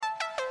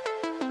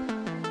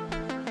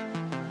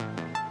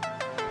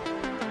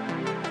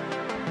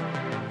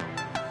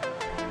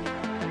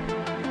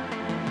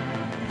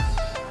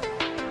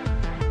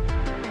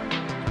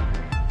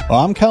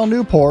I'm Cal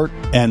Newport,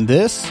 and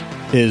this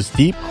is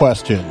Deep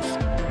Questions,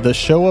 the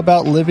show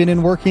about living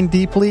and working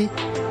deeply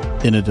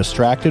in a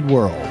distracted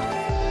world.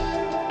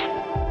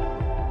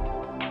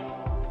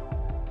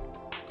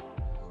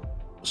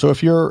 So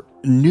if you're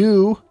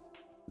new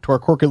to our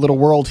quirky little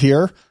world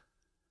here,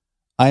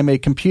 I'm a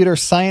computer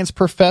science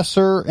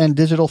professor and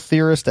digital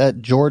theorist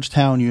at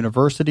Georgetown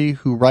University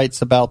who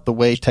writes about the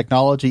way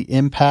technology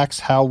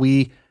impacts how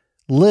we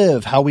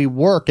live, how we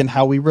work, and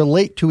how we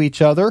relate to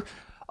each other.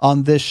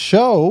 On this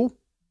show,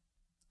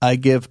 I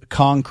give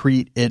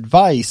concrete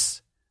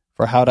advice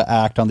for how to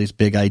act on these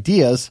big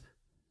ideas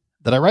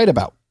that I write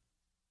about.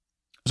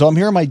 So I'm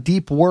here in my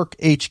Deep Work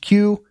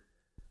HQ,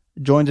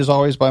 joined as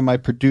always by my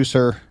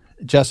producer,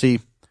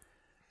 Jesse.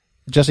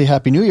 Jesse,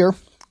 Happy New Year.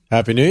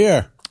 Happy New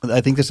Year. I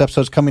think this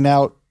episode's coming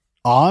out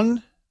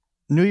on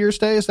New Year's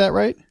Day. Is that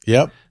right?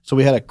 Yep. So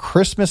we had a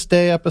Christmas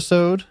Day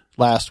episode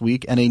last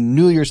week and a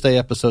New Year's Day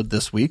episode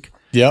this week.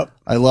 Yep.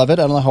 I love it.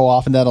 I don't know how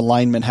often that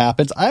alignment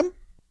happens. I'm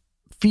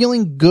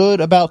feeling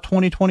good about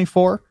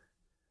 2024.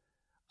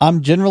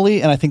 I'm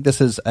generally, and I think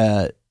this is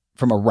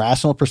from a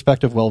rational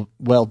perspective,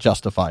 well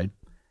justified,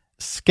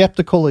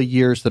 skeptical of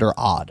years that are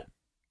odd.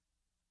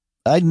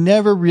 I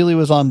never really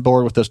was on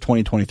board with this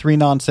 2023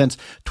 nonsense.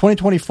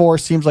 2024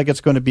 seems like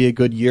it's going to be a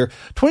good year.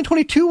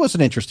 2022 was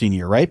an interesting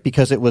year, right?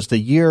 Because it was the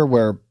year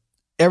where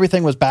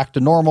everything was back to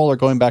normal or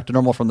going back to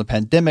normal from the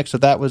pandemic. So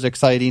that was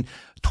exciting.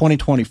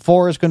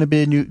 2024 is going to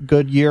be a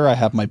good year. I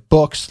have my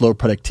book, Slow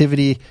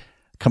Productivity,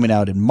 coming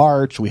out in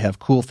March. We have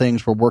cool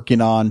things we're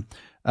working on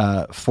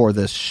for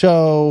this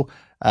show.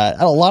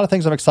 A lot of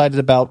things I'm excited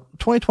about.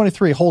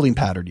 2023, holding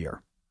pattern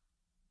year.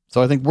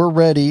 So I think we're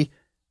ready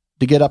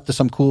to get up to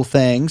some cool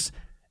things.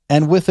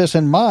 And with this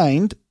in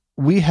mind,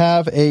 we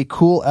have a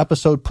cool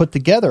episode put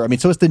together. I mean,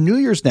 so it's the New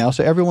Year's now,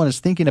 so everyone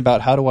is thinking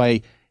about how do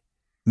I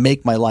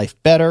make my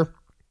life better?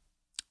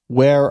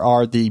 Where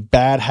are the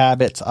bad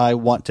habits I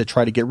want to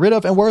try to get rid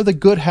of? And where are the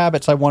good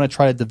habits I want to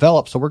try to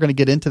develop? So we're going to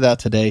get into that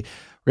today.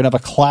 We're going to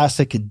have a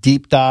classic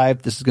deep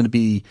dive. This is going to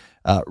be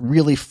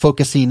really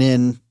focusing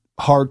in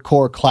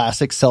hardcore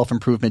classic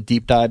self-improvement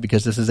deep dive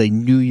because this is a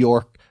New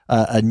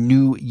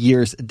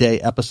Year's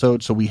Day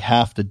episode, so we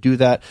have to do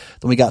that.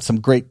 Then we got some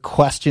great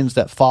questions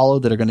that follow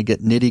that are going to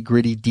get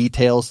nitty-gritty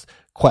details,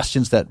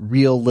 questions that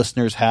real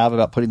listeners have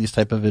about putting these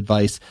type of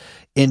advice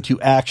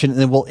into action. And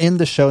then we'll end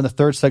the show in the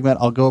third segment.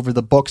 I'll go over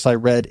the books I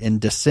read in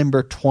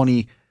December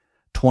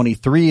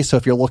 2023. So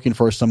if you're looking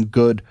for some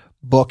good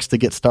books to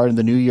get started in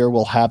the new year,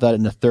 we'll have that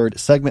in the third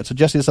segment. So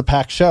Jesse, this is a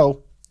packed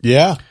show.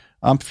 Yeah.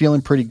 I'm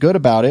feeling pretty good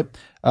about it.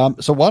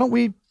 So why don't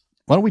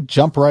we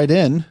jump right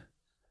in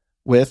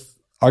with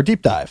our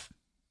deep dive.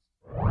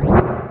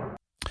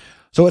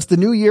 So it's the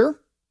new year,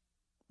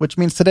 which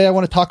means today I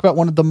want to talk about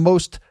one of the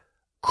most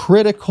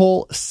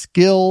critical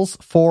skills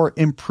for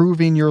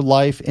improving your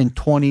life in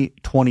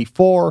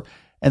 2024,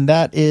 and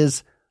that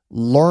is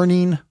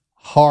learning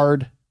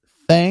hard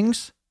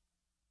things.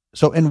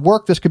 So in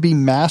work, this could be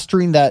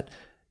mastering that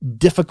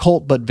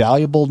difficult but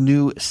valuable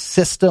new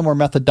system or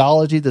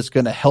methodology that's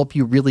going to help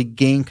you really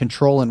gain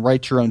control and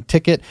write your own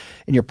ticket.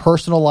 In your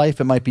personal life,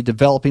 it might be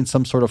developing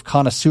some sort of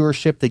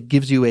connoisseurship that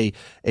gives you a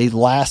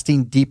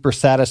lasting, deeper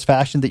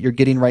satisfaction that you're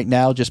getting right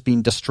now, just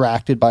being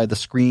distracted by the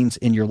screens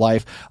in your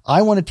life.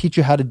 I want to teach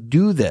you how to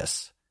do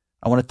this.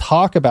 I want to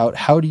talk about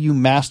how do you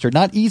master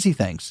not easy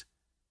things,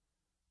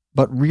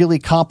 but really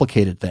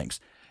complicated things.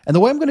 And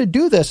the way I'm going to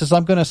do this is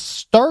I'm going to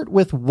start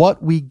with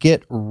what we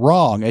get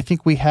wrong. I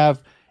think we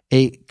have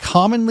a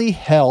commonly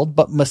held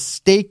but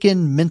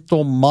mistaken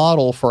mental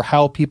model for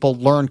how people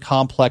learn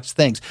complex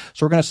things.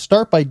 So we're going to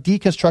start by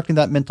deconstructing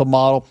that mental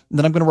model, and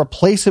then I'm going to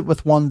replace it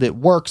with one that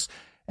works.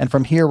 And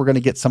from here, we're going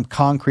to get some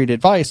concrete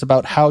advice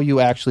about how you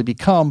actually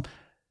become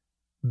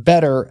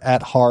better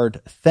at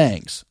hard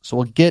things. So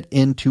we'll get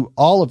into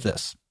all of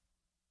this.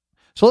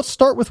 So let's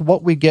start with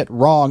what we get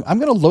wrong. I'm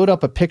going to load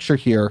up a picture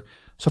here.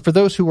 So for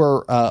those who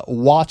are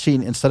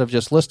watching instead of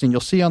just listening,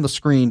 you'll see on the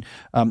screen,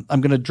 I'm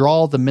going to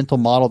draw the mental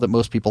model that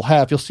most people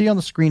have. You'll see on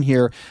the screen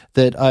here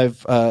that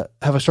I've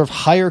have a sort of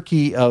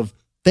hierarchy of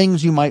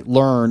things you might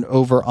learn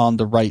over on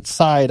the right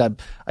side.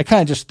 I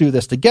kind of just threw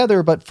this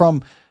together, but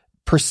from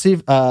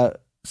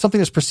something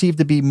that's perceived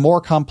to be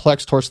more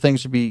complex towards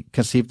things to be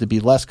conceived to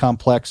be less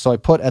complex. So I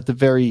put at the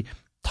very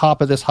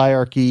top of this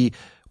hierarchy,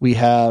 we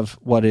have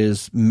what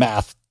is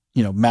math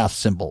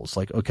symbols,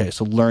 like, okay,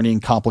 so learning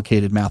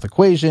complicated math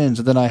equations.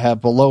 And then I have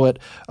below it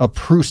a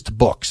Proust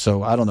book.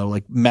 So I don't know,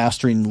 like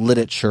mastering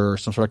literature,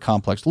 some sort of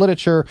complex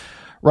literature.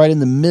 Right in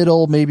the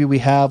middle, maybe we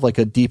have like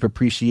a deep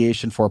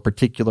appreciation for a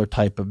particular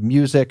type of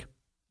music.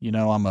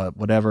 I'm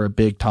a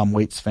big Tom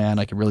Waits fan.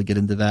 I can really get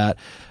into that.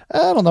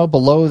 I don't know.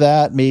 Below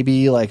that,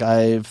 maybe like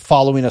I'm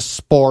following a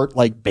sport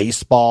like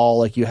baseball,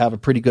 like you have a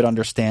pretty good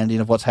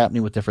understanding of what's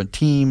happening with different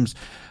teams.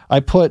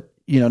 I put,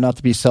 not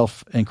to be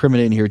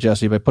self-incriminating here,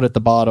 Jesse, but I put at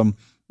the bottom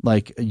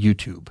like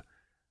YouTube.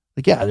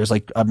 Like, yeah, there's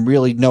like, I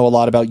really know a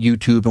lot about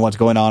YouTube and what's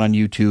going on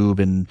YouTube.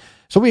 And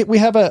so we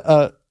have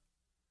a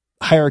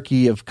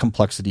hierarchy of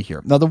complexity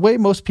here. Now, the way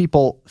most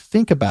people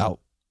think about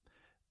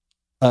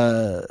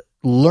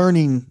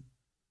learning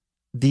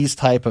these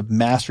type of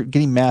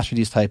getting mastery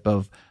these type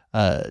of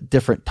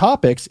different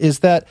topics is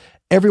that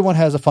everyone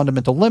has a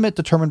fundamental limit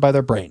determined by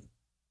their brain.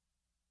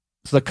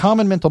 So the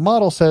common mental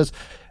model says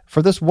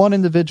for this one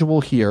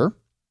individual here,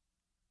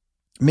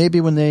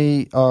 maybe when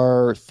they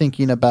are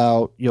thinking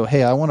about,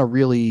 hey, I want to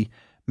really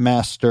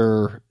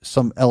master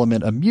some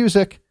element of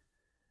music,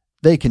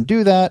 they can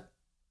do that.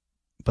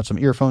 Put some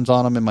earphones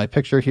on them in my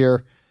picture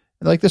here.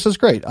 Like, this is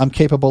great. I'm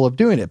capable of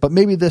doing it. But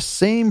maybe this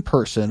same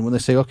person, when they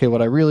say, okay,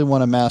 what I really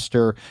want to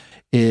master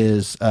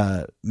is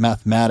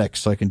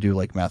mathematics, so I can do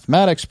like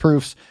mathematics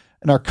proofs.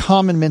 In our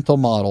common mental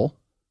model,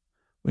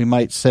 we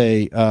might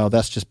say,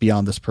 that's just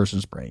beyond this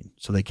person's brain,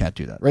 so they can't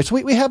do that, right? So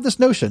we have this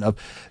notion of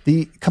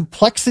the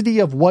complexity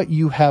of what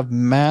you have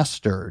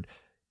mastered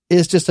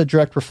is just a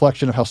direct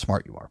reflection of how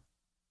smart you are.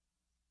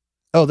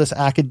 Oh, this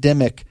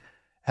academic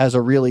has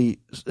a really,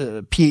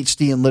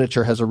 PhD in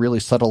literature has a really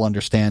subtle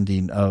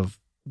understanding of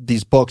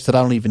these books that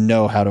I don't even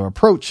know how to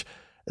approach.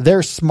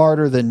 They're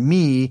smarter than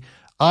me.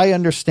 I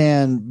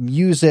understand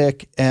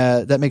music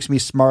that makes me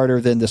smarter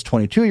than this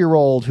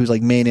 22-year-old whose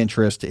like main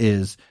interest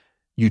is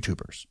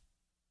YouTubers,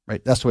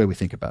 right? That's the way we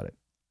think about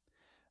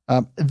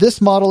it.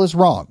 This model is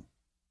wrong.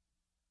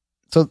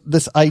 So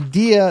this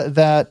idea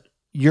that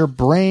your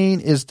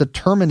brain is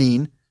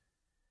determining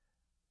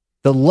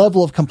the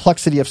level of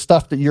complexity of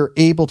stuff that you're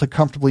able to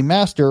comfortably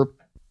master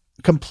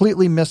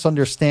completely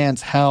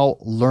misunderstands how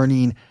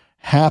learning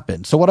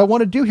happen. So what I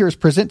want to do here is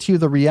present to you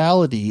the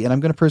reality, and I'm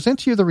going to present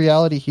to you the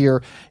reality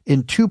here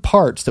in two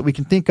parts that we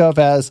can think of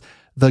as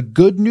the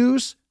good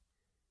news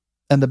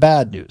and the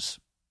bad news.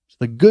 So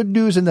the good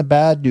news and the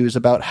bad news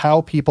about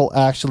how people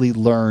actually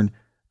learn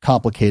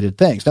complicated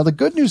things. Now, the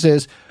good news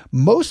is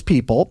most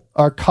people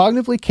are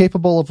cognitively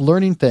capable of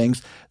learning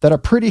things that are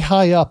pretty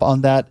high up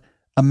on that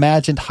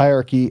imagined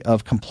hierarchy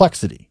of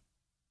complexity.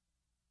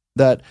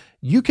 That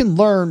you can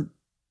learn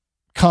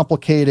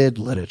complicated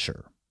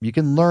literature. You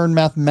can learn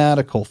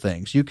mathematical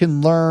things. You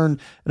can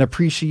learn an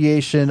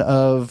appreciation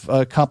of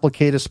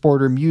complicated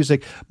sport or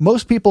music.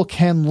 Most people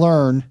can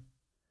learn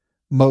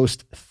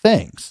most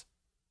things.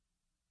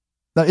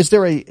 Now, is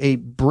there a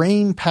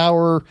brain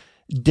power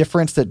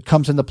difference that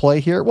comes into play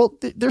here? Well,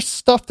 there's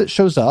stuff that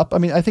shows up. I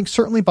mean, I think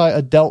certainly by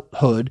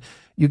adulthood,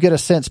 you get a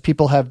sense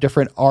people have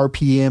different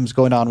RPMs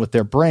going on with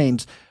their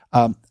brains.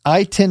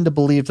 I tend to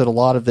believe that a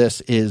lot of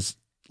this is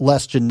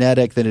less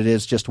genetic than it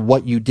is just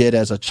what you did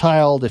as a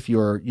child. If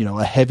you're,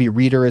 a heavy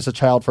reader as a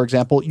child, for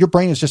example, your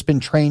brain has just been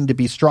trained to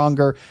be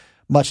stronger,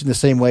 much in the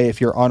same way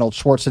if you're Arnold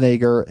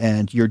Schwarzenegger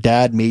and your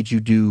dad made you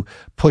do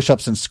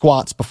push-ups and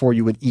squats before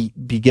you would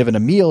be given a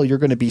meal, you're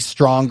going to be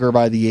stronger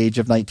by the age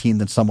of 19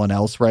 than someone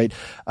else, right?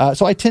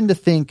 So I tend to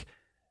think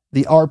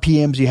the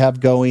RPMs you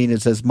have going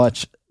is as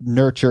much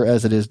nurture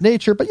as it is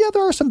nature. But yeah,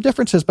 there are some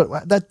differences,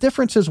 but that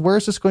difference is where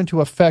is this going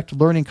to affect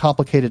learning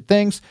complicated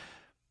things?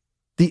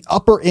 The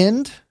upper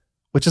end,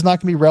 which is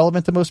not going to be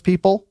relevant to most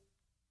people.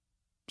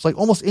 It's like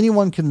almost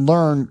anyone can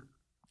learn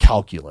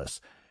calculus.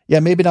 Yeah,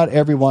 maybe not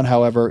everyone,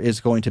 however, is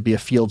going to be a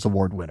Fields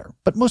Award winner,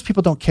 but most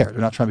people don't care. They're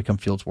not trying to become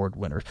Fields Award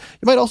winners.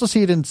 You might also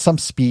see it in some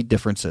speed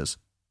differences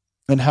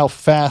and how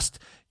fast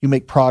you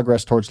make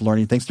progress towards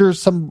learning things.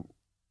 There's some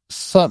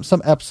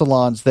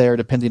epsilons there,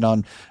 depending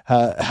on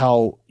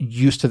how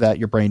used to that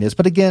your brain is.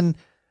 But again,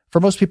 for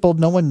most people,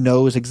 no one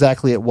knows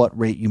exactly at what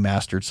rate you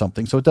mastered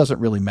something, so it doesn't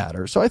really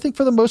matter. So I think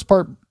for the most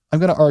part, I'm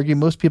going to argue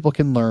most people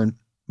can learn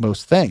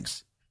most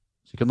things.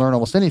 So you can learn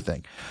almost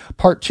anything.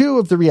 Part two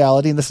of the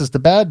reality, and this is the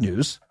bad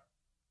news,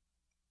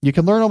 you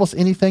can learn almost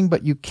anything,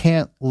 but you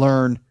can't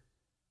learn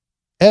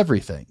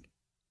everything.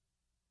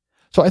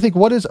 So I think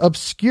what is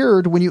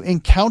obscured when you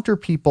encounter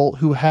people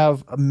who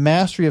have a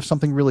mastery of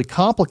something really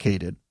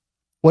complicated,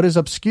 what is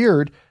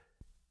obscured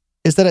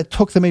is that it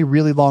took them a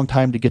really long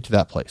time to get to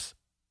that place.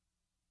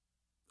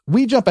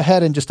 We jump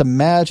ahead and just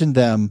imagine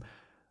them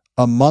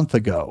a month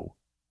ago,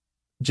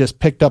 just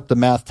picked up the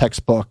math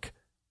textbook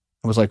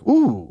and was like,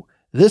 ooh,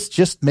 this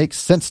just makes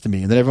sense to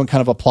me. And then everyone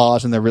kind of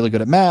applauds and they're really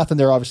good at math and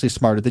they're obviously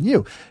smarter than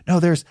you. No,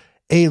 there's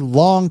a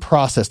long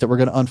process that we're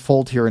going to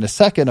unfold here in a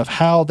second of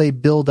how they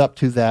build up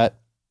to that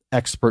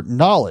expert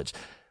knowledge.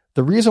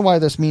 The reason why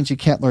this means you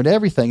can't learn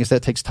everything is that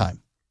it takes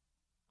time.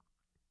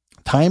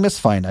 Time is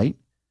finite.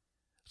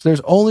 So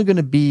there's only going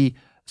to be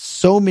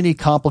so many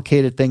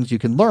complicated things you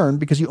can learn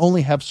because you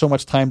only have so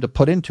much time to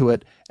put into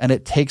it, and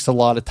it takes a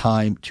lot of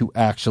time to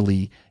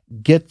actually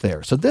get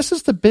there. So this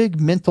is the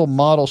big mental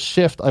model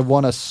shift I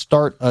want to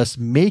start us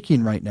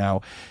making right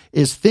now,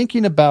 is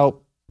thinking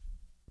about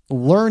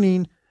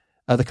learning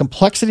the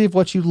complexity of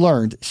what you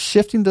learned,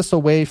 shifting this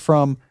away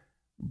from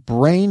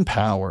brain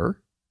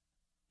power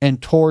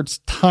and towards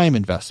time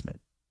investment.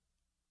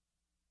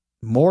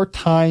 More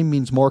time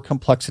means more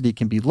complexity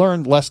can be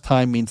learned. Less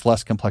time means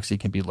less complexity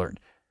can be learned.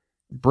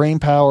 Brain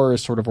power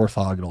is sort of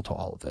orthogonal to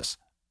all of this.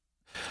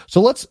 So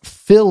let's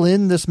fill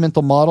in this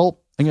mental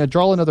model. I'm going to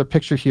draw another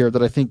picture here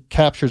that I think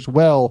captures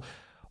well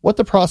what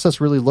the process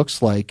really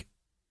looks like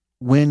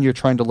when you're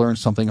trying to learn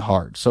something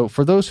hard. So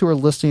for those who are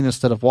listening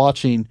instead of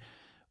watching,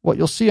 what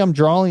you'll see I'm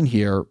drawing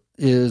here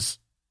is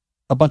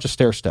a bunch of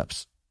stair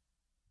steps.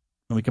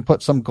 And we can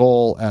put some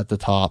goal at the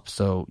top.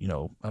 So, I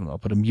don't know,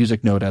 put a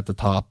music note at the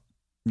top.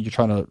 You're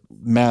trying to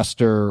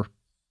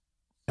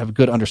have a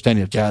good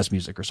understanding of jazz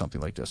music or something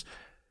like this.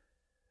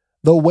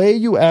 The way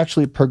you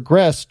actually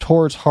progress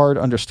towards hard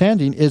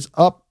understanding is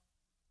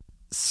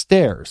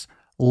upstairs,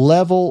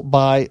 level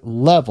by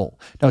level.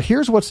 Now,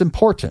 here's what's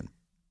important.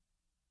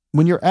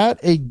 When you're at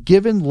a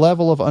given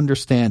level of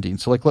understanding,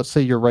 so like let's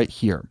say you're right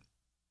here,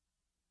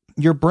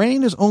 your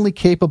brain is only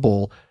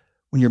capable,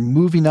 when you're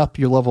moving up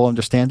your level of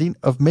understanding,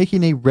 of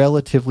making a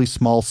relatively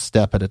small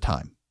step at a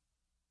time.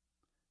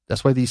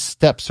 That's why these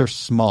steps are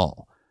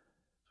small.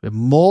 We have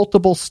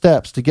multiple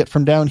steps to get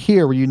from down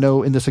here, where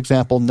in this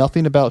example,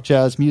 nothing about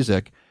jazz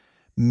music,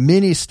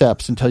 many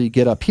steps until you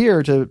get up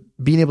here to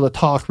being able to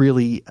talk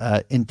really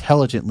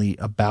intelligently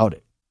about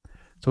it.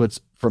 So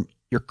it's from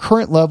your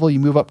current level, you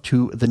move up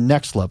to the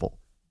next level.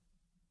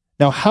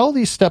 Now, how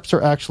these steps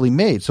are actually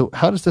made. So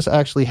how does this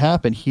actually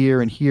happen here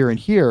and here and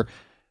here?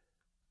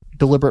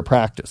 Deliberate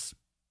practice.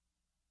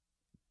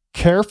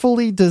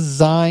 Carefully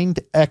designed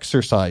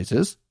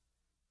exercises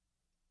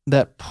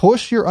that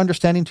push your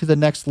understanding to the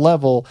next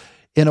level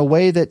in a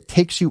way that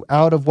takes you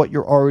out of what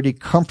you're already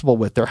comfortable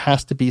with. There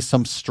has to be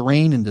some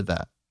strain into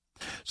that.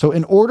 So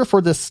in order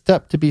for this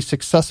step to be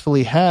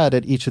successfully had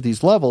at each of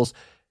these levels,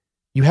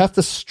 you have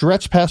to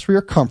stretch past where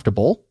you're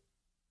comfortable,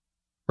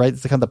 right?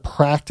 It's the kind of the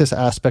practice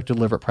aspect of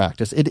deliberate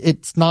practice.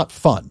 It's not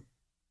fun.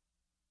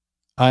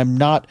 I'm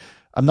not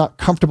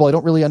comfortable. I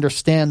don't really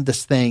understand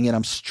this thing, and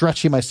I'm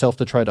stretching myself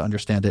to try to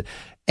understand it.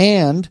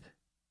 And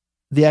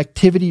the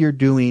activity you're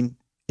doing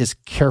is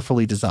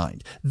carefully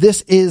designed.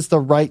 This is the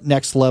right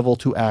next level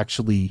to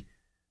actually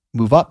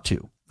move up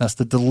to. That's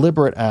the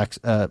deliberate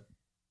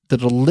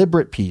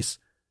piece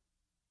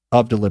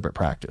of deliberate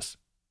practice.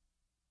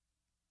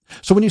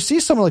 So when you see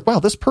someone like, wow,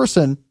 this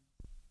person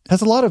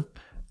has a lot of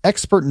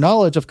expert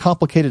knowledge of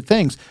complicated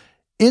things,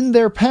 in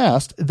their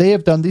past, they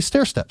have done these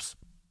stair steps.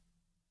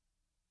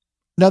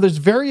 Now, there's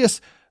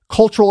various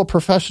cultural or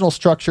professional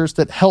structures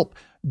that help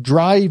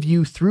drive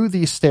you through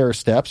these stair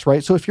steps,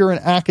 right? So if you're an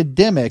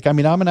academic, I'm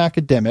an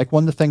academic.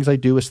 One of the things I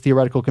do is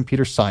theoretical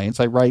computer science.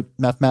 I write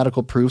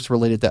mathematical proofs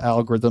related to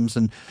algorithms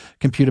and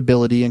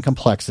computability and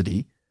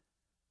complexity.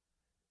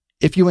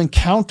 If you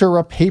encounter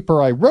a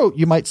paper I wrote,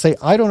 you might say,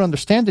 I don't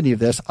understand any of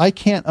this. I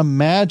can't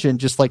imagine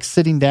just like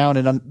sitting down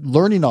and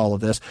learning all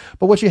of this.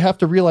 But what you have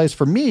to realize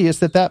for me is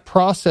that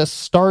process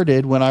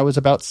started when I was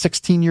about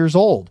 16 years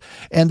old.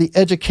 And the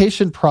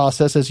education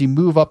process, as you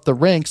move up the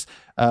ranks,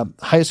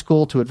 high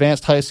school to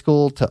advanced high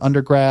school to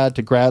undergrad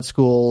to grad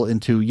school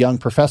into young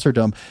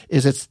professordom,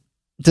 it's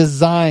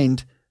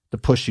designed to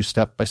push you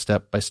step by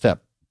step by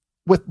step.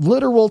 With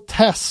literal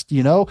tests,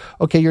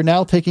 okay, you're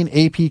now taking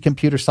AP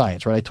computer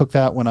science, right? I took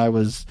that when I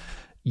was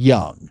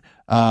young.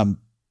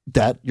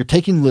 That you're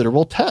taking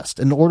literal tests.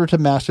 In order to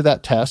master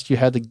that test, you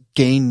had to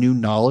gain new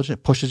knowledge.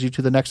 It pushes you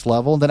to the next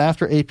level. And then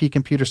after AP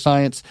computer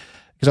science,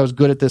 because I was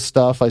good at this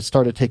stuff, I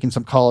started taking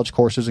some college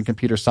courses in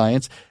computer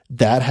science.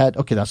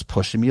 That's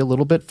pushing me a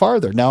little bit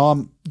farther. Now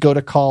I'm go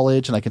to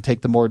college and I can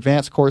take the more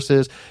advanced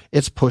courses.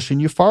 It's pushing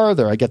you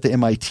farther. I get the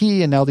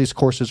MIT and now these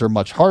courses are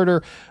much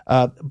harder.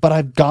 But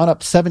I've gone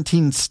up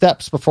 17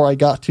 steps before I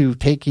got to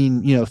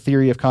taking,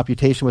 theory of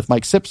computation with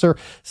Mike Sipser,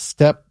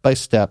 step by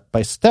step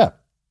by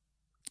step.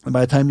 And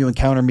by the time you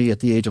encounter me at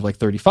the age of like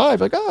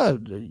 35,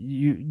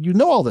 you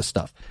know all this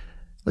stuff.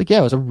 It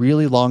was a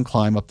really long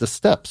climb up the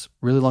steps,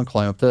 really long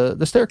climb up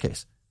the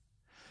staircase.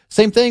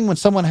 Same thing when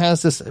someone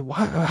has this,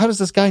 how does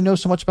this guy know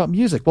so much about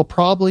music? Well,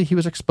 probably he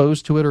was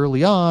exposed to it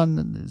early on,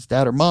 and his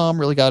dad or mom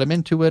really got him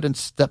into it, and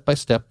step by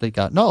step they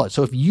got knowledge.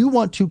 So if you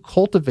want to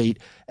cultivate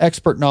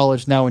expert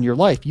knowledge now in your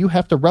life, you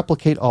have to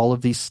replicate all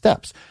of these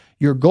steps.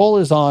 Your goal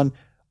is on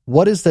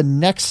what is the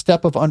next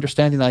step of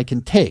understanding I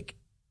can take,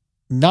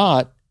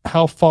 not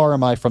how far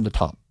am I from the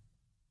top.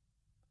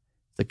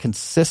 The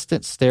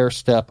consistent stair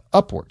step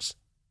upwards.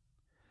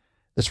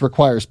 This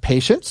requires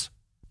patience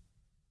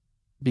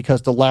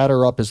because the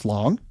ladder up is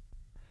long,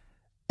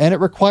 and it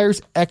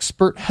requires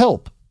expert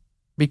help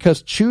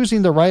because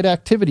choosing the right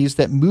activities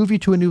that move you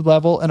to a new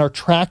level and are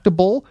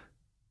tractable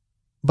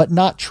but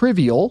not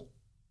trivial.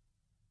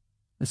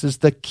 This is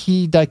the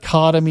key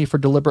dichotomy for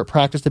deliberate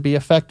practice to be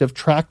effective: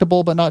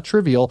 tractable but not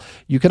trivial.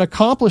 You can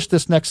accomplish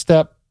this next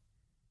step,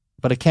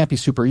 but it can't be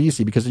super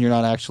easy because then you're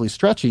not actually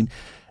stretching.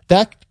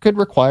 That could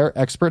require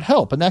expert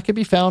help, and that can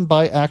be found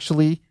by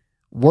actually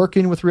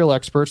working with real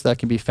experts. That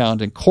can be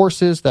found in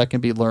courses, that can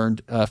be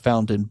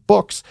found in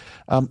books.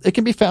 It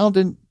can be found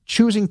in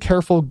choosing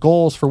careful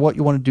goals for what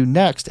you want to do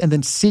next, and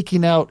then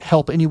seeking out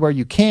help anywhere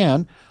you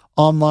can,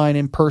 online,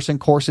 in-person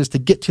courses, to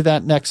get to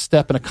that next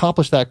step and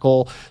accomplish that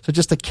goal. So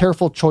just the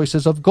careful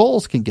choices of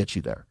goals can get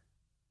you there.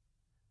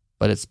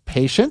 But it's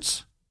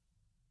patience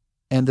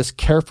and this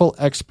careful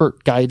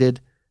expert-guided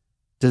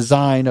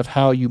design of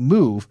how you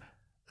move.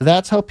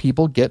 That's how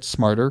people get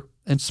smarter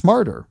and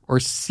smarter, or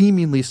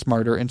seemingly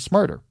smarter and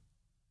smarter.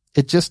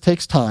 It just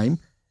takes time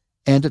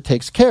and it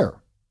takes care.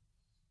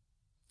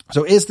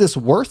 So is this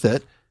worth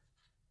it?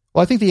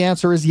 Well, I think the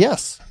answer is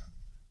yes.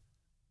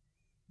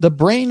 The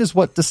brain is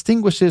what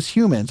distinguishes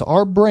humans.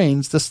 Our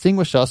brains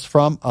distinguish us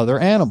from other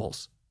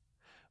animals.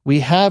 We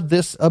have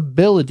this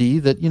ability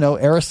that,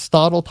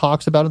 Aristotle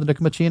talks about in the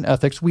Nicomachean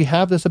Ethics. We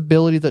have this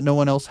ability that no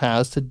one else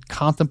has to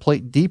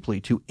contemplate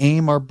deeply, to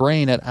aim our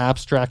brain at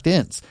abstract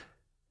ends.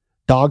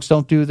 Dogs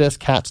don't do this.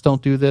 Cats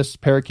don't do this.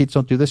 Parakeets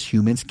don't do this.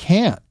 Humans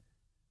can't.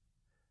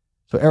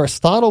 So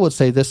Aristotle would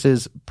say this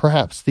is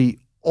perhaps the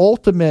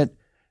ultimate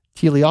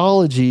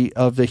teleology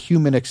of the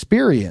human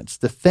experience.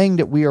 The thing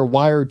that we are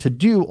wired to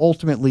do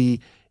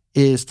ultimately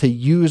is to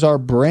use our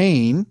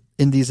brain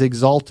in these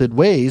exalted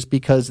ways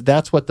because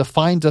that's what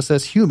defines us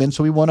as humans,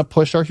 so we want to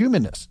push our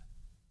humanness.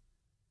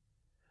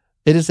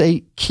 It is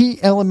a key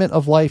element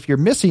of life you're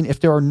missing if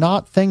there are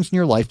not things in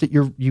your life that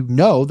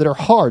that are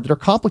hard, that are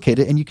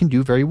complicated, and you can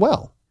do very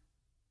well.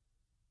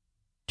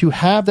 To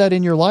have that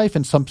in your life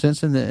in some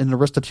sense, in an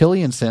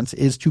Aristotelian sense,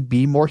 is to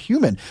be more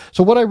human.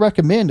 So what I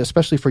recommend,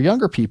 especially for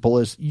younger people,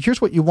 is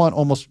here's what you want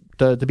almost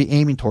to be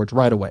aiming towards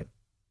right away.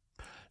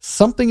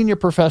 Something in your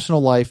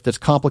professional life that's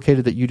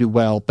complicated that you do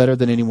well, better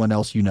than anyone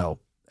else you know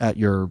at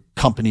your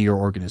company or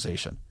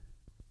organization.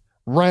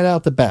 Right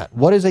out the bat,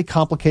 what is a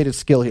complicated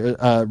skill here?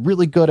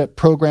 Really good at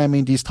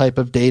programming these type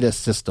of data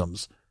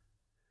systems.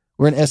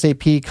 We're an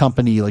SAP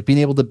company, like being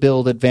able to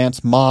build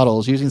advanced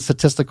models using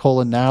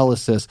statistical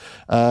analysis,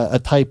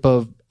 a type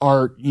of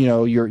art,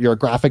 you're a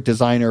graphic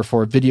designer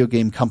for a video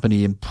game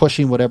company and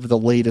pushing whatever the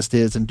latest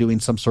is and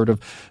doing some sort of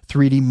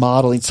 3D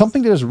modeling,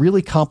 something that is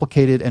really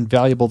complicated and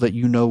valuable that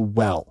you know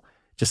well.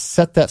 Just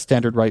set that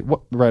standard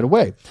right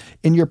away.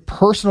 In your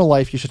personal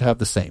life, you should have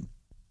the same.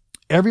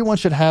 Everyone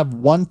should have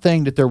one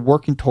thing that they're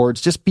working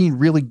towards just being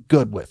really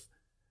good with.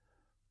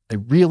 I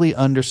really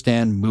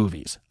understand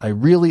movies. I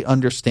really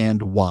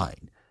understand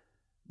wine.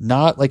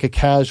 Not like a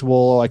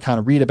casual, I kind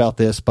of read about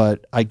this,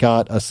 but I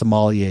got a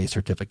sommelier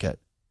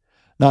certificate.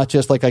 Not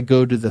just like I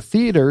go to the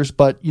theaters,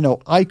 but,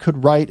 I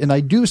could write, and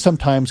I do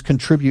sometimes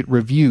contribute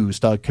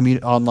reviews to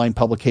online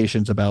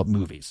publications about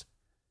movies.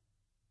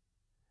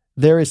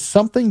 There is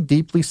something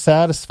deeply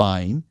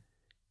satisfying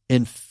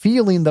in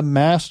feeling the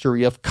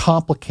mastery of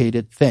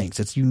complicated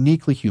things. It's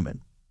uniquely human.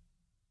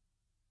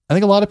 I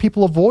think a lot of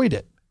people avoid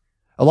it.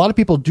 A lot of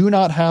people do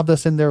not have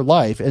this in their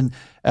life, and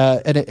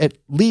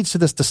it leads to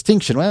this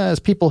distinction. Well, there's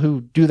people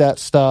who do that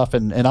stuff,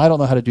 and I don't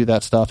know how to do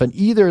that stuff. And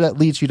either that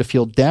leads you to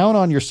feel down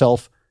on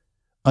yourself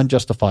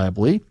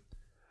unjustifiably,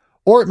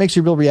 or it makes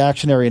you real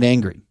reactionary and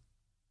angry.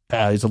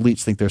 These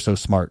elites think they're so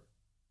smart.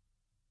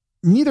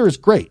 Neither is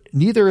great.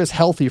 Neither is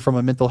healthy from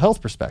a mental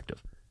health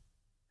perspective.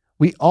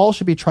 We all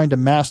should be trying to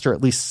master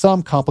at least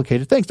some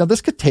complicated things. Now,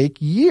 this could take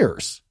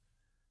years.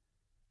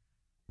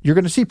 You're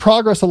going to see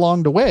progress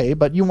along the way,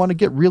 but you want to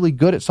get really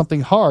good at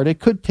something hard. It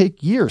could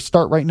take years.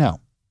 Start right now.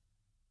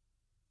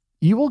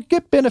 You will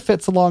get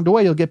benefits along the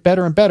way. You'll get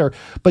better and better,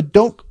 but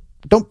don't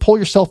pull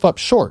yourself up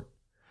short.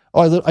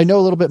 Oh, I know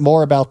a little bit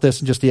more about this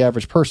than just the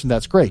average person.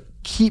 That's great.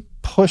 Keep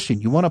pushing.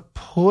 You want to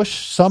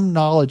push some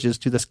knowledges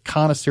to this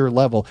connoisseur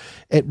level.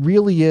 It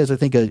really is, I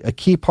think, a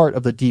key part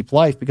of the deep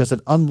life because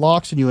it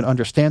unlocks in you an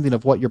understanding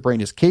of what your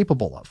brain is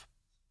capable of.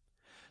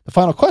 The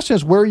final question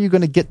is, where are you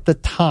going to get the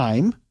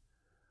time?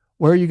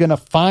 Where are you going to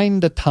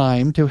find the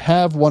time to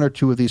have one or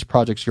two of these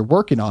projects you're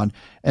working on?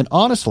 And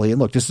honestly, and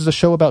look, this is a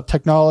show about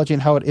technology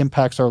and how it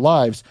impacts our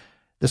lives.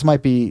 This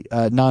might be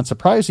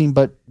non-surprising,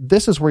 but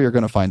this is where you're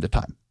going to find the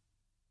time.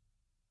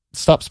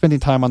 Stop spending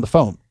time on the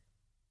phone.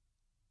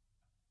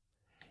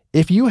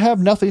 If you have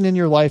nothing in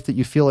your life that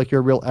you feel like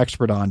you're a real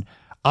expert on,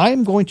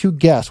 I'm going to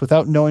guess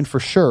without knowing for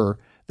sure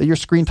that your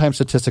screen time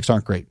statistics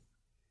aren't great.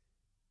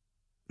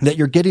 That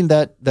you're getting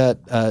that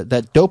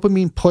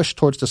dopamine push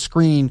towards the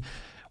screen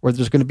where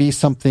there's going to be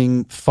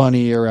something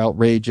funny or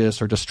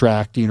outrageous or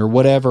distracting or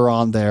whatever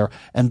on there,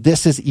 and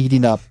this is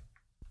eating up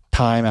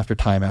time after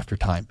time after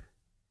time.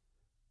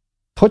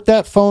 Put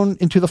that phone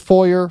into the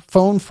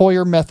phone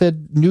foyer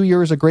method. New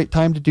Year is a great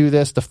time to do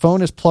this. The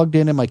phone is plugged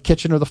in my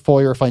kitchen or the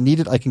foyer. If I need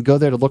it, I can go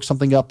there to look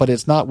something up, but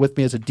it's not with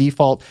me as a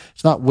default.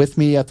 It's not with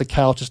me at the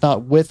couch. It's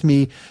not with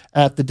me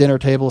at the dinner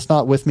table. It's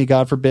not with me,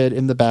 God forbid,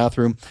 in the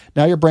bathroom.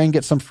 Now your brain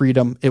gets some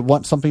freedom. It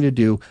wants something to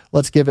do.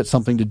 Let's give it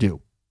something to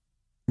do.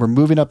 We're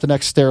moving up the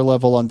next stair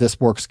level on this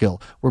work skill.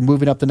 We're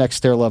moving up the next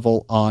stair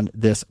level on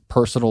this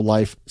personal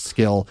life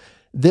skill.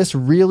 This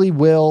really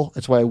will,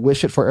 that's why I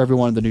wish it for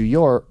everyone in the new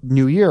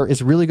year,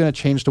 is really going to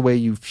change the way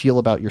you feel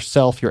about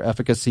yourself, your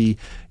efficacy,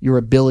 your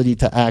ability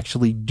to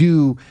actually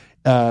do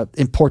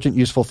important,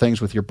 useful things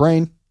with your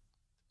brain.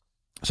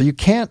 So you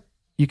can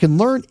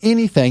learn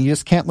anything, you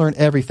just can't learn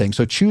everything.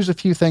 So choose a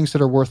few things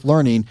that are worth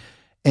learning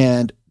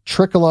and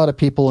trick a lot of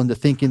people into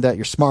thinking that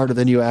you're smarter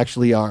than you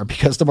actually are,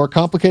 because the more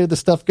complicated the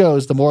stuff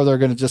goes, the more they're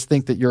going to just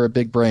think that you're a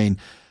big brain.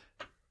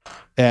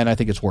 And I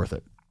think it's worth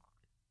it.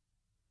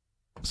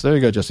 So there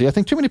you go, Jesse. I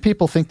think too many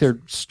people think they're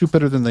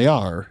stupider than they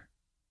are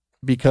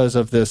because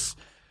of this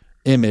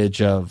image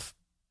of,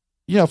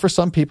 for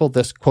some people,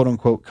 this quote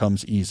unquote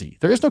comes easy.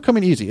 There is no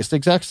coming easy. It's the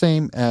exact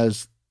same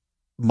as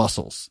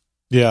muscles.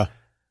 Yeah.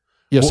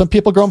 Some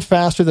people grow them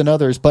faster than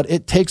others, but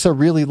it takes a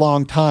really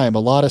long time. A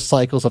lot of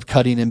cycles of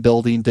cutting and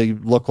building to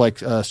look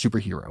like a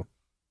superhero.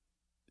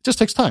 It just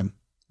takes time.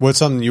 What's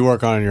something you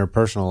work on in your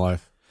personal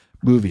life?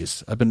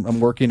 Movies. I'm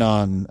working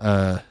on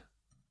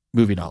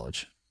movie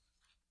knowledge.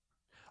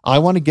 I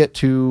want to get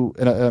to,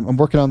 and I'm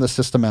working on this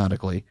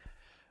systematically.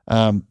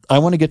 I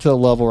want to get to the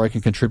level where I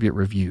can contribute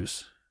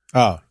reviews.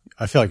 Oh,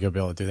 I feel like you'll be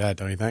able to do that,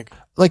 don't you think?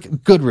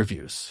 Like good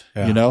reviews,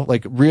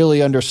 like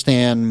really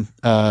understand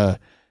the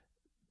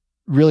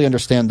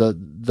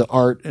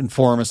art and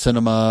form of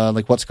cinema,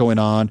 like what's going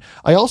on.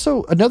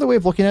 Another way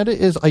of looking at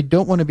it is I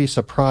don't want to be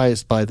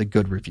surprised by the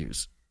good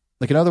reviews.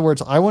 Like, in other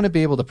words, I want to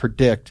be able to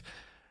predict,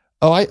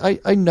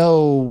 I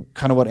know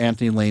kind of what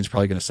Anthony Lane's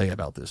probably going to say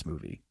about this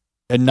movie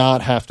and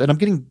not have to, and I'm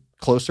getting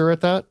closer at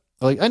that.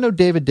 Like, I know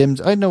David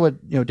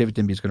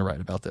Dimby is going to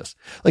write about this.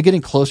 Like,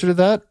 getting closer to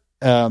that,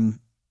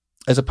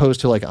 as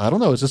opposed to like, I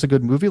don't know, is this a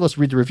good movie? Let's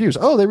read the reviews.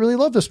 Oh, they really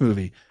love this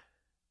movie.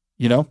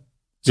 So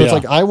it's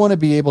like, I want to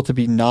be able to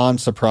be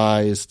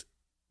non-surprised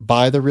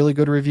by the really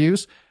good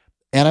reviews.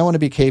 And I want to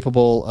be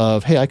capable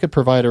of, hey, I could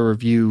provide a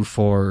review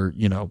for,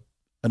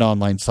 an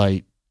online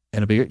site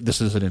and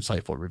this is an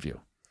insightful review.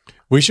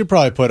 We should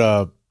probably put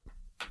a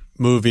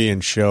movie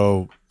and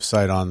show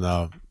site on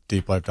the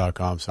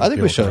deeplife.com. So I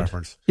think we should.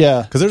 Reference.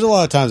 Yeah. Cause there's a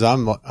lot of times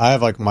I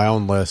have like my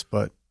own list,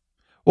 but.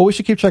 Well, we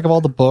should keep track of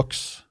all the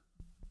books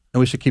and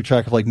we should keep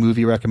track of like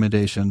movie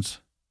recommendations.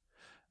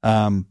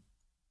 Cause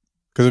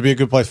it'd be a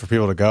good place for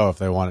people to go if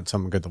they wanted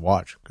something good to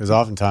watch. Cause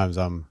oftentimes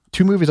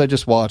 2 movies I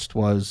just watched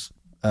was,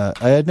 I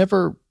had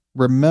never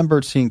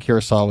remembered seeing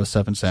Kurosawa's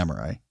Seven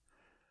Samurai.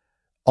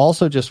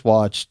 Also just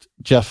watched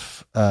Tim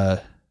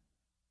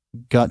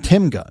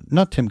Gunn.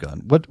 Not Tim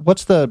Gunn.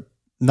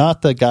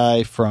 Not the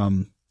guy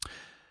from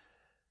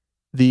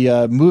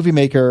the movie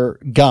maker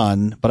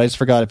Gunn, but I just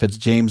forgot if it's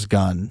James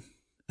Gunn.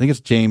 I think it's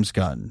James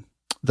Gunn.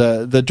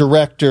 The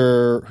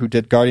director who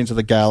did Guardians of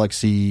the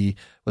Galaxy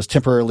was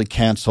temporarily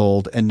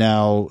canceled, and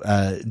now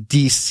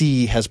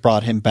DC has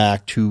brought him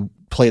back to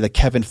play the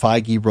Kevin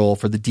Feige role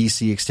for the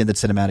DC Extended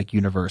Cinematic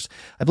Universe.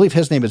 I believe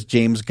his name is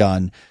James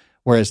Gunn,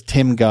 whereas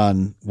Tim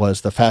Gunn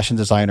was the fashion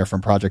designer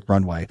from Project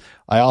Runway.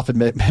 I often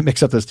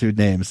mix up those 2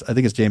 names. I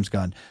think it's James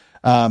Gunn.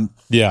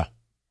 Yeah.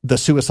 The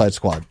Suicide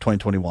Squad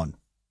 2021.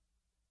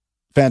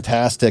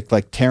 Fantastic,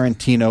 like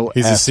Tarantino.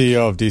 He's the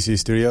CEO of DC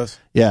Studios.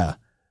 Yeah.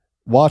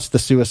 Watch The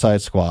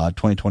Suicide Squad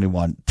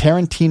 2021.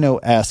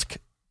 Tarantino-esque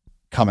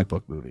comic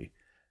book movie.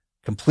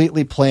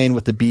 Completely playing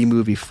with the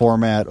B-movie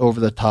format, over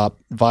the top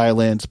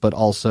violence, but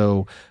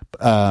also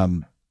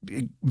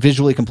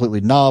visually completely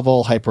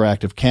novel,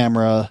 hyperactive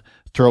camera,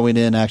 throwing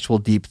in actual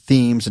deep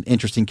themes and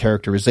interesting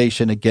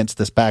characterization against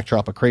this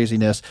backdrop of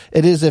craziness.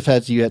 It is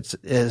as you had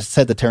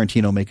said that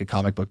Tarantino make a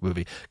comic book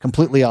movie.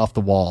 Completely off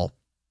the wall.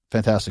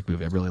 Fantastic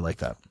movie. I really like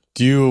that.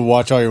 Do you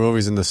watch all your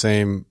movies in the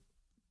same,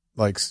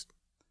 like,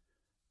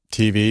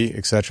 TV,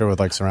 etc., with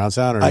like surround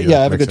sound? Or I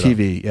have a good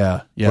TV.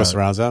 Yeah. With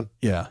surround sound?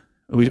 Yeah.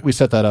 We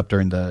set that up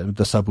during the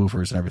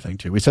subwoofers and everything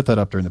too. We set that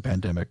up during the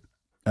pandemic.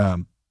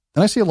 And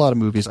I see a lot of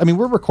movies. I mean,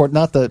 we're recording,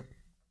 not to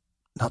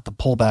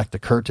pull back the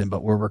curtain,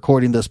 but we're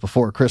recording this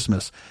before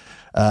Christmas.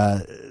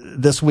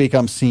 This week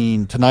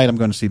tonight I'm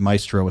going to see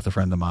Maestro with a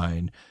friend of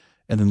mine.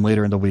 And then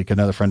later in the week,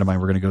 another friend of mine,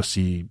 we're going to go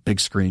see big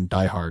screen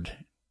Die Hard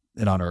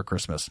in honor of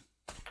Christmas.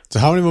 So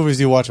how many movies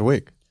do you watch a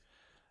week?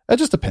 It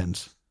just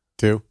depends.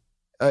 2?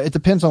 It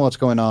depends on what's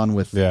going on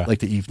with like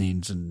the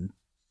evenings and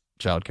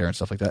childcare and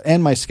stuff like that.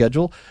 And my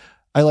schedule.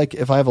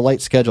 If I have a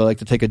light schedule, I like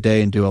to take a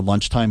day and do a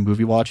lunchtime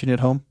movie watching at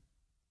home.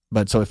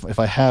 But so if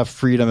I have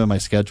freedom in my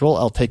schedule,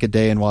 I'll take a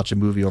day and watch a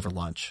movie over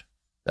lunch.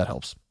 That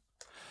helps.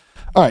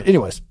 All right.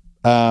 Anyways,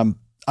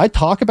 I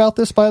talk about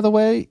this, by the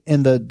way,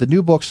 in the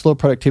new book, Slow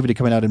Productivity,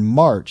 coming out in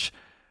March.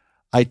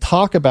 I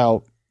talk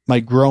about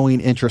my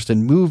growing interest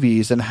in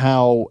movies and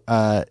how,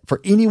 for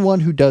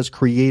anyone who does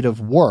creative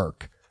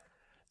work,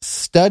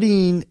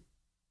 studying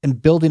and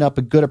building up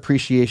a good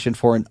appreciation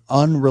for an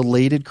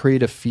unrelated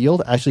creative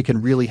field actually can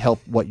really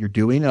help what you're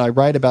doing. And I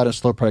write about in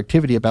Slow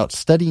Productivity about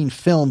studying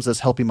films as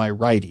helping my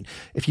writing.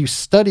 If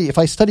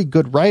I study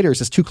good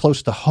writers, it's too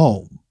close to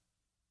home.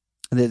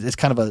 And it's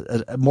kind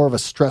of a more of a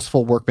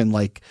stressful workman.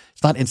 Like,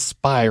 it's not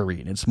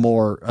inspiring. It's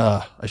more,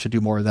 I should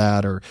do more of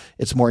that, or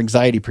it's more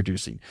anxiety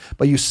producing.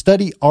 But you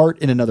study art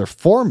in another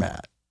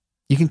format,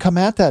 you can come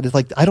at that. It's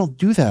like, I don't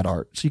do that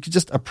art. So you can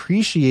just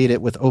appreciate it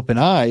with open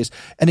eyes,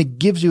 and it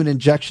gives you an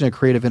injection of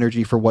creative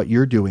energy for what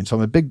you're doing.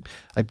 So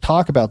I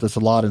talk about this a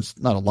lot, and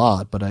not a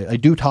lot, but I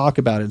do talk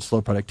about it in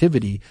Slow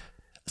Productivity.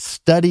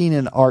 Studying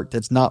an art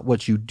that's not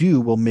what you do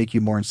will make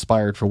you more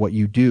inspired for what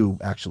you do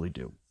actually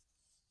do.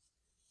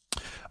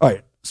 All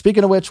right.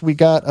 Speaking of which, we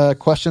got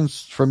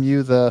questions from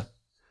you, the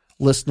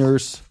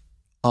listeners,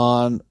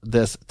 on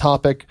this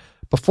topic.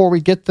 Before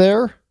we get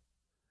there,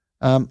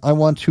 I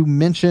want to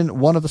mention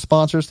one of the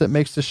sponsors that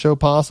makes this show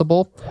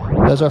possible.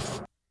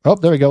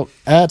 There we go.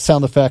 Ad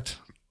sound effect.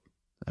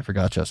 I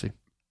forgot, Jesse.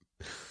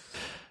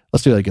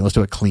 Let's do that again. Let's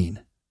do it clean.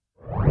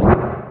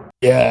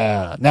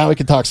 Yeah. Now we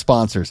can talk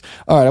sponsors.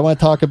 All right. I want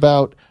to talk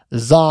about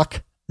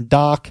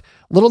ZocDoc.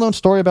 Little known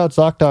story about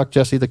ZocDoc,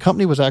 Jesse. The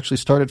company was actually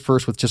started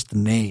first with just the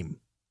name.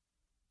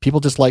 People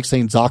just like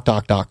saying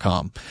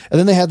ZocDoc.com. And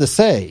then they had to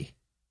say,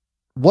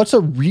 what's a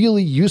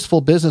really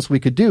useful business we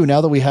could do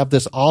now that we have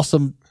this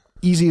awesome,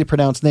 easy to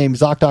pronounce name,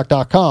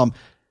 ZocDoc.com.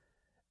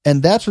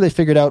 And that's where they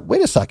figured out,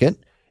 wait a second,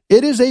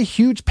 it is a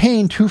huge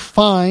pain to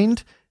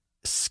find,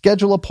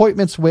 schedule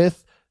appointments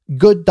with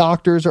good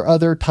doctors or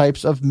other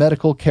types of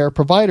medical care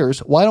providers.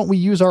 Why don't we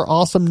use our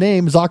awesome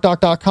name,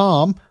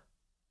 ZocDoc.com,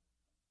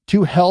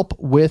 to help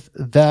with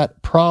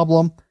that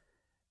problem?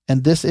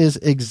 And this is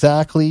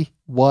exactly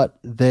what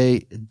they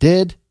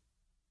did.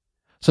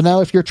 So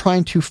now if you're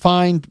trying to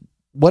find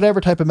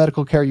whatever type of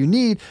medical care you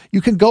need,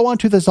 you can go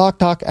onto the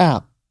ZocDoc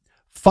app,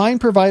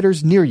 find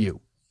providers near you,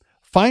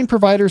 find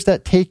providers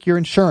that take your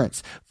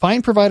insurance,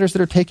 find providers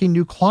that are taking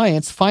new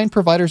clients, find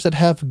providers that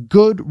have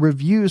good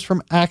reviews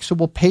from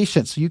actual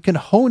patients. So you can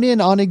hone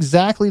in on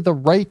exactly the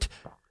right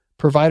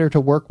provider to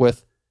work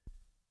with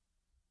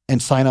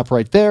and sign up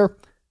right there.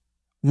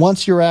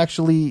 Once you're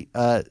actually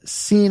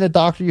seeing a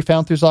doctor you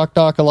found through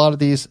ZocDoc, a lot of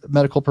these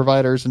medical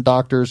providers and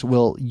doctors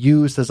will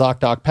use the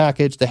ZocDoc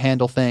package to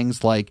handle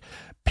things like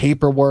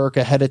paperwork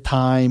ahead of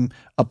time,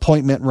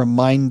 appointment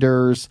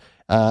reminders.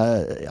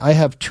 I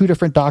have 2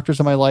 different doctors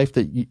in my life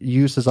that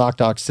use the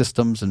ZocDoc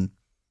systems, and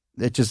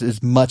it just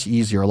is much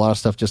easier. A lot of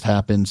stuff just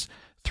happens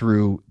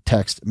through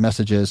text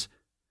messages.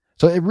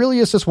 So it really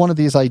is just one of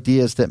these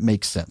ideas that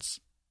makes sense.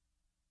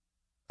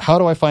 How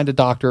do I find a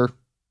doctor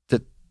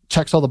that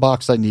checks all the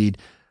boxes I need?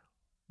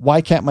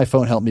 Why can't my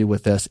phone help me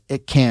with this?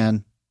 It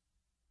can.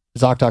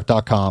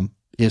 ZocDoc.com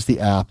is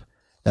the app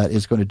that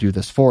is going to do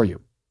this for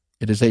you.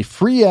 It is a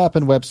free app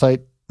and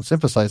website. Let's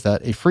emphasize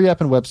that. A free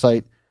app and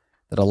website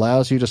that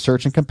allows you to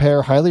search and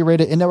compare highly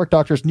rated in-network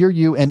doctors near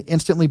you and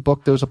instantly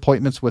book those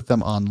appointments with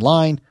them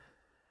online.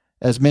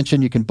 As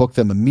mentioned, you can book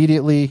them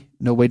immediately.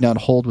 No waiting on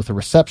hold with a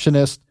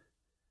receptionist.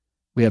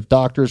 We have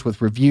doctors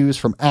with reviews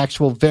from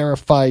actual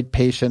verified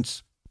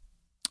patients.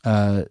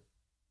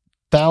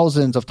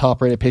 Thousands of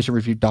top-rated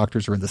patient-reviewed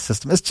doctors are in the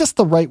system. It's just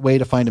the right way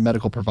to find a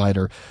medical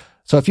provider.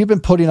 So if you've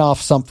been putting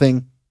off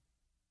something,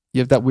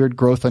 you have that weird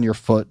growth on your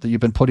foot that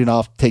you've been putting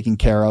off taking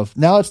care of,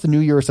 now it's the new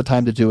year, it's the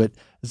time to do it.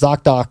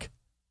 ZocDoc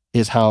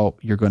is how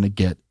you're going to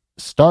get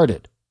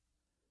started.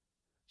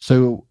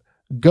 So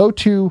go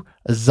to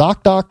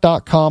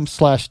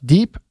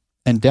ZocDoc.com/deep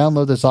and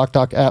download the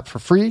ZocDoc app for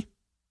free.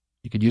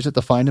 You could use it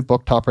to find and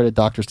book top-rated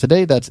doctors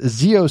today. That's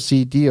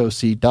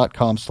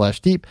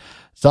ZocDoc.com/deep,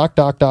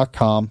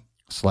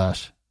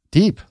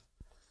 ZocDoc.com/deep.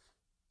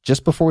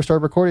 Just before we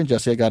started recording,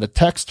 Jesse, I got a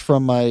text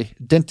from my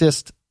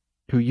dentist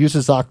who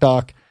uses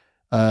ZocDoc,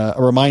 a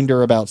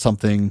reminder about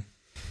something.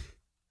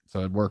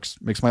 So it works,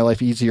 makes my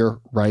life easier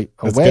right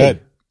away. That's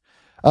good.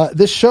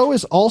 This show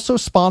is also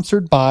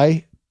sponsored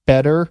by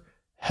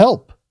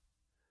BetterHelp.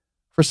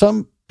 For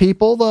some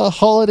people, the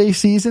holiday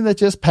season that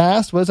just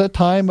passed was a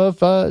time of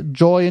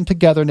joy and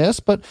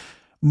togetherness, but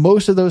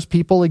most of those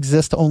people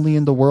exist only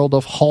in the world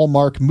of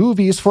Hallmark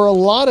movies. For a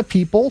lot of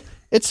people,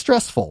 it's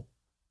stressful.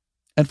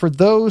 And for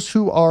those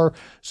who are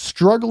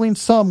struggling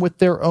some with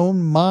their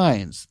own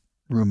minds,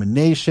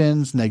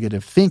 ruminations,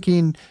 negative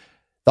thinking,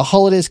 the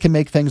holidays can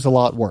make things a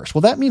lot worse.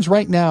 Well, that means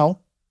right now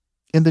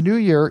in the new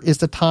year is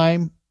the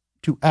time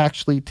to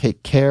actually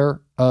take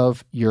care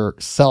of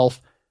yourself,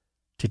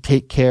 to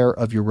take care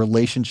of your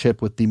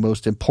relationship with the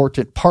most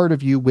important part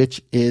of you,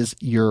 which is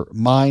your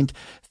mind.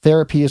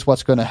 Therapy is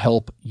what's going to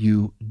help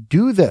you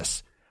do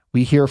this.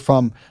 We hear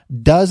from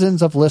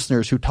dozens of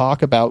listeners who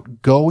talk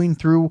about going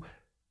through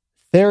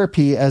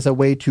therapy as a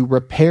way to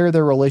repair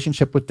their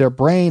relationship with their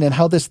brain and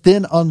how this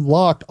then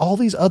unlocked all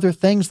these other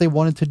things they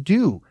wanted to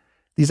do.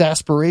 These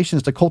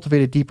aspirations to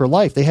cultivate a deeper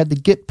life. They had to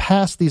get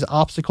past these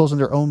obstacles in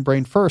their own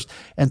brain first,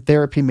 and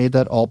therapy made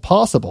that all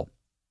possible.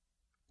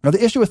 Now,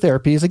 the issue with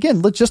therapy is,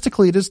 again,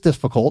 logistically, it is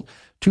difficult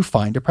to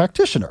find a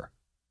practitioner.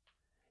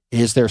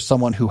 Is there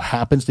someone who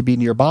happens to be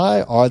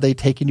nearby? Are they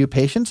taking new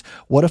patients?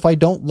 What if I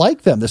don't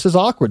like them? This is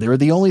awkward. They were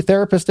the only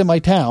therapist in my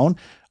town.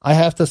 I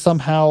have to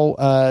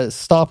somehow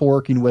stop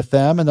working with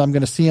them, and I'm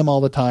going to see them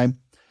all the time.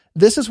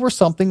 This is where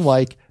something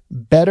like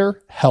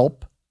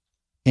BetterHelp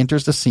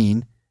enters the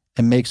scene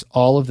and makes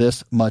all of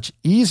this much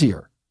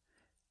easier.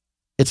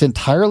 It's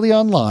entirely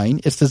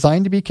online. It's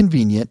designed to be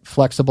convenient,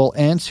 flexible,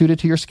 and suited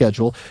to your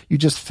schedule. You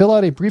just fill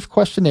out a brief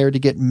questionnaire to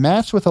get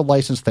matched with a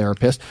licensed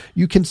therapist.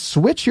 You can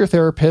switch your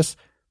therapist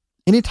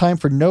anytime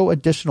for no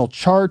additional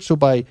charge. So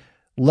by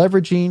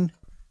leveraging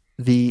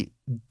the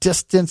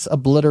distance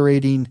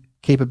obliterating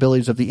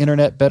capabilities of the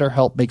internet,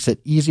 BetterHelp makes it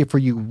easier for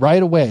you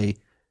right away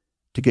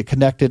to get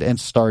connected and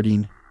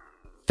starting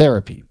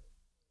therapy.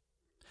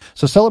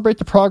 So celebrate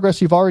the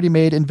progress you've already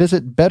made and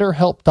visit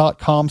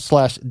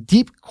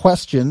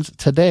BetterHelp.com/deepquestions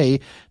today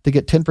to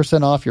get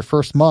 10% off your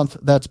first month.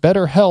 That's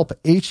BetterHelp,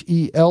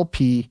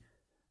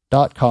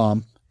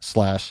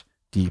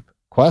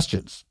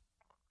 HELP.com/deepquestions.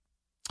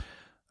 All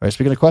right,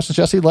 speaking of questions,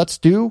 Jesse, let's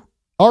do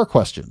our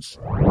questions.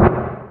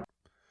 All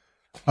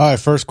right,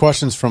 first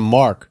question's from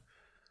Mark.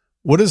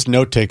 What is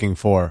note-taking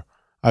for?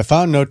 I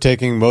found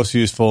note-taking most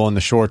useful in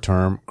the short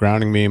term,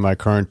 grounding me in my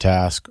current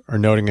task or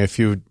noting a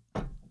few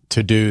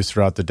to-dos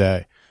throughout the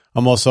day.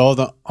 Almost all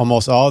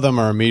of them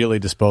are immediately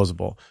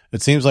disposable.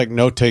 It seems like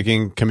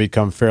note-taking can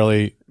become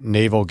fairly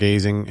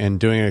navel-gazing, and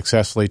doing it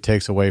excessively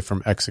takes away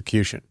from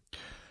execution.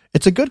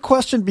 It's a good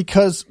question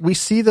because we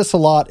see this a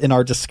lot in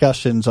our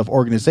discussions of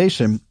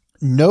organization.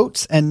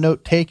 Notes and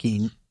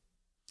note-taking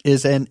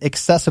is an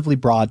excessively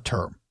broad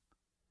term.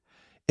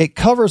 It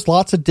covers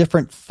lots of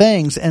different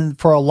things, and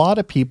for a lot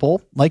of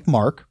people, like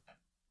Mark,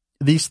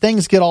 these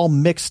things get all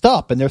mixed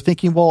up, and they're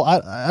thinking, well,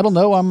 I don't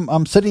know,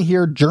 I'm sitting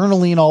here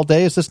journaling all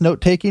day. Is this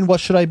note-taking? What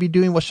should I be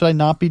doing? What should I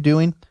not be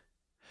doing?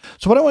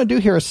 So what I want to do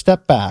here is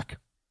step back,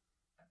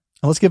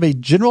 and let's give a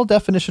general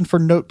definition for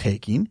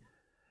note-taking,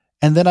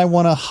 and then I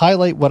want to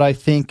highlight what I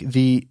think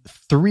the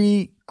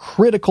 3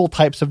 critical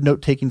types of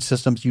note-taking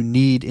systems you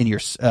need in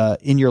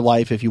your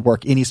life if you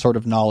work any sort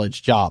of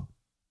knowledge job.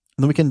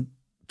 And then we can,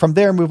 from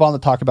there, move on to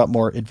talk about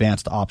more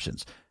advanced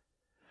options.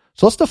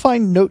 So let's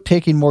define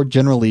note-taking more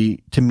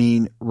generally to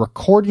mean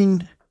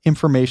recording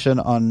information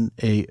on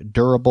a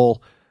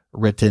durable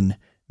written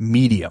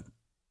medium.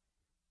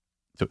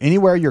 So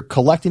anywhere you're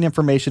collecting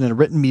information in a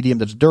written medium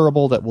that's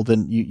durable, that will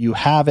then you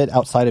have it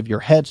outside of your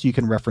head so you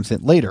can reference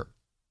it later.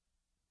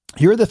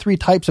 Here are the 3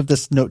 types of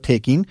this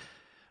note-taking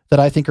that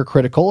I think are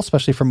critical,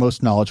 especially for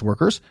most knowledge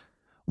workers.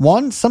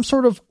 1, some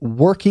sort of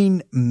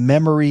working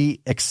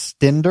memory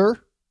extender.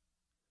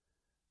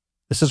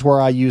 This is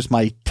where I use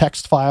my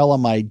text file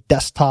on my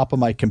desktop on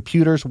my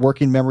computer's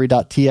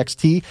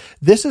workingmemory.txt.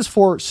 This is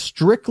for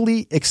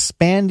strictly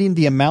expanding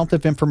the amount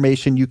of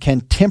information you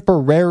can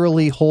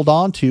temporarily hold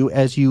on to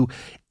as you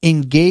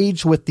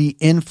engage with the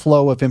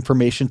inflow of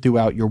information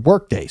throughout your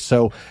workday.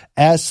 So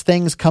as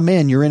things come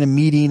in, you're in a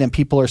meeting and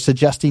people are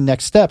suggesting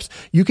next steps,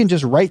 you can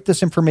just write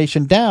this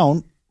information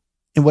down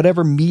in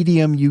whatever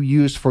medium you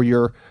use for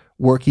your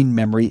working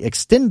memory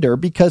extender,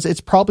 because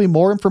it's probably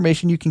more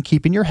information you can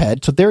keep in your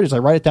head. So there it is. I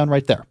write it down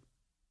right there.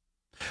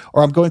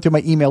 Or I'm going through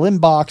my email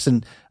inbox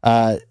and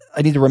I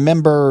need to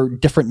remember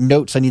different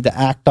notes I need to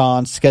act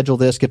on, schedule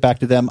this, get back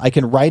to them. I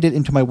can write it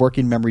into my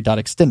working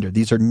memory.extender.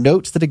 These are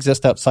notes that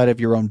exist outside of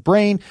your own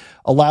brain,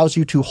 allows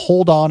you to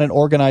hold on and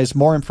organize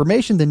more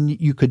information than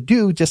you could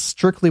do just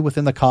strictly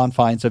within the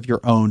confines of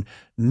your own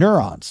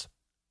neurons.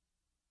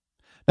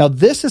 Now,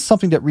 this is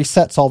something that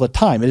resets all the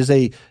time. It's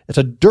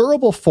a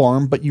durable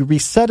form, but you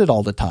reset it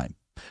all the time.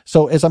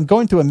 So as I'm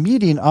going through a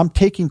meeting, I'm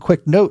taking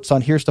quick notes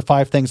on here's the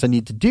 5 things I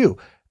need to do.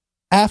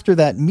 After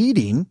that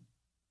meeting,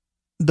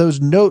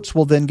 those notes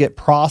will then get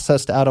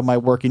processed out of my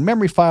working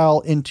memory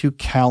file into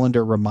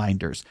calendar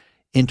reminders,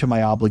 into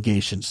my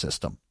obligation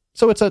system.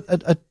 So it's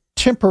a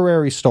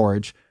temporary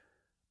storage,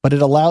 but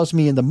it allows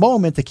me in the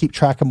moment to keep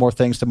track of more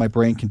things that my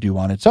brain can do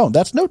on its own.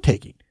 That's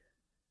note-taking,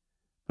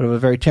 but of a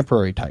very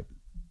temporary type.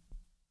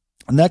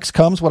 Next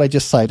comes what I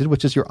just cited,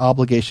 which is your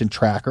obligation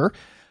tracker,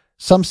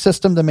 some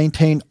system to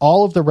maintain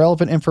all of the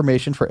relevant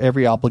information for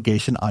every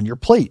obligation on your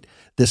plate.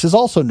 This is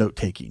also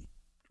note-taking,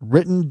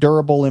 written,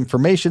 durable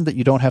information that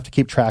you don't have to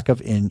keep track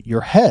of in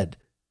your head.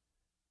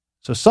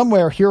 So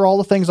somewhere, here are all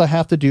the things I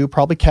have to do,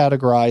 probably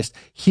categorized.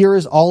 Here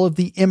is all of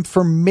the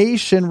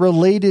information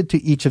related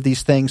to each of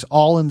these things,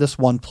 all in this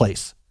one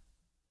place.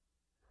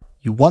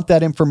 You want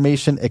that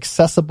information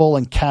accessible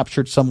and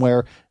captured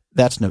somewhere.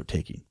 That's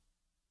note-taking.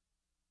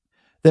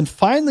 Then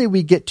finally,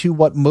 we get to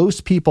what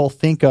most people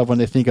think of when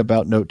they think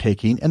about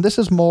note-taking. And this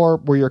is more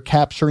where you're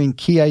capturing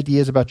key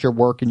ideas about your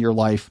work and your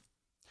life.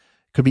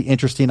 Could be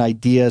interesting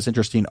ideas,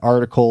 interesting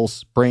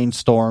articles,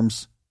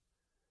 brainstorms,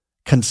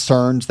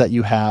 concerns that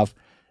you have.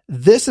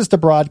 This is the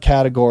broad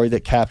category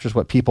that captures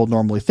what people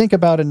normally think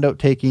about in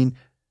note-taking.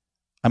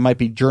 I might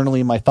be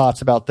journaling my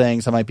thoughts about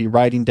things. I might be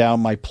writing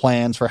down my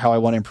plans for how I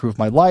want to improve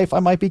my life.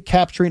 I might be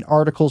capturing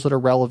articles that are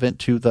relevant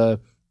to the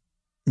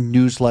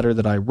newsletter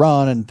that I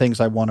run and things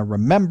I want to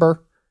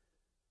remember.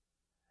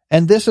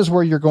 And this is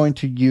where you're going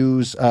to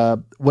use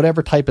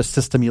whatever type of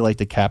system you like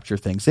to capture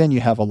things in.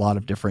 You have a lot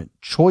of different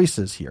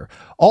choices here.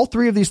 All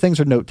 3 of these things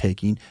are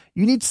note-taking.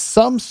 You need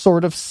some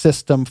sort of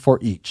system for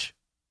each.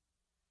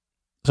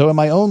 So in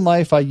my own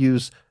life, I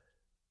use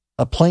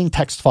a plain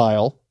text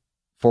file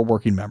for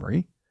working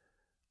memory.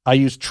 I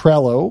use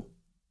Trello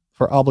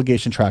for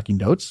obligation tracking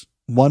notes,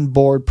 1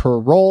 board per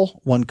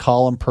role, 1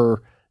 column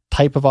per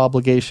type of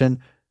obligation,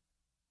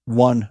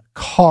 1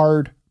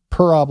 card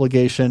per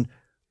obligation,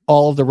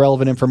 all of the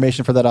relevant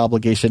information for that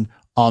obligation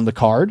on the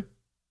card.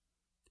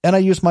 And I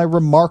use my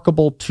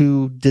Remarkable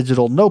 2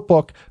 digital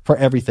notebook for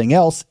everything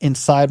else.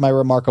 Inside my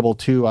Remarkable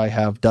 2, I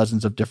have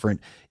dozens of different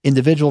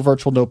individual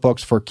virtual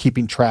notebooks for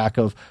keeping track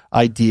of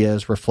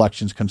ideas,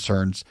 reflections,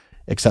 concerns,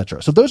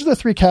 etc. So those are the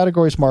 3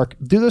 categories, Mark.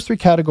 Do those 3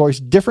 categories,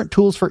 different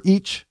tools for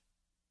each,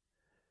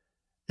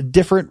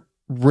 different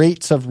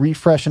rates of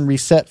refresh and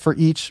reset for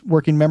each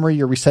working memory.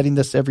 You're resetting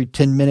this every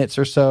 10 minutes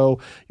or so.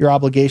 Your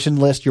obligation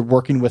list you're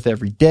working with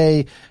every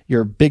day.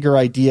 Your bigger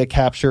idea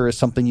capture is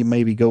something you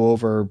maybe go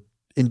over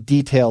in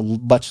detail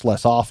much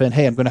less often.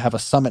 Hey, I'm going to have a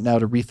summit now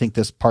to rethink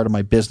this part of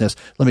my business.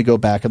 Let me go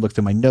back and look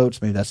through my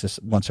notes. Maybe that's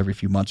just once every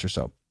few months or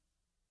so.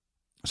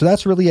 So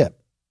that's really it.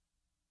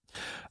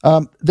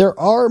 There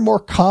are more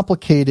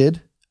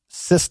complicated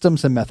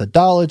systems and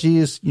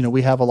methodologies.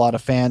 We have a lot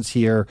of fans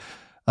here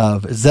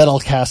of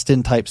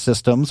Zettelkasten type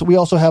systems. We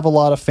also have a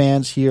lot of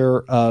fans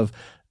here of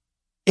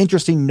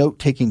interesting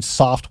note-taking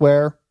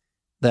software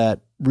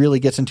that really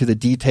gets into the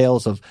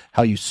details of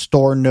how you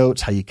store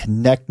notes, how you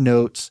connect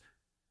notes,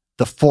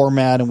 the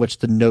format in which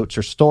the notes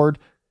are stored.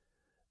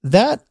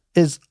 That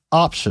is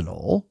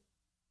optional.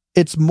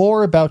 It's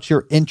more about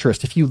your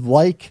interest. If you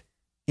like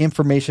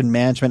information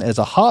management as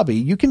a hobby,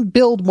 you can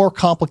build more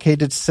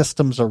complicated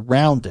systems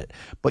around it,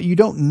 but you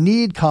don't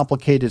need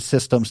complicated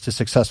systems to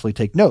successfully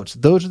take notes.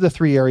 Those are the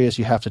three areas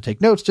you have to take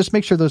notes. Just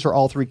make sure those are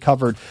all three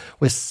covered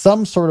with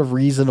some sort of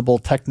reasonable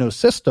techno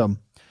system,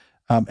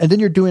 and then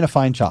you're doing a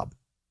fine job.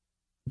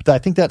 But I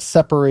think that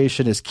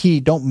separation is key.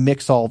 Don't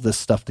mix all this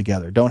stuff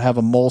together. Don't have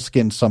a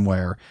moleskin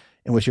somewhere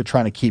in which you're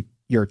trying to keep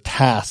your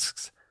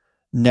tasks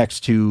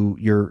next to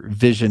your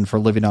vision for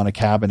living on a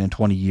cabin in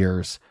 20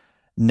 years,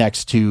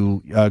 next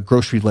to a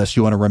grocery list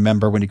you want to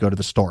remember when you go to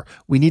the store.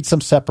 We need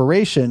some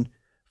separation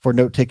for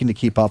note-taking to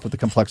keep up with the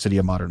complexity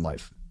of modern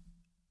life.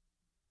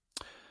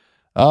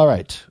 All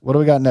right. What do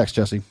we got next,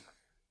 Jesse?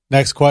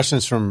 Next question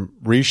is from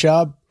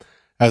Rishab.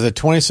 As a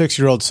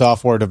 26-year-old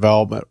software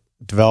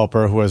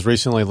developer who has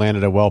recently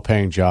landed a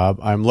well-paying job,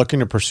 I'm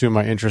looking to pursue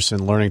my interest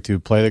in learning to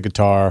play the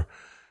guitar,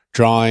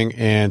 drawing,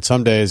 and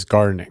some days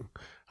gardening.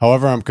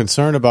 However, I'm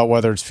concerned about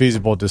whether it's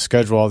feasible to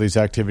schedule all these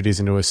activities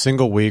into a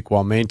single week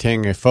while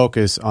maintaining a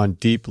focus on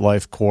deep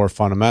life core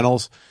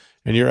fundamentals.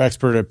 In your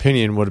expert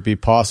opinion, would it be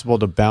possible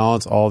to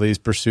balance all these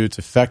pursuits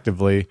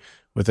effectively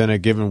within a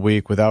given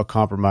week without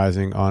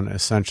compromising on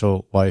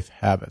essential life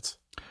habits?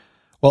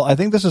 Well, I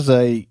think this is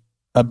a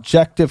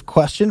objective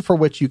question for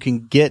which you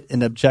can get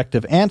an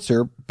objective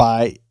answer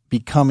by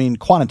becoming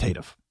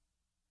quantitative.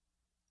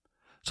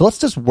 So let's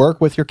just work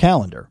with your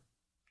calendar.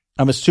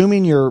 I'm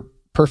assuming you're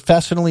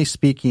professionally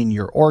speaking,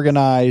 you're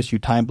organized, you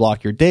time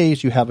block your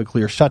days, you have a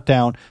clear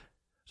shutdown.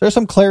 So there's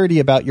some clarity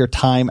about your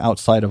time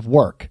outside of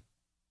work.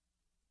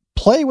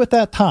 Play with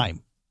that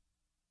time.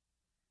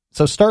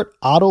 So start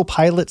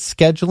autopilot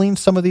scheduling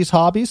some of these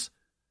hobbies.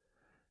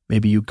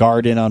 Maybe you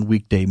garden on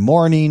weekday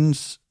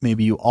mornings.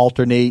 Maybe you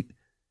alternate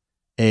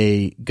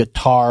a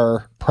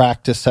guitar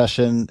practice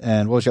session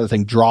and what was the other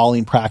thing?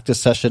 Drawing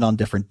practice session on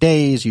different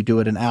days. You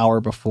do it an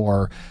hour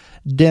before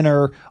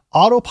dinner.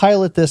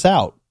 Autopilot this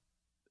out.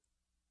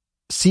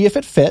 See if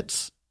it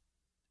fits.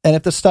 And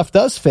if the stuff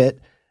does fit,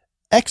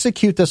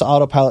 execute this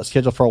autopilot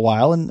schedule for a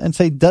while and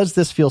say, does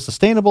this feel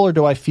sustainable, or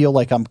do I feel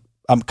like I'm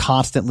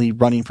constantly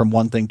running from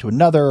one thing to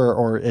another,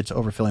 or it's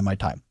overfilling my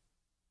time?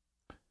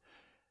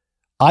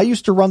 I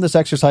used to run this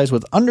exercise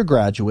with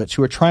undergraduates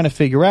who are trying to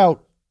figure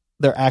out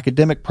their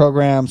academic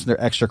programs and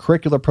their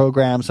extracurricular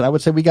programs. And I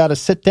would say, we got to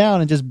sit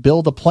down and just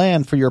build a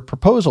plan for your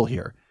proposal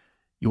here.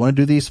 You want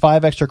to do these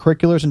 5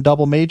 extracurriculars and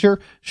double major?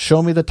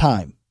 Show me the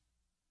time.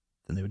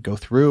 Then they would go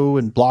through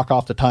and block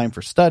off the time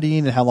for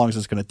studying and how long is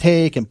this going to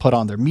take, and put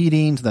on their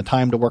meetings and the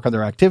time to work on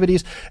their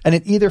activities. And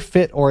it either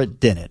fit or it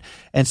didn't.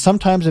 And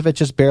sometimes if it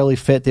just barely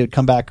fit, they would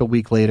come back a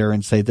week later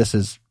and say, this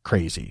is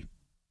crazy.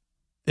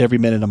 Every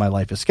minute of my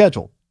life is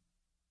scheduled.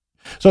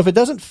 So if it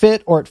doesn't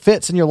fit, or it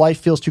fits and your life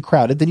feels too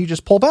crowded, then you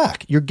just pull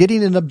back. You're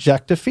getting an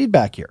objective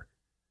feedback here.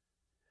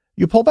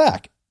 You pull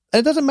back.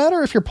 And it doesn't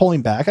matter if you're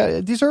pulling back.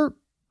 These are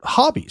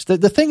hobbies.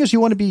 The thing is, you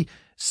want to be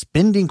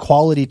spending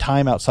quality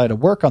time outside of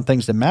work on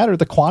things that matter.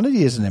 The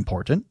quantity isn't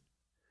important.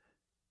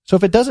 So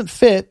if it doesn't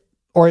fit,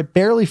 or it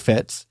barely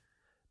fits,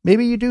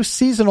 maybe you do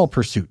seasonal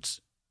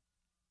pursuits.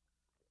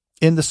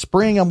 In the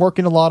spring, I'm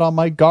working a lot on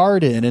my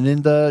garden, and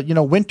in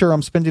the winter,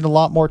 I'm spending a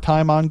lot more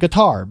time on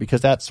guitar because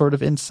that's sort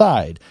of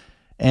inside.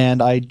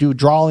 And I do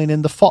drawing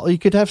in the fall. You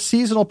could have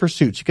seasonal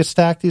pursuits. You could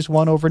stack these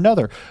one over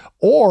another.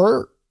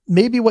 Or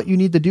maybe what you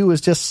need to do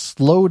is just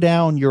slow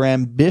down your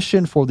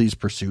ambition for these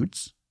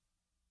pursuits.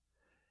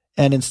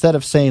 And instead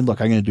of saying,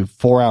 look, I'm going to do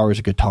 4 hours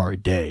of guitar a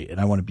day and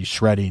I want to be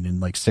shredding in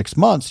like 6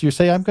 months, you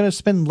say, I'm going to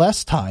spend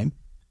less time.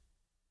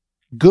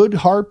 Good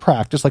hard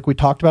practice, like we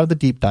talked about at the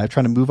deep dive,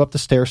 trying to move up the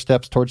stair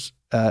steps towards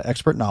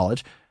expert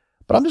knowledge.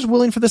 But I'm just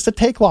willing for this to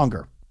take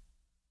longer.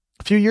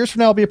 A few years from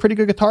now, I'll be a pretty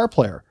good guitar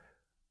player.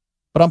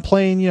 But I'm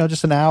playing,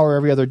 just an hour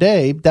every other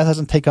day. That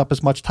doesn't take up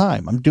as much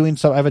time. I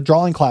have a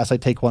drawing class I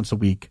take once a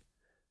week.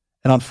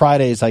 And on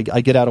Fridays, I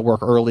get out of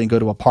work early and go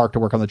to a park to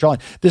work on the drawing.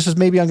 This is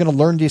maybe I'm going to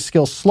learn these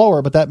skills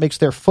slower, but that makes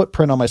their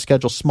footprint on my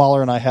schedule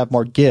smaller, and I have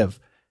more give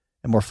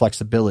and more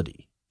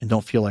flexibility and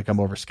don't feel like I'm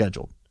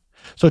overscheduled.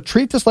 So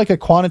treat this like a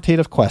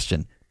quantitative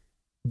question.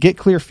 Get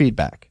clear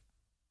feedback.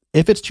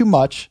 If it's too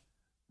much,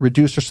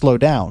 reduce or slow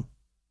down.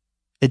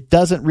 It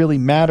doesn't really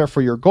matter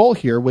for your goal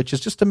here, which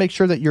is just to make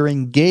sure that you're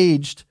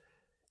engaged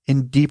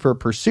in deeper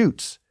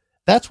pursuits.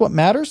 That's what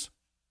matters,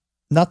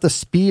 not the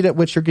speed at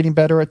which you're getting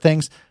better at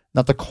things,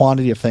 not the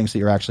quantity of things that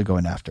you're actually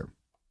going after.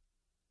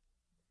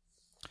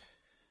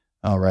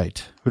 All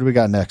right. Who do we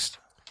got next?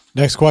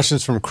 Next question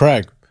is from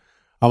Craig.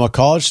 I'm a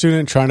college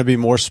student trying to be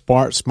more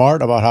smart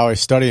about how I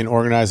study and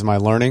organize my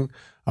learning.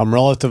 I'm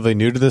relatively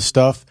new to this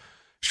stuff.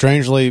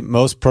 Strangely,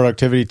 most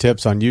productivity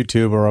tips on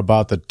YouTube are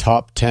about the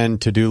top 10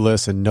 to-do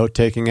lists and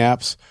note-taking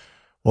apps.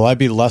 Will I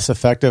be less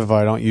effective if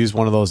I don't use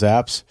one of those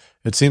apps?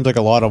 It seems like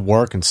a lot of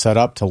work and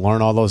setup to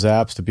learn all those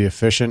apps to be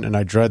efficient, and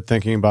I dread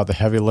thinking about the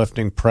heavy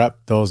lifting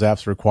prep those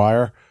apps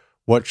require.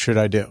 What should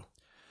I do?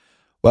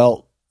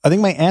 Well, I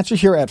think my answer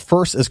here at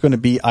first is going to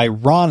be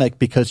ironic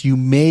because you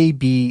may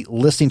be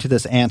listening to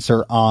this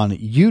answer on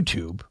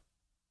YouTube,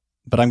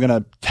 but I'm going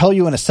to tell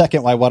you in a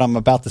second why what I'm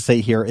about to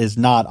say here is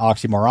not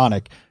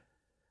oxymoronic.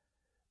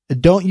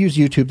 Don't use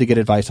YouTube to get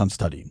advice on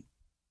studying.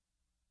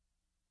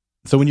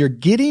 So when you're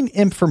getting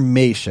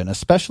information,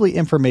 especially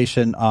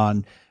information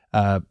on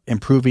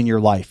improving your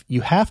life,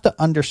 you have to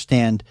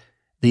understand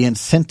the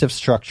incentive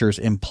structures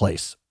in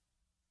place.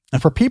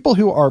 And for people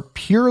who are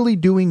purely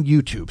doing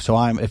YouTube, so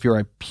if you're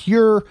a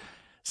pure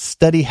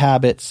study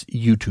habits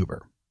YouTuber,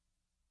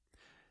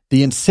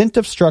 the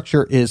incentive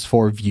structure is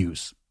for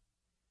views.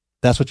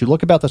 That's what you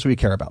look about. That's what you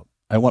care about.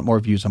 I want more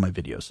views on my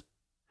videos.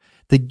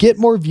 To get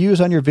more views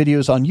on your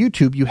videos on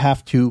YouTube, you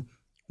have to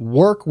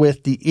work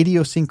with the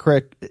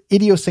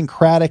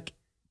idiosyncratic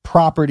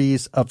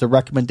properties of the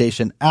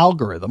recommendation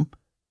algorithm.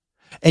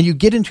 And you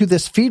get into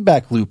this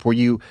feedback loop where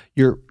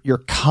your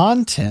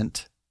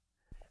content,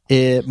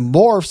 it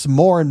morphs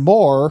more and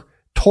more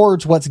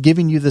towards what's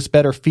giving you this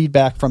better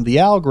feedback from the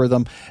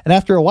algorithm. And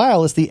after a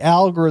while, it's the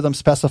algorithm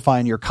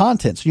specifying your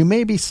content. So you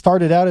maybe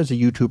started out as a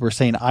YouTuber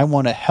saying, I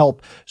want to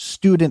help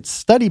students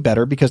study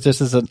better because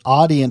this is an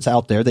audience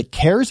out there that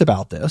cares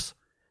about this.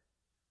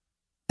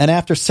 And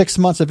after 6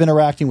 months of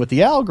interacting with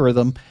the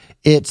algorithm,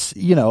 it's,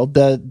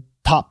 the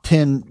top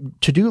 10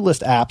 to-do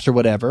list apps or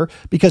whatever,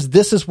 because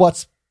this is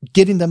what's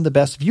getting them the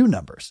best view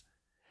numbers.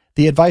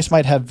 The advice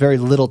might have very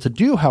little to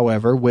do,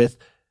 however, with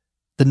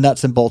the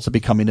nuts and bolts of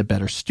becoming a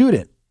better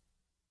student.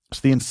 So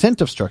the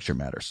incentive structure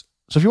matters.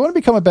 So if you want to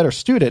become a better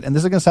student, and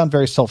this is going to sound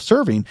very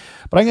self-serving,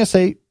 but I'm going to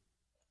say,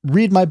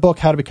 read my book,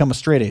 How to Become a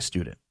Straight A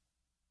Student.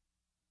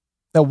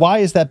 Now, why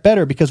is that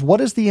better? Because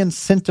what is the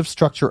incentive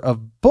structure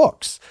of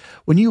books?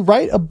 When you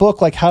write a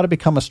book like How to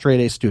Become a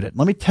Straight A Student,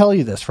 let me tell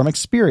you this from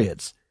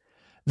experience.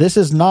 This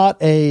is not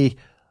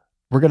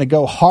we're going to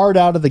go hard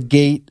out of the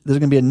gate. This is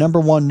going to be a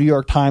 #1 New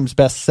York Times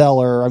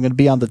bestseller. I'm going to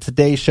be on the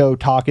Today Show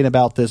talking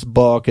about this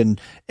book, and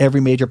every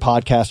major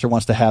podcaster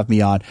wants to have me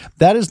on.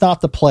 That is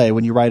not the play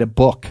when you write a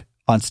book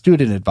on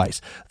student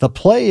advice. The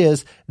play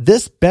is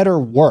this better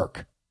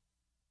work.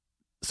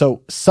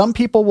 So some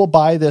people will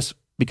buy this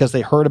because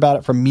they heard about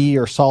it from me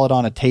or saw it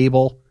on a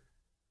table.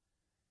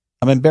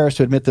 I'm embarrassed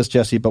to admit this,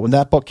 Jesse, but when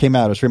that book came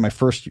out, it was during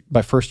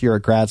my first year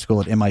at grad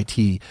school at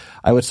MIT.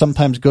 I would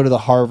sometimes go to the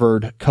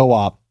Harvard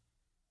co-op,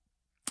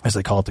 as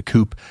they call it, the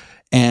coop,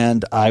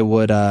 and I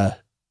would,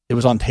 it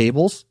was on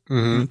tables,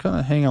 and kind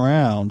of hang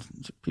around.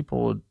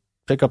 People would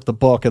pick up the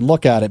book and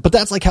look at it. But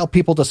that's like how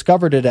people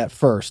discovered it at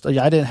first.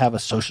 I didn't have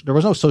there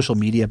was no social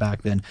media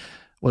back then. It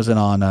wasn't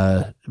on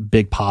a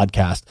big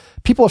podcast.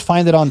 People would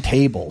find it on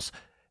tables,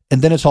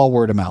 and then it's all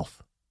word of mouth.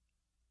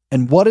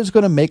 And what is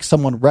going to make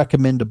someone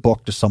recommend a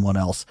book to someone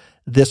else?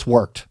 This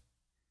worked.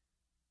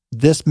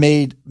 This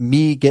made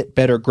me get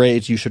better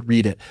grades. You should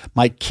read it.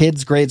 My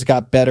kids' grades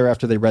got better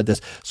after they read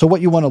this. So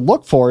what you want to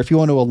look for, if you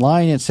want to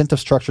align incentive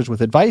structures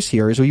with advice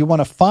here, is you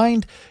want to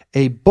find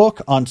a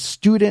book on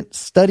student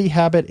study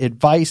habit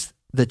advice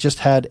that just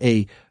had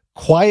a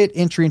quiet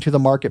entry into the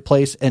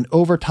marketplace and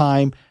over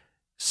time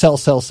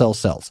sells.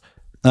 And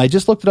I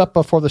just looked it up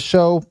before the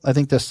show. I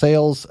think the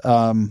sales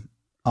on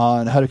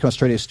How to Become a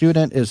Straight A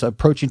Student is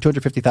approaching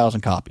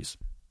 250,000 copies.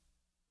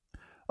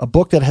 A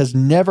book that has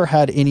never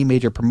had any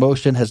major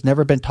promotion, has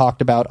never been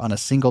talked about on a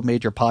single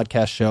major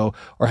podcast show,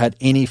 or had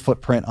any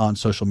footprint on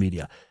social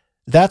media.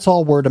 That's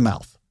all word of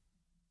mouth.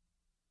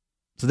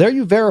 So there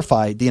you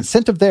verify the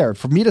incentive there.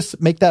 For me to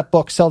make that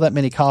book sell that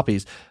many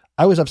copies,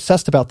 I was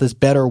obsessed about this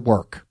better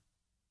work.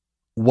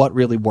 What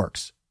really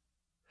works?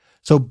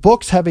 So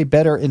books have a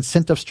better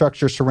incentive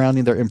structure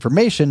surrounding their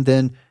information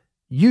than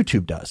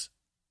YouTube does.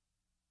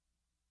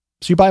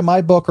 So you buy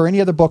my book or any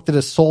other book that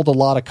has sold a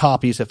lot of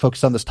copies that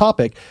focus on this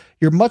topic,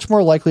 you're much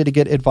more likely to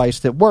get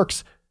advice that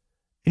works.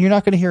 And you're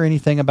not going to hear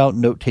anything about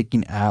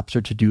note-taking apps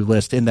or to-do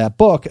lists in that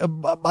book.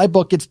 My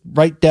book gets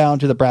right down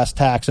to the brass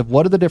tacks of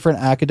what are the different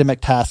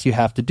academic tasks you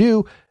have to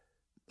do.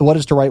 What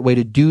is the right way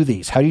to do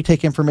these? How do you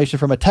take information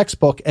from a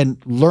textbook and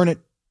learn it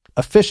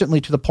efficiently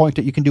to the point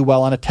that you can do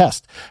well on a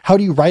test? How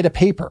do you write a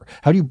paper?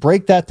 How do you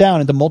break that down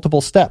into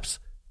multiple steps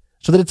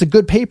so that it's a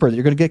good paper that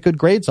you're going to get good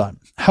grades on?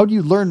 How do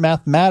you learn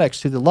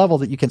mathematics to the level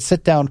that you can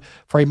sit down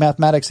for a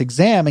mathematics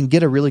exam and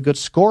get a really good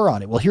score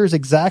on it? Well, here's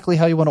exactly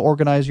how you want to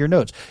organize your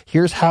notes.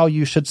 Here's how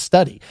you should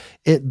study.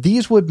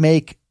 These would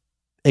make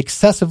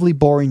excessively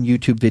boring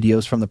YouTube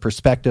videos from the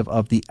perspective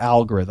of the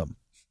algorithm,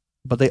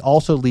 but they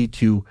also lead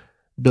to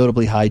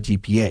notably high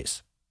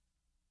GPAs.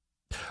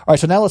 All right,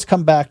 so now let's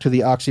come back to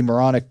the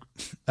oxymoronic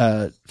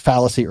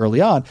fallacy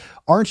early on.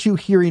 Aren't you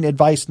hearing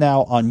advice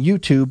now on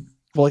YouTube?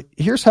 Well,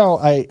 here's how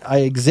I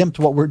exempt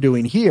what we're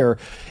doing here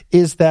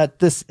is that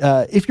this,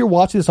 if you're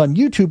watching this on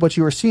YouTube, what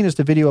you are seeing is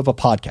the video of a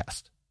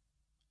podcast,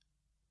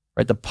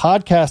 right? The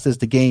podcast is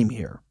the game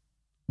here.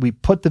 We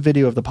put the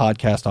video of the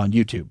podcast on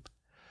YouTube.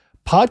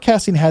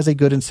 Podcasting has a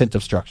good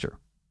incentive structure.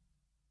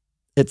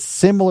 It's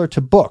similar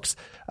to books.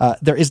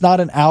 There is not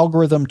an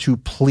algorithm to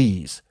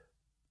please.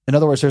 In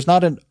other words, there's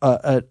not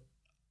a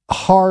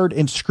hard,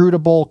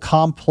 inscrutable,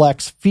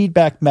 complex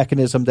feedback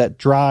mechanism that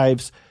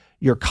drives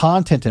your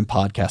content in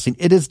podcasting.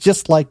 It is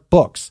just like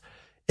books.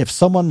 If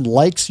someone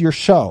likes your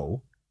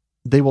show,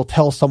 they will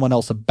tell someone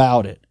else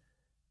about it,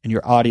 and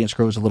your audience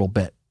grows a little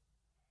bit.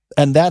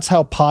 And that's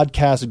how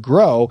podcasts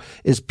grow,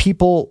 is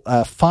people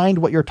find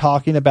what you're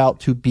talking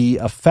about to be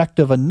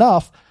effective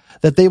enough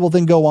that they will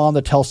then go on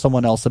to tell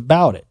someone else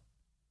about it.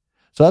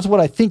 So that's what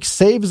I think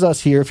saves us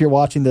here. If you're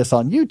watching this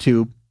on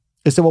YouTube,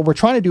 is that what we're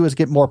trying to do is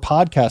get more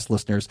podcast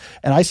listeners.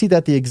 And I see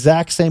that the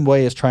exact same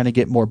way as trying to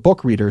get more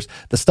book readers.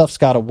 The stuff's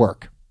got to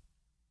work.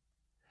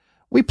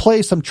 We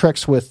play some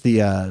tricks with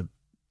the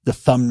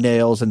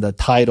thumbnails and the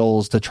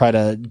titles to try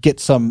to get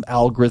some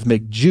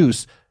algorithmic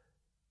juice.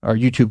 Our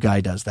YouTube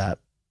guy does that.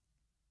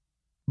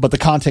 But the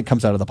content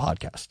comes out of the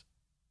podcast.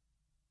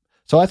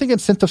 So I think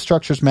incentive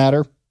structures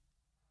matter.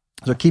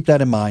 So keep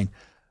that in mind.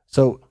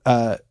 So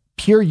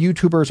pure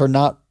YouTubers are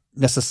not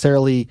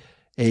necessarily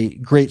a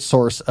great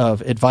source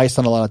of advice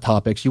on a lot of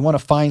topics. You want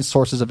to find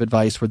sources of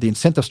advice where the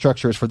incentive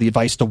structure is for the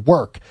advice to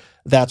work.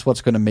 That's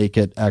what's going to make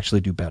it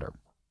actually do better.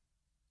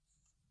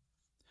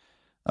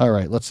 All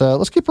right,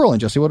 let's keep rolling,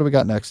 Jesse. What do we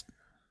got next?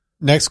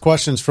 Next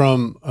question's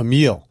from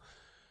Emil.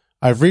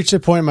 I've reached a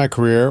point in my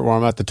career where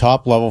I'm at the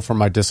top level for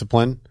my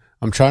discipline.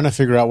 I'm trying to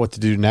figure out what to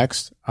do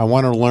next. I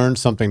want to learn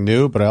something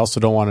new, but I also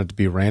don't want it to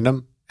be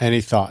random.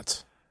 Any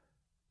thoughts?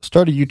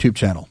 Start a YouTube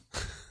channel.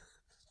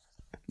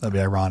 That'd be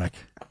ironic.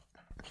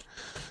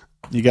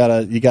 You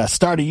gotta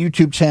start a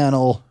YouTube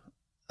channel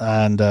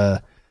and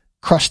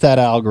crush that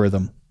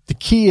algorithm. The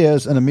key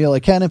is, and Emil,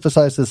 I can't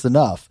emphasize this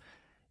enough,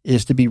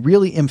 is to be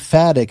really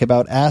emphatic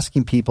about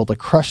asking people to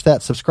crush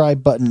that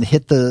subscribe button,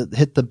 hit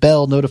the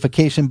bell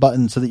notification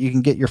button so that you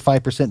can get your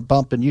 5%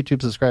 bump in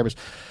YouTube subscribers.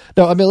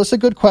 No, Emil, it's a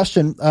good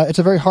question. It's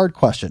a very hard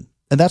question,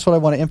 and that's what I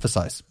want to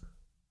emphasize.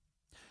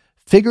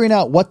 Figuring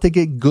out what to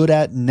get good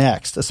at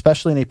next,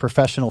 especially in a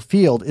professional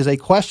field, is a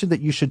question that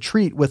you should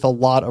treat with a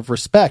lot of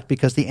respect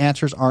because the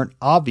answers aren't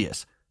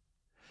obvious.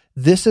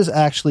 This is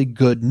actually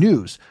good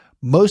news.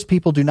 Most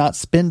people do not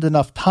spend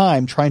enough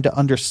time trying to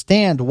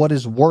understand what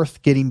is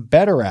worth getting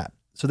better at.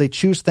 So they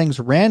choose things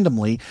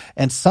randomly,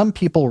 and some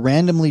people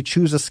randomly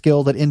choose a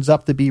skill that ends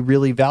up to be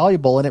really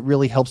valuable and it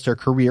really helps their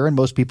career, and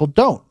most people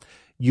don't.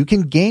 You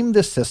can game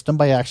this system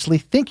by actually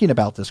thinking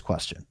about this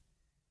question.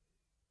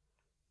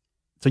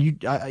 So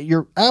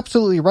you're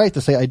absolutely right to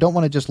say, I don't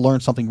want to just learn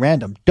something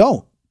random.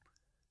 Don't.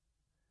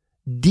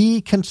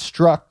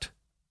 Deconstruct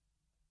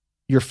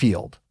your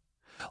field.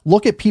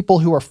 Look at people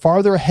who are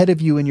farther ahead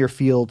of you in your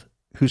field,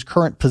 whose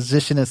current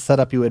position and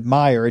setup you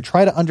admire, and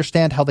try to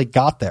understand how they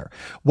got there.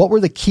 What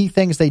were the key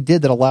things they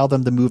did that allowed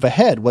them to move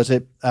ahead? Was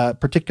it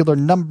particular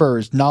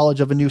numbers,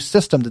 knowledge of a new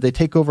system? Did they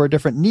take over a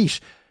different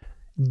niche?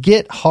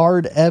 Get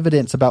hard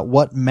evidence about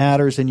what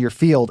matters in your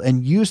field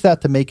and use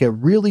that to make a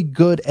really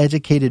good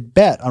educated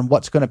bet on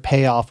what's going to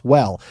pay off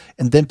well,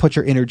 and then put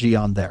your energy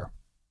on there.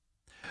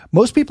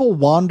 Most people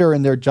wander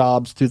in their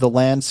jobs through the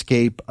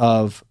landscape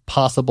of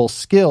possible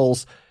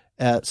skills,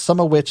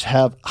 some of which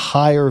have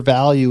higher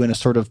value in a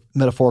sort of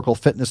metaphorical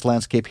fitness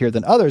landscape here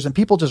than others, and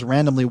people just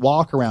randomly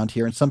walk around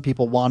here, and some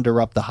people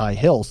wander up the high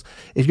hills.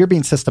 If you're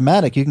being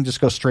systematic, you can just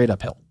go straight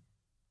uphill,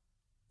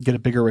 get a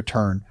bigger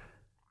return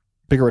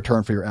for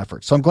your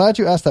efforts. So I'm glad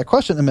you asked that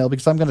question, Emil,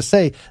 because I'm going to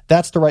say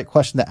that's the right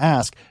question to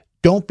ask.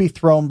 Don't be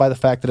thrown by the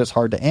fact that it's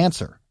hard to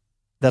answer.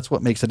 That's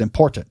what makes it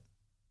important.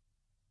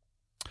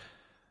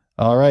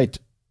 All right.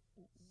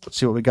 Let's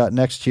see what we got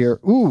next here.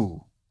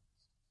 Ooh,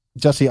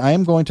 Jesse, I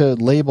am going to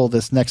label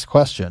this next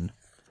question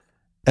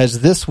as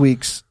this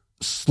week's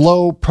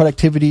Slow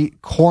Productivity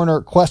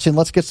Corner question.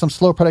 Let's get some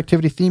slow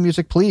productivity theme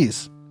music,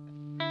 please.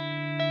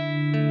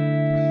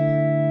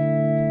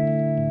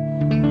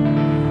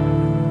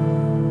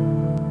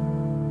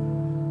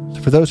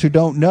 For those who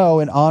don't know,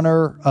 in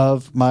honor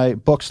of my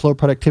book, Slow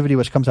Productivity,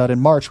 which comes out in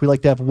March, we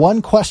like to have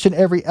one question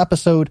every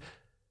episode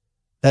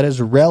that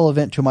is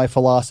relevant to my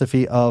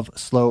philosophy of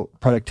slow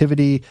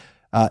productivity.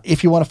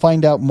 If you want to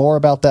find out more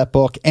about that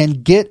book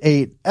and get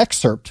an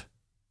excerpt so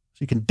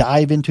you can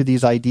dive into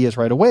these ideas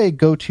right away,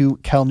 go to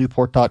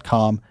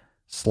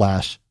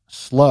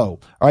calnewport.com/slow. All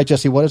right,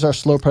 Jesse, what is our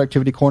Slow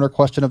Productivity Corner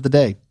question of the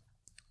day?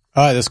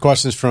 All right, this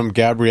question is from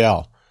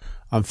Gabrielle.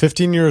 I'm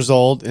 15 years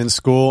old, in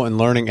school and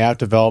learning app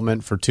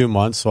development for 2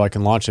 months so I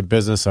can launch a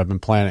business I've been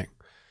planning.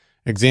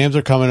 Exams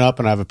are coming up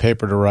and I have a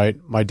paper to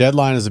write. My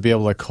deadline is to be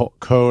able to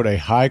code a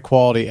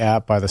high-quality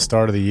app by the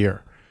start of the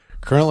year.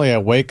 Currently, I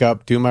wake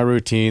up, do my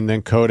routine,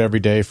 then code every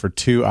day for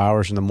 2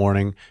 hours in the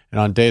morning. And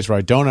on days where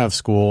I don't have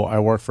school, I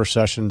work for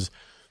sessions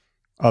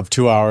of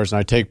 2 hours, and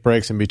I take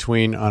breaks in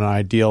between. On an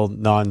ideal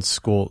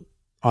non-school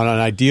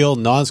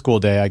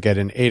day, I get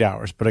in 8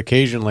 hours, but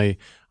occasionally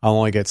I'll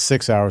only get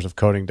 6 hours of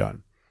coding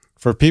done.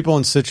 For people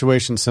in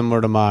situations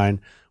similar to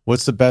mine,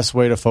 what's the best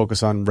way to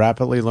focus on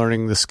rapidly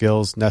learning the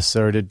skills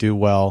necessary to do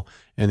well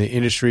in the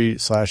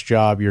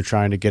industry/job you're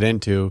trying to get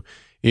into,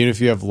 even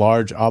if you have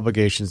large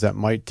obligations that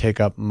might take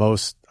up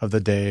most of the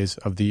days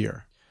of the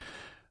year?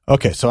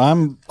 Okay, so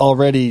I'm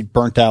already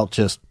burnt out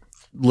just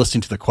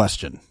listening to the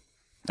question.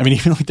 I mean,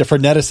 even like the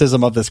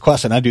freneticism of this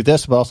question. I do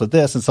this, but also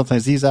this, and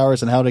sometimes these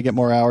hours, and how to get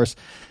more hours.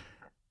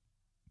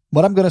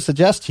 What I'm going to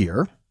suggest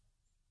here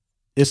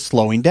is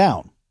slowing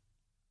down.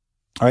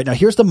 All right, now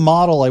here's the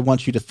model I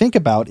want you to think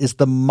about, is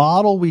the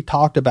model we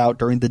talked about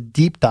during the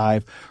deep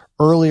dive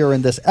earlier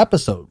in this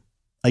episode.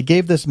 I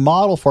gave this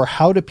model for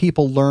how do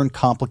people learn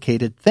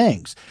complicated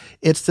things.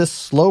 It's this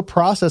slow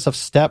process of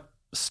step,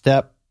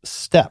 step,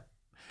 step.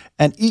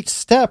 And each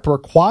step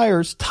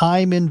requires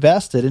time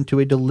invested into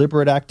a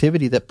deliberate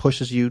activity that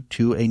pushes you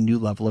to a new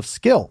level of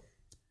skill.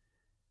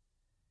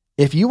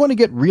 If you want to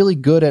get really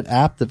good at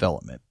app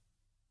development,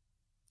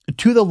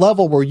 to the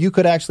level where you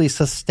could actually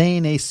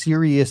sustain a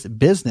serious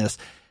business,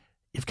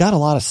 you've got a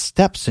lot of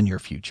steps in your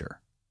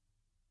future.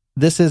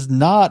 This is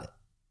not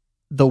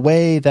the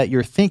way that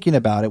you're thinking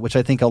about it, which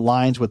I think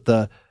aligns with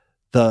the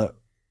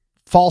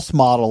false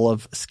model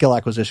of skill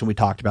acquisition we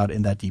talked about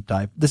in that deep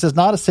dive. This is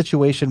not a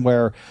situation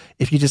where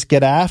if you just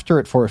get after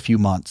it for a few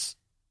months,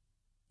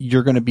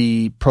 you're going to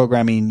be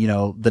programming,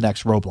 the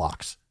next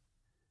Roblox.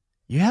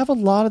 You have a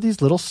lot of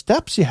these little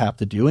steps you have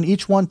to do, and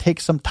each one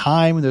takes some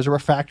time, and there's a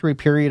refractory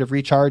period of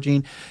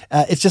recharging.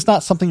 It's just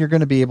not something you're going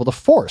to be able to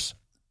force.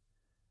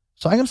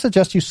 So I'm going to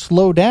suggest you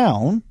slow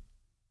down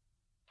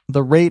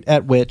the rate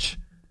at which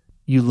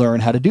you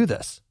learn how to do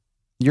this.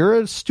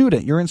 You're a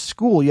student, you're in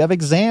school, you have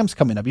exams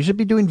coming up. You should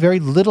be doing very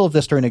little of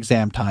this during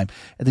exam time.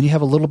 And then you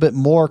have a little bit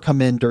more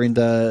come in during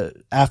the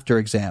after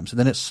exams. And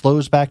then it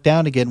slows back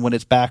down again when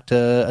it's back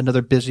to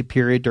another busy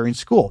period during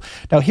school.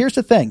 Now, here's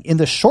the thing. In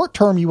the short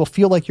term, you will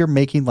feel like you're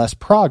making less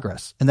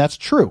progress. And that's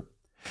true.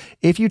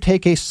 If you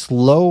take a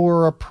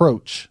slower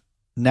approach,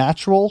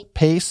 natural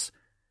pace,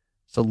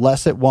 so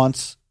less at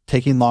once,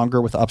 taking longer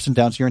with ups and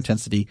downs of your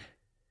intensity,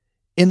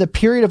 in the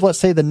period of, let's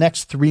say, the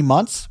next 3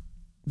 months,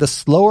 the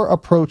slower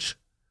approach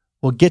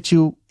will get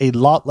you a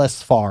lot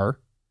less far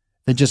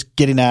than just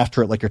getting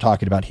after it like you're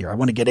talking about here. I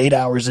want to get 8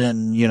 hours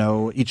in,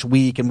 each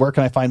week, and where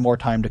can I find more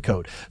time to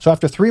code? So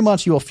after 3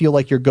 months, you will feel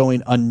like you're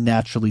going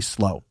unnaturally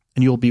slow,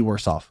 and you'll be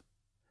worse off.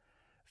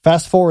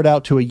 Fast forward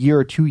out to a year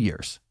or 2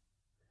 years.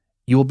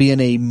 You will be in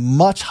a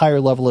much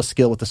higher level of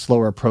skill with the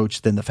slower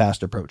approach than the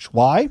fast approach.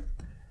 Why?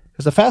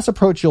 Because the fast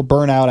approach, you'll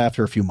burn out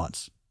after a few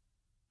months.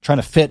 Trying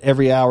to fit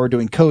every hour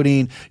doing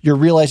coding. You're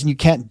realizing you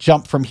can't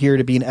jump from here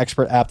to be an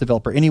expert app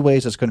developer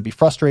anyways. It's going to be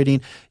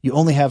frustrating. You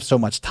only have so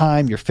much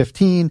time. You're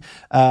 15.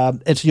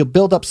 And so you'll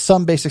build up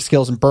some basic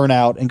skills and burn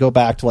out and go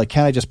back to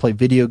can I just play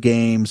video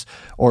games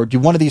or do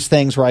one of these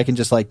things where I can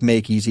just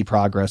make easy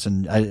progress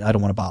and I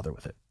don't want to bother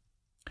with it.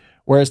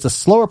 Whereas the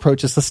slow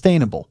approach is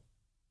sustainable.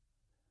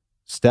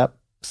 Step,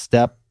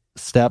 step,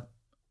 step.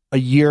 A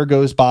year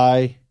goes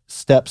by.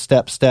 Step,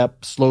 step,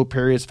 step, slow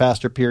periods,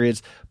 faster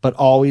periods, but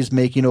always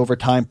making over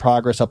time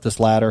progress up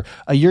this ladder.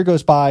 A year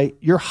goes by,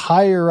 you're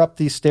higher up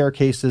these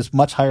staircases,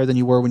 much higher than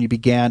you were when you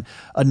began.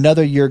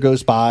 Another year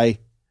goes by.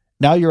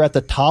 Now you're at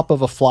the top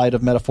of a flight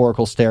of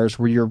metaphorical stairs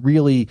where you're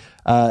really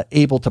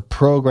able to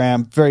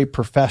program very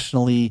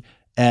professionally.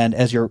 And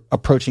as you're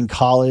approaching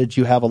college,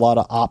 you have a lot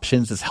of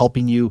options. It's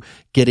helping you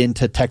get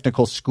into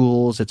technical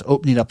schools. It's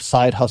opening up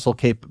side hustle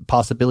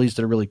possibilities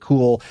that are really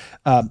cool.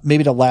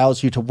 Maybe it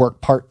allows you to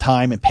work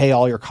part-time and pay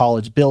all your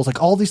college bills.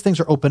 All these things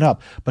are open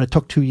up, but it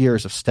took 2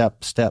 years of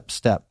step, step,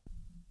 step.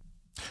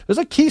 There's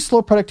a key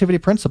slow productivity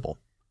principle.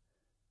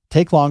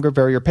 Take longer,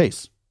 vary your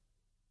pace.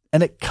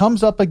 And it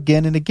comes up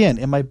again and again.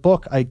 In my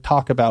book, I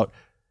talk about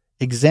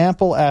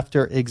example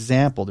after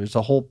example. There's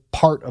a whole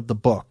part of the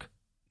book,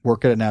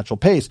 Work at a Natural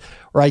Pace,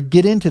 where I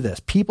get into this.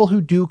 People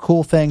who do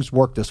cool things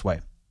work this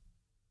way.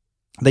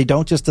 They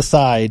don't just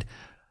decide,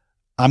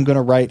 I'm going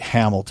to write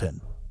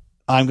Hamilton.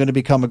 I'm going to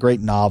become a great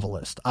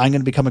novelist. I'm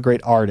going to become a great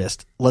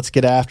artist. Let's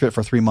get after it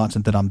for 3 months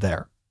and then I'm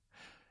there.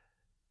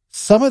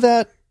 Some of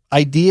that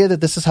idea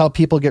that this is how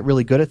people get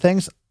really good at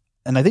things,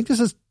 and I think this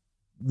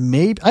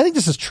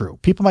is true.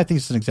 People might think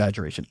this is an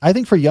exaggeration. I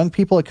think for young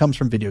people, it comes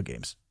from video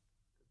games.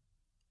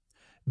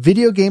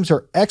 Video games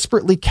are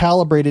expertly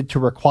calibrated to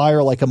require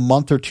a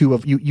month or two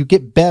of you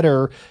get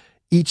better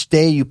each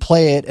day you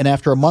play it. And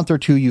after a month or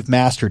two, you've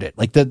mastered it.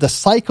 The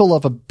cycle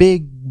of a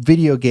big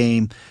video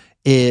game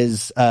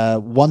is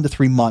 1 to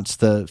 3 months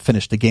to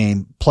finish the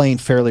game, playing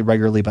fairly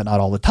regularly, but not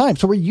all the time.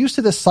 So we're used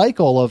to this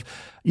cycle of,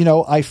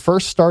 I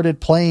first started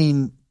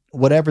playing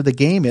whatever the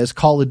game is,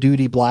 Call of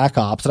Duty, Black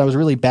Ops, and I was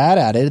really bad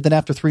at it. And then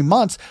after 3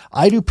 months,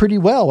 I do pretty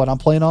well when I'm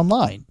playing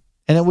online.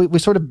 And then we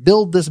sort of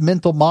build this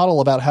mental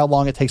model about how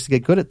long it takes to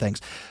get good at things.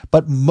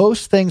 But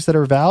most things that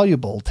are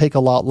valuable take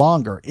a lot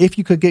longer. If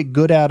you could get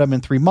good at them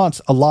in 3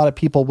 months, a lot of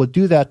people would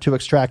do that to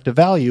extract a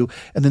value,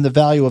 and then the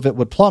value of it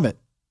would plummet.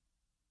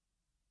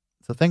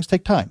 So things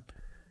take time.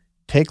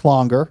 Take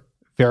longer,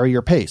 vary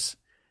your pace.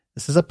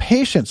 This is a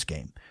patience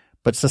game,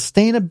 but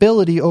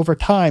sustainability over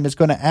time is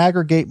going to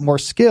aggregate more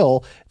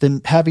skill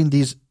than having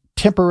these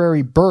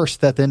temporary bursts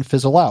that then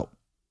fizzle out.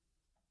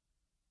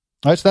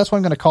 All right, so that's why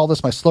I'm going to call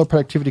this my slow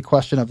productivity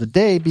question of the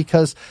day,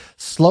 because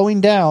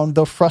slowing down,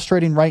 though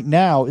frustrating right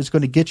now, is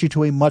going to get you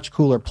to a much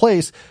cooler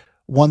place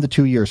 1 to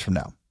 2 years from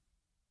now.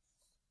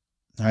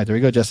 All right, there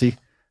we go, Jesse.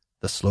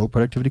 The Slow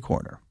Productivity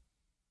Corner.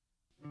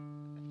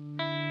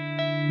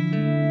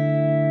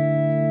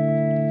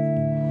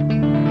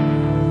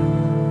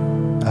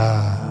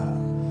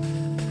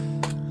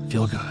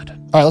 Feel good.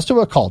 All right, let's do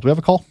a call. Do we have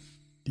a call?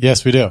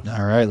 Yes, we do.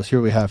 All right, let's hear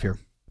what we have here.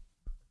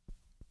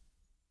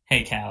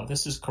 Hey, Cal,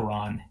 this is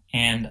Karan,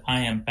 and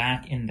I am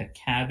back in the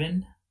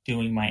cabin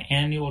doing my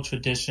annual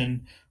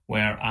tradition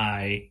where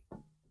I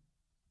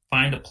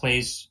find a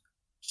place,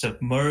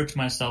 submerge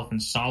myself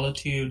in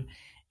solitude,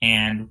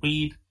 and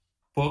read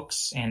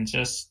books and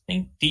just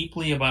think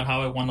deeply about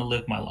how I want to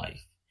live my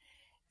life.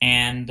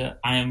 And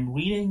I am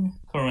reading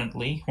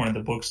currently, one of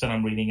the books that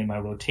I'm reading in my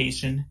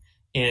rotation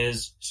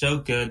is So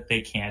Good They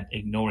Can't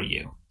Ignore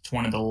You. It's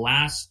one of the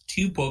last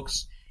 2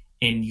 books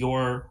in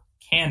your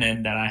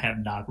canon that I have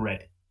not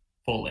read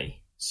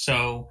fully.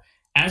 So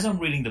as I'm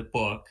reading the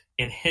book,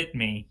 it hit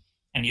me,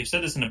 and you've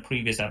said this in a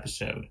previous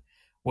episode,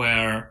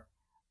 where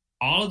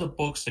all of the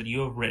books that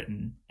you have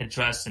written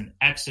address an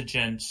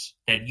exigence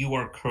that you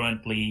are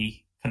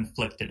currently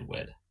conflicted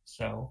with.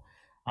 So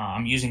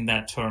I'm using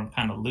that term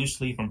kind of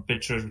loosely from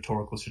Bitcher's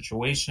Rhetorical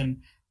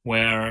Situation,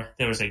 where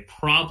there is a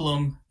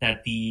problem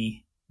that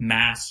the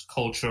mass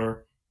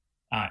culture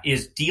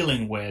is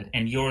dealing with,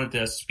 and you're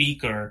the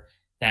speaker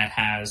that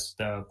has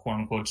the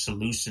quote-unquote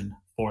solution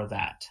for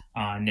that.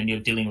 And then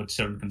you're dealing with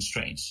certain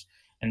constraints.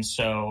 And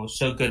so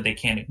good they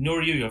can't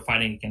ignore you. You're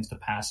fighting against the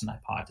past and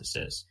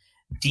hypothesis.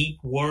 Deep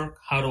work,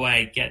 how do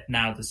I get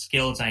now the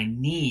skills I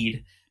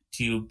need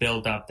to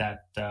build up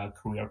that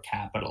career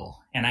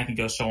capital? And I can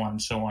go so on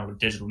and so on with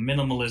digital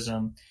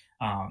minimalism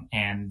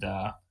and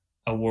a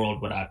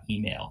world without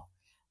email.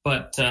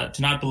 But to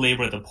not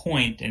belabor the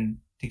point and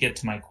to get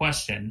to my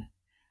question,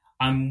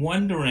 I'm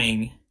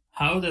wondering,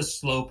 how does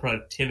slow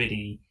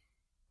productivity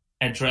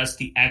address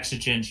the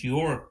exigence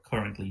you're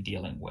currently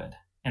dealing with?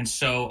 And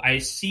so I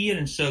see it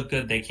in So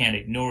Good They Can't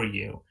Ignore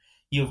You.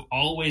 You've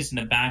always in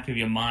the back of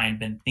your mind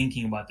been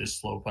thinking about this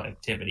slow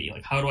productivity.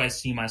 Like, how do I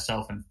see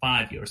myself in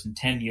 5 years, in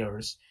 10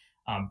 years,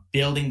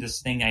 building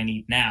this thing I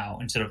need now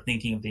instead of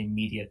thinking of the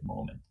immediate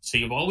moment? So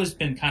you've always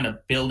been kind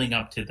of building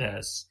up to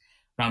this.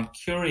 But I'm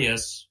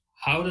curious,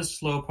 how does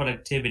slow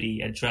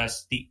productivity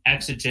address the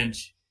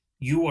exigence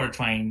you are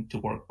trying to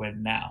work with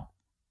now?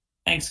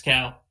 Thanks,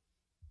 Cal.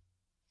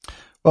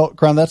 Well,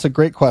 Grant, that's a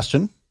great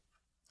question.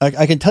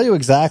 I can tell you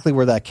exactly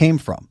where that came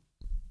from,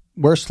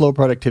 where slow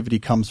productivity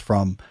comes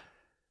from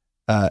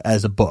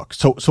as a book.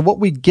 So what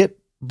we get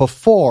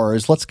before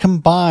is, let's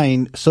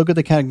combine So Good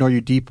They Can't Ignore You,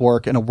 Deep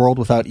Work, and A World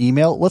Without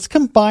Email. Let's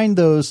combine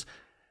those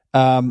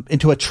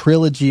into a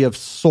trilogy of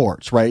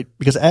sorts, right?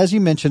 Because as you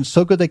mentioned,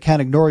 So Good They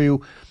Can't Ignore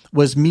You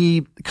was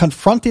me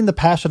confronting the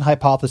passion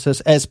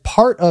hypothesis as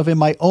part of, in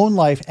my own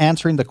life,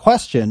 answering the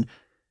question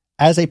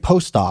as a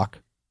postdoc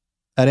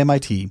at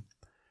MIT,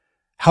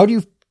 how do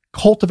you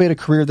cultivate a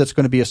career that's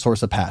going to be a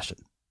source of passion?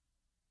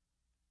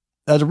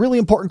 That was a really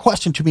important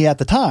question to me at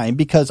the time,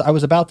 because I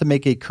was about to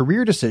make a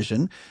career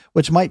decision,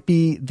 which might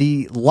be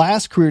the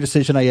last career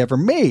decision I ever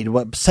made,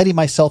 setting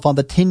myself on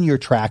the tenure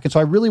track. And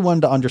so I really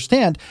wanted to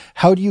understand,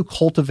 how do you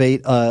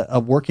cultivate a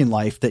working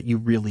life that you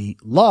really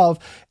love?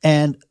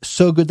 And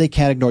So Good They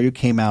Can't Ignore You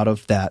came out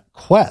of that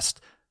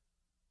quest.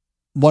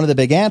 One of the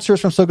big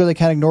answers from So Good They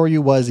Can't Ignore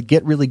You was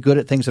get really good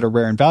at things that are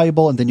rare and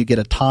valuable, and then you get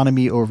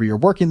autonomy over your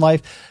working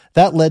life.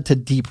 That led to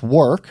Deep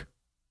Work.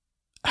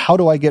 How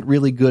do I get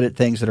really good at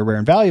things that are rare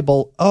and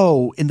valuable?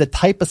 Oh, in the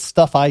type of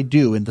stuff I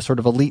do, in the sort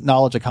of elite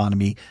knowledge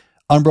economy,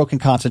 unbroken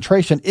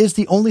concentration is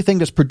the only thing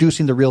that's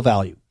producing the real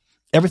value.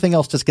 Everything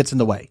else just gets in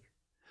the way.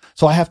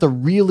 So I have to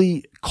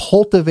really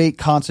cultivate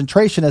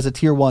concentration as a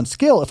tier 1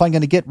 skill if I'm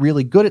going to get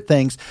really good at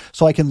things,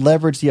 so I can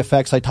leverage the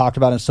effects I talked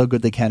about in So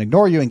Good They Can't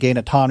Ignore You and gain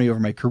autonomy over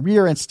my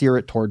career and steer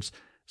it towards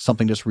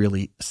something just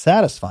really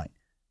satisfying.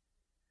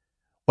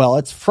 Well,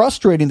 it's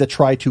frustrating to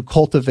try to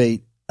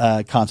cultivate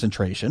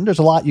concentration. There's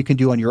a lot you can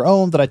do on your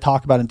own that I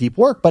talk about in Deep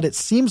Work, but it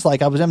seems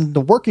like I was in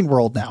the working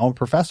world now. I'm a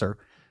professor.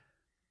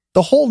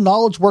 The whole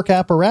knowledge work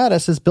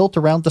apparatus is built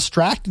around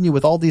distracting you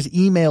with all these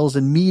emails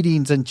and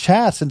meetings and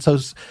chats. And so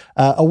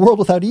A World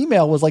Without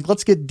Email was like,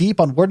 let's get deep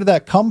on, where did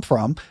that come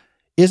from?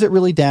 Is it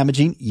really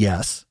damaging?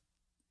 Yes.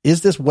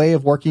 Is this way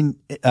of working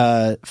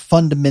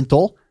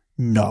fundamental?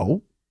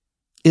 No.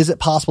 Is it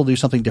possible to do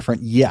something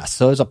different? Yes.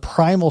 So there's a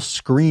primal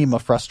scream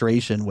of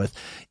frustration with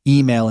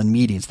email and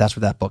meetings. That's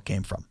where that book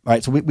came from. All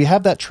right. So we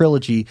have that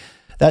trilogy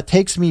that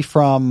takes me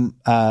from,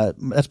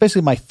 that's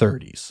basically my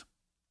 30s.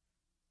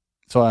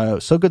 So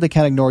Good They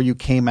Can't Ignore You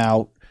came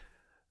out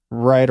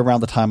right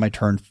around the time I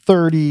turned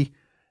 30,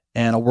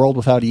 and A World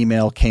Without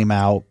Email came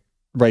out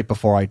right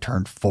before I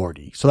turned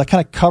 40. So that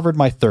kind of covered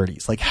my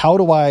 30s. Like, how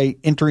do I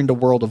enter into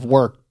world of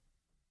work,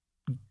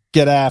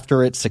 get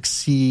after it,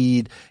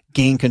 succeed,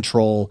 gain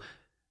control,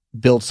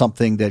 build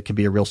something that can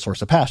be a real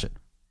source of passion?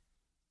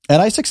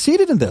 And I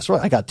succeeded in this.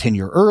 Right? I got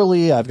tenure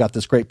early. I've got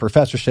this great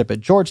professorship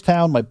at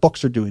Georgetown. My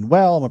books are doing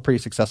well. I'm a pretty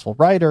successful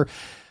writer.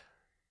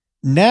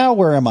 Now,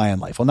 where am I in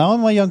life? Well, now I'm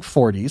in my young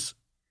 40s,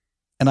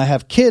 and I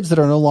have kids that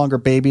are no longer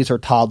babies or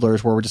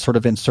toddlers where we're just sort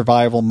of in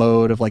survival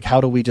mode of like,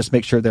 how do we just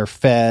make sure they're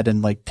fed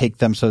and like take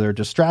them so they're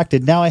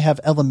distracted? Now I have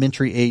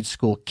elementary age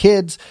school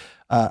kids.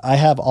 I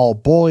have all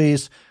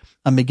boys.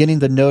 I'm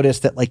beginning to notice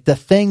that like the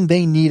thing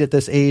they need at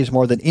this age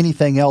more than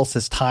anything else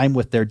is time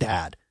with their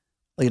dad.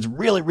 Like it's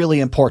really,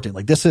 really important.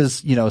 Like this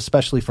is,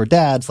 especially for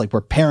dads, like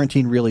where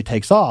parenting really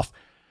takes off.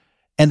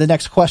 And the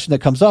next question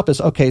that comes up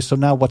is, okay, so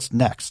now what's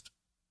next?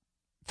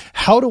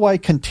 How do I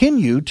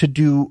continue to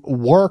do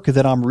work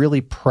that I'm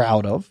really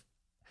proud of?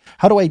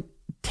 How do I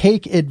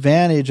take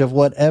advantage of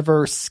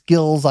whatever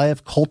skills I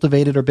have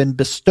cultivated or been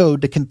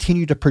bestowed to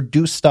continue to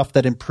produce stuff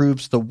that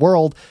improves the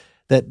world,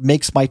 that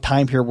makes my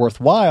time here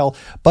worthwhile,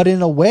 but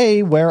in a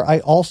way where I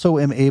also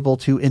am able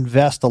to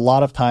invest a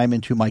lot of time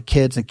into my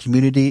kids and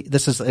community?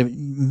 This is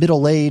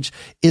middle age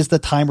is the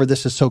time where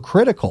this is so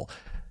critical.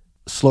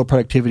 Slow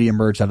productivity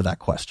emerged out of that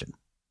question.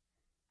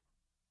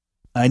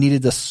 I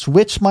needed to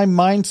switch my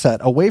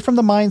mindset away from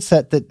the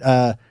mindset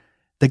that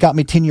got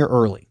me tenure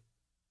early,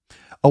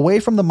 away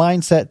from the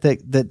mindset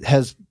that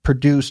has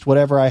produced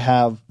whatever I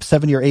have,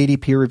 70 or 80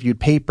 peer-reviewed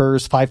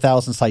papers,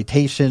 5,000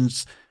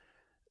 citations,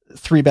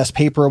 3 best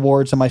paper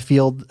awards in my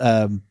field.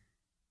 My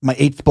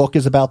 8th book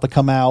is about to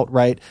come out,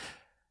 right?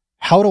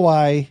 How do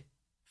I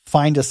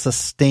find a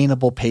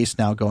sustainable pace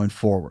now going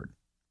forward?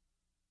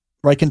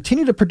 Where I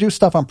continue to produce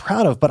stuff I'm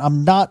proud of, but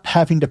I'm not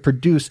having to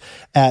produce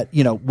at,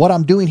 what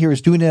I'm doing here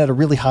is doing it at a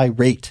really high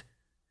rate.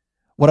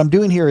 What I'm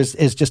doing here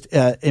is just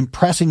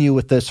impressing you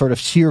with the sort of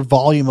sheer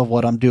volume of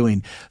what I'm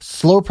doing.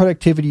 Slow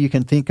productivity, you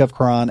can think of,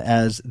 Karan,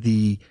 as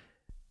the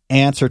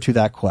answer to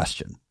that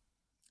question.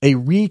 A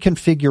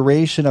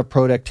reconfiguration of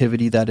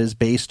productivity that is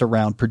based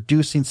around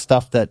producing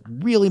stuff that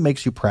really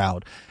makes you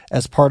proud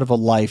as part of a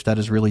life that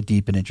is really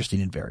deep and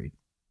interesting and varied.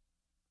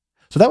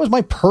 So that was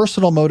my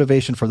personal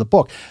motivation for the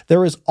book.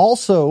 There is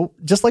also,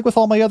 just like with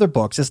all my other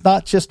books, it's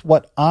not just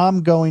what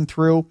I'm going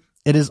through.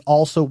 It is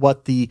also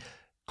what the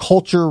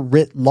culture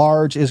writ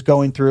large is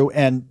going through.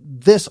 And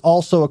this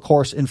also, of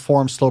course,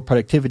 informs slow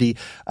productivity.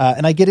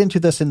 And I get into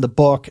this in the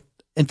book.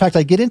 In fact,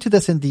 I get into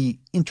this in the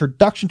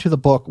introduction to the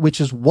book, which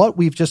is what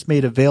we've just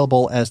made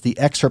available as the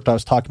excerpt I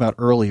was talking about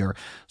earlier.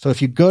 So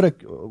if you go to,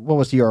 what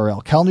was the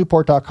URL?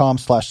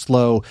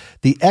 calnewport.com/slow.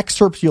 The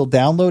excerpt you'll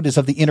download is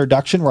of the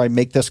introduction where I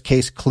make this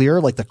case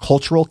clear, like the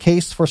cultural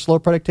case for slow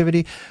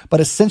productivity. But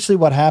essentially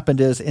what happened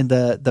is in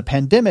the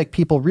pandemic,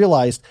 people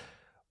realized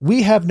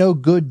we have no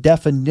good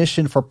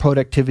definition for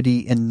productivity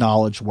in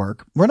knowledge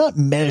work. We're not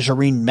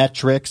measuring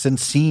metrics and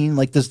seeing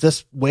like, does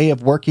this way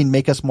of working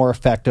make us more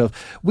effective?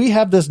 We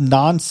have this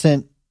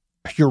nonsense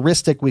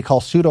heuristic we call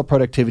pseudo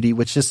productivity,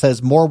 which just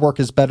says more work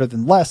is better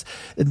than less.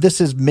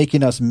 This is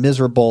making us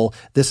miserable.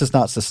 This is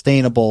not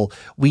sustainable.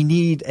 We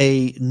need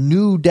a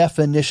new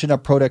definition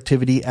of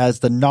productivity as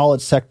the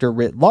knowledge sector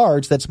writ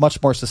large that's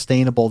much more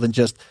sustainable than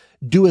just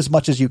do as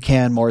much as you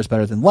can, more is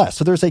better than less.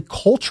 So there's a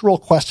cultural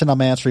question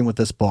I'm answering with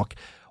this book.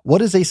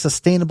 What is a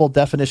sustainable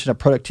definition of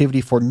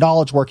productivity for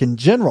knowledge work in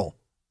general?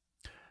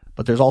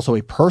 But there's also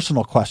a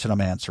personal question I'm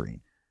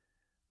answering,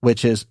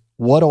 which is,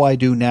 what do I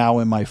do now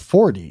in my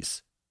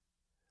 40s?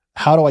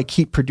 How do I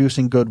keep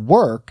producing good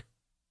work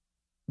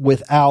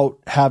without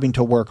having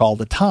to work all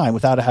the time,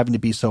 without having to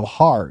be so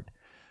hard,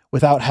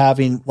 without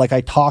having, like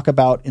I talk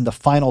about in the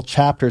final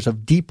chapters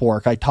of Deep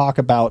Work, I talk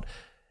about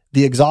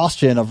the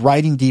exhaustion of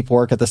writing Deep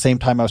Work at the same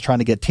time I was trying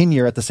to get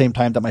tenure at the same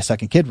time that my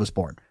second kid was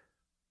born.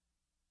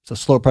 So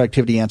slow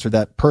productivity answered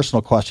that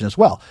personal question as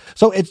well.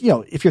 So it's,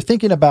 if you're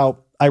thinking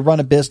about, I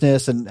run a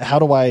business and how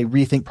do I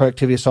rethink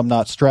productivity so I'm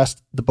not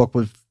stressed, the book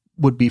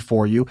would be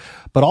for you.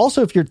 But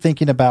also if you're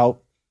thinking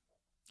about,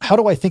 how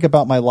do I think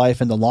about my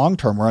life in the long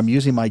term where I'm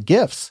using my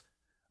gifts,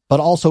 but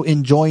also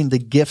enjoying the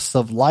gifts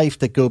of life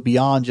that go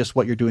beyond just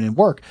what you're doing in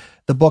work?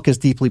 The book is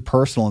deeply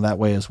personal in that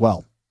way as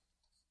well.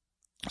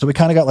 So we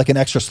kind of got like an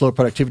extra slow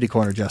productivity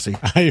corner, Jesse.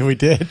 We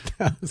did.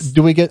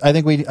 Do we get? I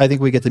think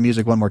we get the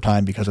music one more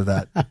time because of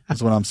that.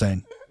 That's what I'm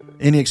saying.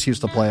 Any excuse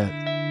to play it.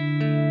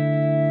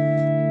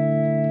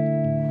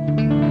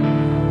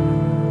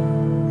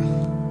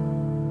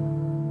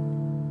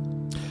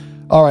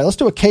 All right, let's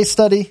do a case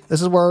study.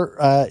 This is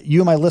where you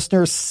and my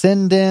listeners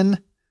send in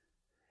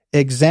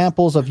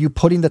examples of you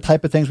putting the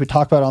type of things we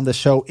talk about on this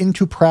show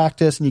into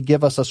practice, and you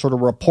give us a sort of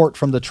report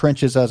from the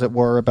trenches, as it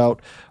were, about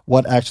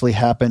what actually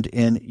happened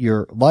in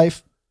your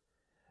life.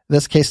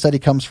 This case study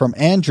comes from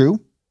Andrew.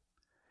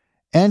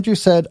 Andrew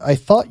said, I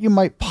thought you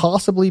might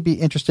possibly be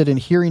interested in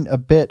hearing a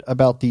bit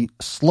about the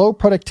slow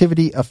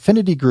productivity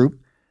affinity group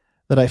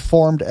that I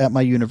formed at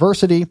my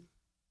university.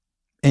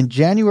 In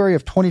January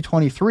of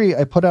 2023,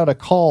 I put out a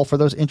call for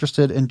those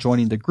interested in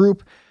joining the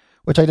group,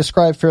 which I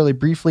described fairly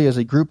briefly as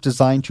a group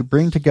designed to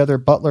bring together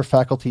Butler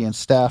faculty and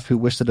staff who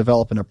wish to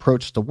develop an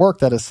approach to work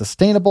that is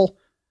sustainable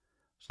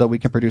so that we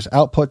can produce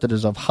output that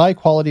is of high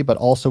quality but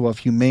also of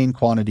humane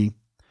quantity.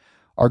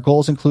 Our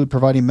goals include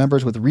providing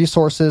members with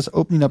resources,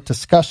 opening up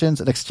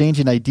discussions, and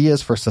exchanging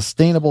ideas for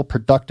sustainable,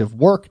 productive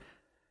work.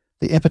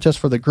 The impetus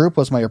for the group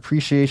was my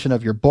appreciation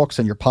of your books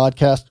and your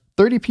podcast.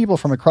 30 people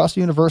from across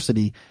the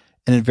university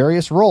and in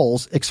various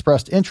roles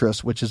expressed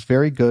interest, which is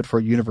very good for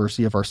a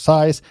university of our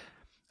size.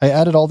 I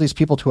added all these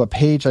people to a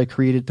page I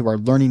created through our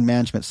learning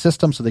management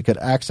system so they could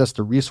access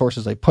the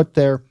resources I put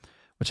there,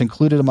 which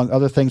included, among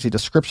other things, a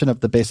description of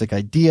the basic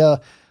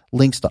idea,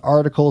 links to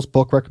articles,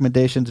 book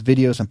recommendations,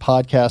 videos, and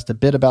podcasts, a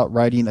bit about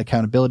writing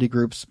accountability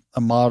groups,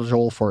 a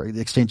module for the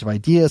exchange of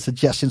ideas,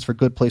 suggestions for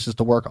good places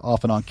to work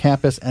often on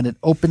campus, and an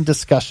open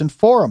discussion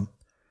forum.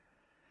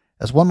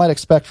 As one might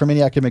expect from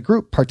any academic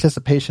group,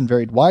 participation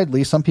varied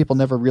widely. Some people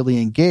never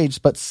really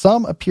engaged, but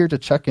some appeared to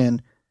check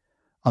in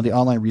on the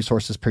online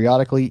resources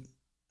periodically.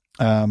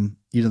 That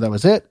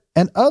was it.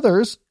 And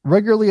others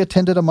regularly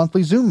attended a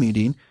monthly Zoom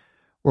meeting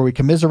where we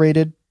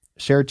commiserated,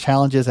 shared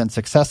challenges and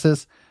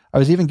successes. I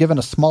was even given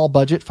a small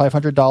budget,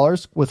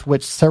 $500, with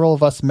which several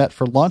of us met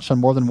for lunch on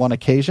more than one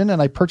occasion,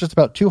 and I purchased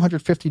about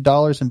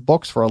 $250 in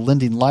books for a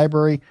lending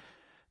library.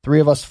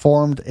 3 of us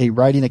formed a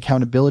writing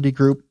accountability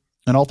group,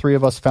 and all 3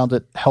 of us found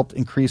it helped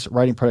increase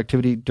writing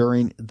productivity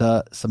during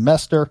the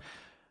semester.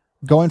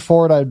 Going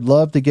forward, I'd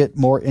love to get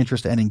more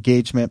interest and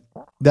engagement.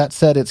 That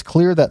said, it's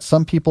clear that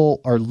some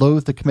people are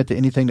loath to commit to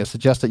anything that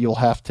suggests that you'll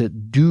have to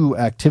do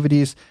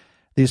activities.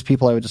 These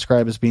people I would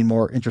describe as being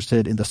more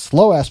interested in the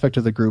slow aspect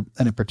of the group,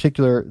 and in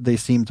particular, they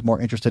seemed more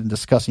interested in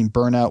discussing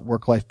burnout,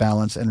 work-life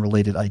balance, and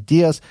related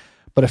ideas.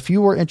 But a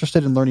few were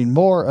interested in learning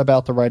more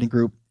about the writing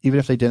group, even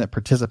if they didn't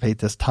participate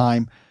this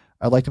time.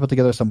 I'd like to put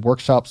together some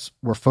workshops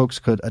where folks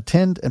could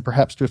attend and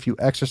perhaps do a few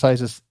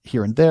exercises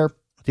here and there,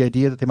 with the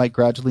idea that they might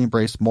gradually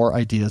embrace more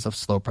ideas of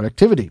slow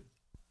productivity.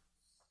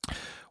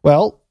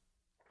 Well,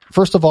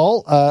 first of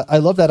all, I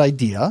love that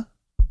idea,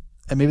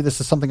 and maybe this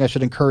is something I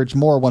should encourage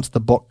more once the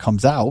book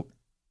comes out.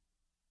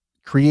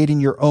 Creating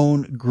your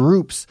own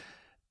groups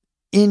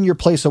in your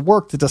place of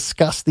work to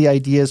discuss the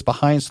ideas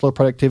behind slow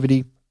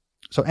productivity.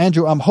 So,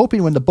 Andrew, I'm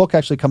hoping when the book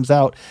actually comes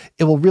out,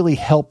 it will really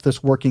help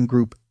this working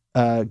group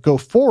go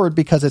forward,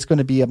 because it's going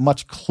to be a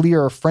much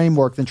clearer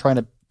framework than trying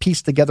to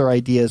piece together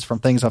ideas from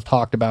things I've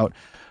talked about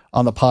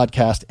on the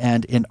podcast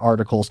and in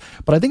articles.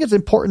 But I think it's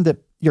important that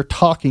you're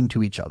talking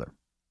to each other.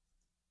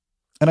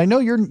 And I know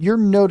you're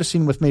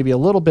noticing with maybe a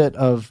little bit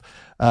of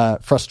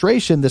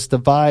frustration, this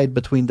divide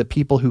between the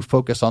people who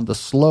focus on the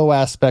slow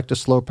aspect of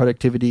slow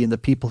productivity and the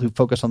people who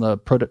focus on the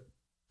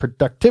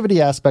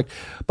productivity aspect,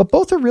 but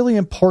both are really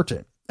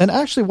important. And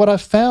actually what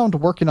I've found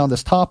working on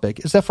this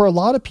topic is that for a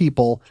lot of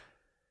people,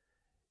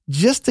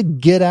 just to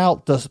get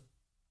out the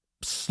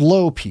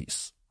slow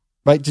piece,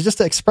 right? Just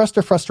to express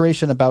their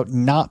frustration about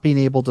not being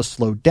able to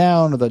slow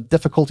down or the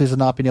difficulties of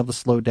not being able to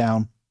slow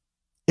down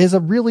is a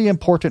really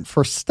important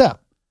first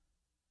step.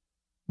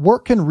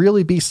 Work can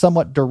really be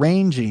somewhat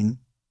deranging,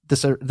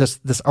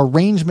 this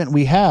arrangement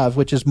we have,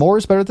 which is more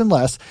is better than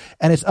less,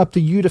 and it's up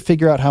to you to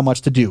figure out how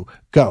much to do.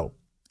 Go.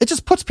 It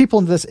just puts people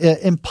in this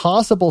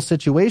impossible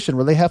situation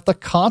where they have to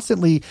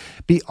constantly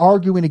be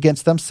arguing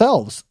against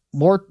themselves.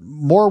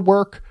 More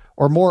work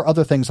or more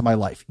other things in my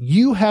life.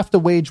 You have to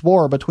wage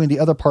war between the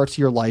other parts of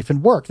your life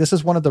and work. This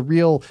is one of the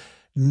real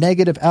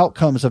negative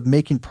outcomes of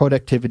making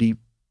productivity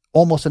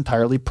almost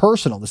entirely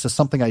personal. This is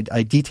something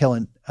I detail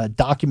and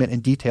document in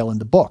detail in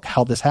the book,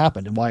 how this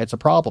happened and why it's a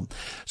problem.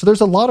 So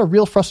there's a lot of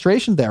real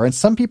frustration there. And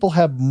some people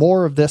have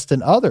more of this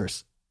than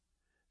others.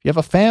 If you have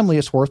a family,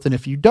 it's worse than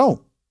if you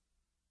don't.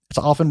 It's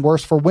often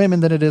worse for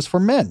women than it is for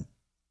men.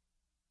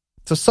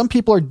 So some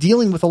people are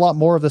dealing with a lot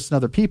more of this than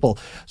other people.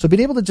 So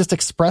being able to just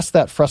express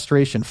that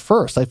frustration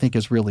first, I think,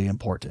 is really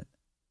important.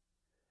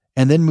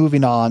 And then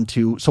moving on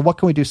to, so what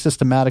can we do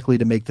systematically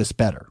to make this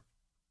better?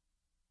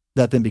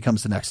 That then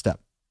becomes the next step.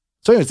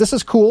 So anyways, this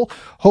is cool.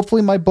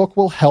 Hopefully my book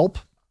will help.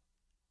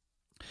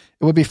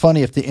 It would be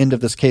funny if the end of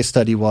this case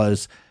study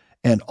was,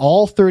 and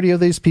all 30 of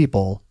these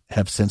people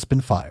have since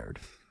been fired.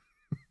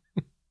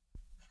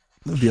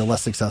 It would be a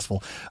less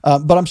successful.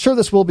 But I'm sure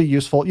this will be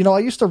useful. You know, I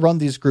used to run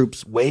these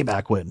groups way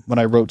back when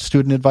I wrote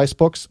student advice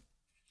books.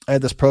 I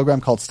had this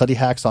program called Study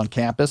Hacks on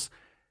Campus.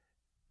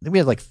 We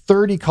had like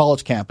 30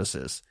 college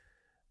campuses.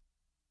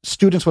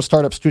 Students would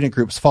start up student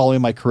groups following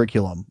my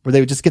curriculum, where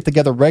they would just get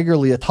together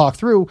regularly to talk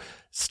through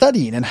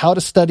studying and how to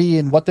study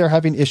and what they're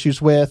having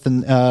issues with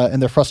and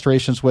their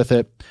frustrations with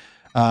it.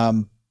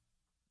 And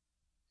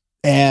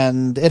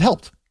it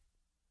helped.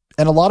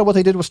 And a lot of what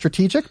they did was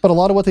strategic, but a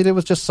lot of what they did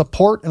was just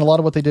support, and a lot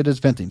of what they did is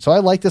venting. So I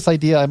like this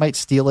idea. I might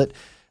steal it.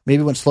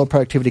 Maybe when Slow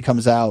Productivity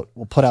comes out,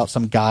 we'll put out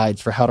some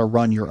guides for how to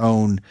run your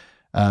own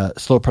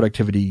slow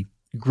productivity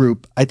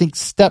group. I think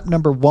step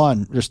number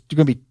 1, there's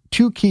going to be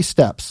 2 key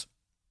steps.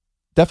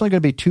 Definitely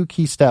going to be 2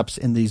 key steps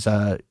in these,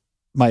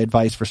 my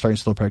advice for starting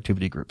slow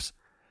productivity groups.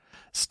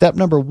 Step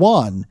number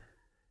 1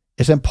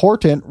 is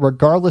important,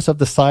 regardless of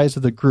the size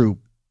of the group,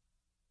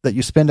 that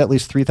you spend at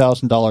least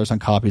 $3,000 on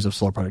copies of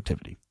Slow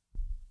Productivity.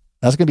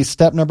 That's going to be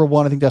step number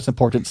 1. I think that's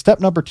important. Step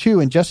number 2,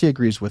 and Jesse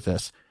agrees with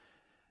this,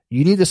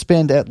 you need to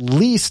spend at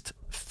least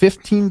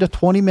 15 to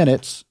 20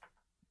 minutes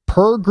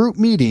per group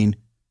meeting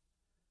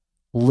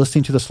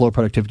listening to the Slow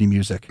Productivity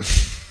music.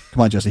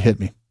 Come on, Jesse, hit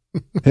me.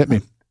 Hit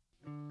me.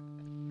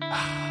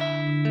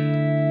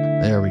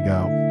 There we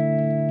go.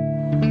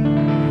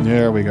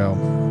 There we go.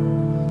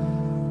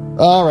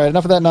 All right,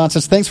 enough of that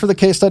nonsense. Thanks for the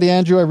case study,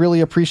 Andrew. I really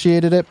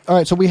appreciated it. All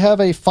right, so we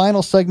have a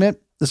final segment.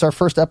 This is our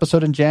first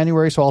episode in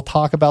January, so I'll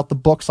talk about the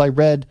books I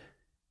read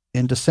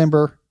in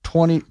December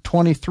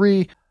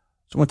 2023. So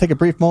I'm going to take a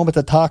brief moment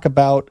to talk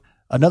about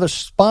another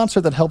sponsor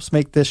that helps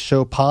make this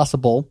show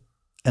possible,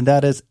 and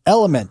that is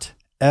Element,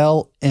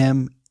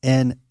 LMNT.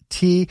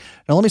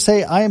 Now, let me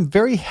say, I am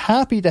very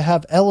happy to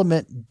have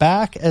Element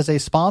back as a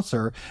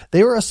sponsor.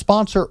 They were a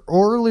sponsor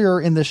earlier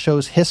in the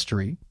show's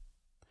history.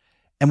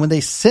 And when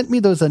they sent me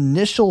those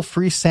initial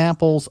free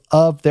samples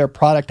of their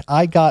product,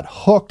 I got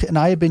hooked, and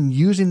I have been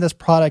using this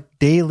product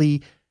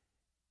daily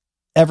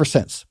ever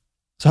since.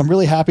 So I'm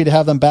really happy to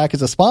have them back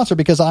as a sponsor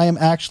because I am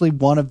actually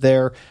one of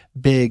their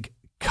big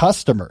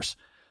customers.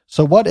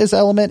 So what is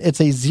Element?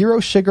 It's a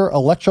zero sugar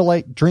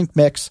electrolyte drink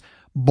mix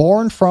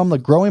born from the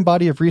growing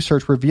body of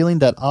research revealing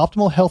that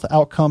optimal health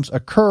outcomes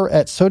occur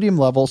at sodium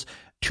levels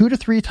 2 to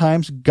 3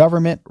 times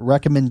government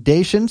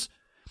recommendations.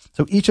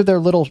 So each of their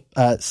little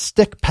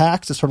stick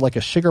packs is sort of like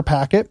a sugar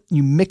packet.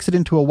 You mix it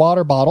into a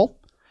water bottle,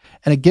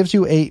 and it gives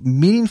you a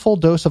meaningful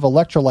dose of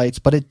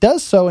electrolytes, but it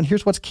does so, and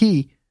here's what's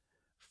key,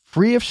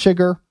 free of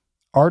sugar,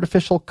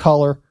 artificial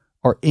color,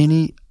 or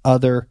any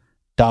other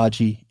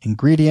dodgy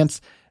ingredients.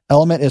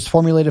 Element is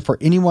formulated for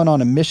anyone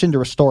on a mission to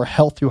restore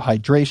health through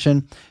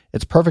hydration.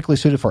 It's perfectly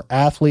suited for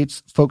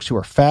athletes, folks who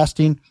are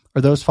fasting,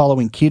 or those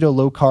following keto,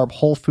 low-carb,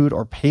 whole food,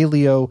 or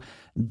paleo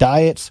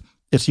diets.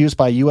 It's used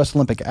by U.S.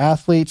 Olympic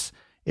athletes.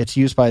 It's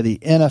used by the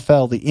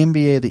NFL, the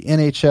NBA, the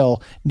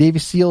NHL, Navy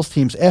SEALs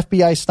teams,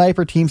 FBI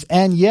sniper teams,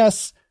 and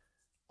yes,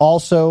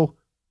 also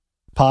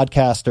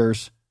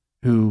podcasters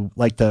who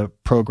like to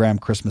program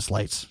Christmas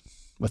lights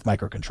with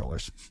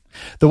microcontrollers.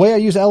 The way I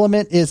use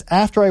Element is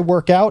after I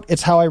work out,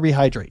 it's how I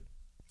rehydrate.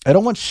 I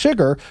don't want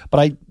sugar,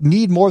 but I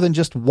need more than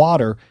just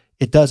water.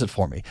 It does it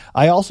for me.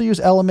 I also use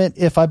Element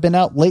if I've been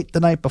out late the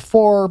night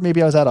before.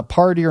 Maybe I was at a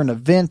party or an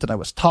event and I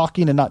was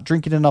talking and not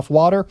drinking enough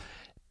water.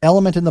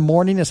 Element in the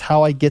morning is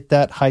how I get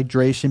that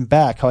hydration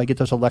back, how I get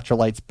those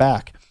electrolytes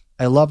back.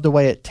 I love the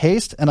way it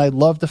tastes, and I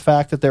love the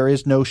fact that there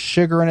is no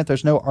sugar in it.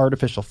 There's no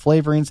artificial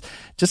flavorings. It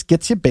just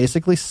gets you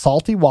basically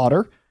salty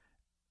water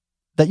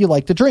that you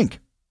like to drink.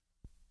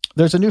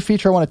 There's a new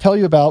feature I want to tell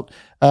you about,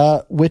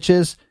 which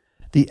is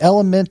the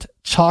Element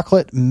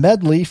Chocolate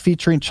Medley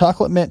featuring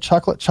chocolate mint,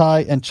 chocolate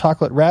chai, and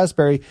chocolate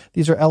raspberry.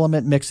 These are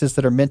Element mixes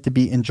that are meant to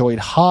be enjoyed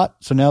hot.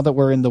 So now that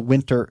we're in the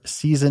winter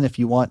season, if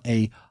you want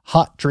a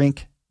hot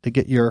drink to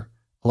get your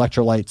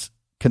electrolytes,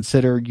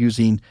 consider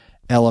using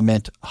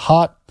Element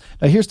Hot.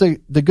 Now, here's the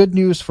good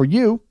news for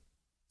you.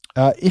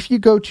 If you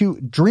go to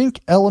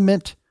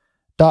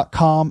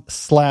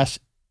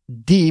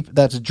drinkelement.com/deep,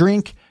 that's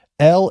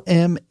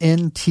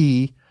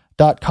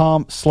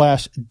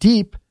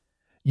drinklmnt.com/deep,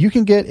 you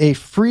can get a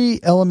free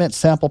Element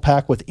sample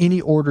pack with any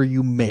order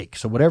you make.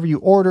 So whatever you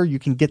order, you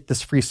can get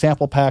this free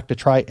sample pack to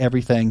try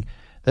everything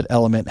that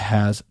Element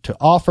has to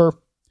offer.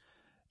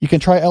 You can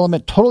try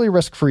Element totally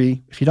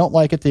risk-free. If you don't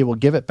like it, they will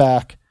give it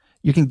back.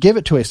 You can give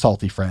it to a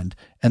salty friend,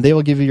 and they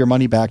will give you your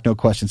money back, no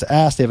questions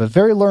asked. They have a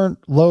very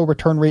low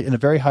return rate and a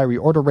very high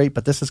reorder rate,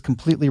 but this is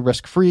completely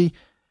risk-free.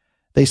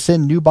 They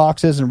send new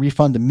boxes and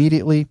refund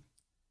immediately.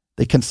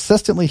 They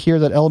consistently hear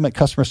that Element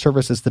customer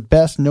service is the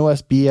best, no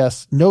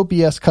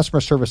BS customer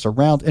service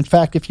around. In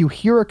fact, if you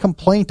hear a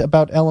complaint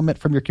about Element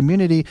from your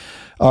community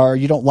or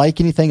you don't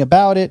like anything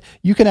about it,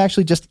 you can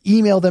actually just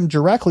email them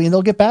directly and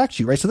they'll get back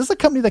to you, right? So this is a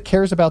company that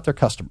cares about their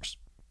customers.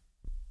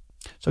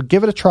 So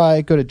give it a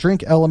try. Go to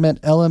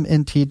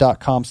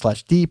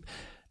drinklmnt.com/deep.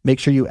 Make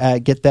sure you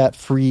get that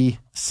free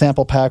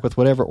sample pack with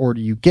whatever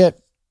order you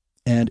get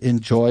and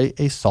enjoy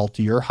a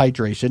saltier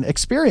hydration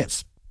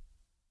experience.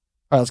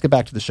 All right, let's get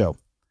back to the show.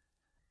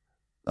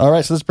 All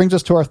right, so this brings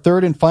us to our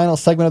third and final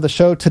segment of the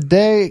show.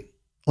 Today,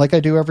 like I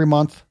do every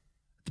month,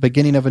 at the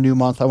beginning of a new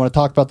month, I want to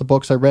talk about the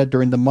books I read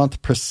during the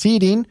month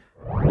preceding.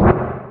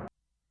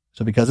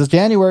 So because it's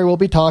January, we'll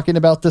be talking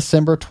about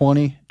December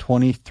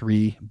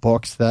 2023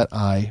 books that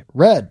I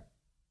read.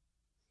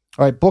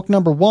 All right, book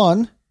number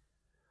 1,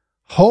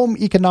 Home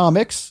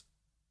Economics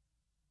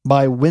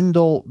by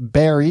Wendell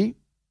Berry.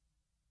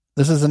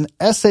 This is an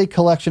essay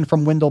collection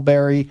from Wendell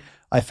Berry.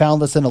 I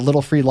found this in a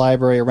little free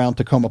library around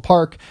Tacoma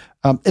Park.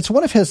 It's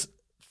one of his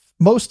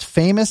most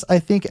famous, I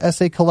think,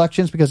 essay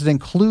collections because it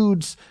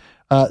includes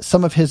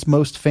some of his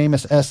most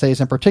famous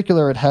essays. In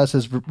particular, it has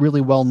his really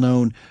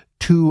well-known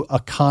Two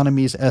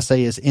Economies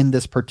essay is in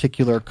this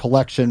particular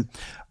collection.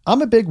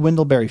 I'm a big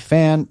Wendell Berry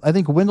fan. I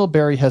think Wendell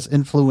Berry has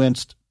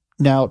influenced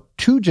now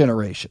 2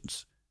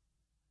 generations.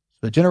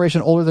 The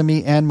generation older than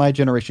me and my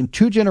generation,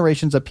 2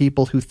 generations of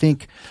people who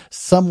think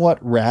somewhat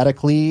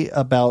radically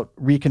about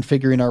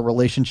reconfiguring our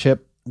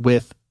relationship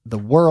with the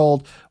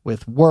world,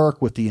 with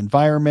work, with the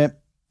environment.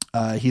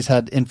 He's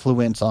had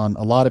influence on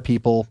a lot of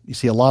people. You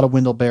see a lot of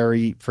Wendell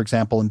Berry, for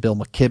example, in Bill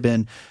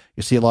McKibben.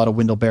 You see a lot of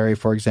Wendell Berry,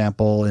 for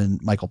example, in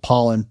Michael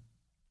Pollan.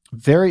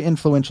 Very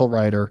influential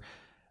writer.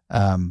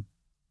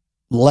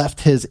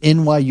 Left his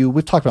NYU,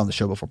 we've talked about it on the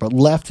show before, but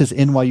left his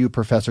NYU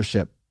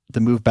professorship to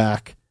move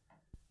back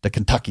to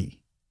Kentucky,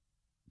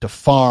 to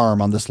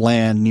farm on this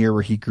land near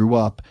where he grew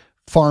up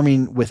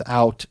farming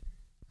without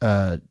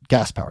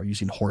gas power,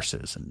 using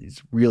horses, and he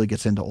really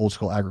gets into old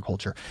school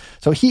agriculture.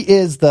 So he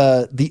is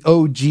the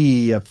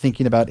OG of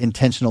thinking about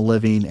intentional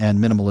living and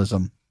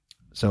minimalism.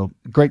 So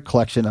great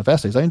collection of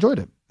essays. I enjoyed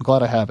it. I'm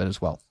glad I have it as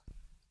well.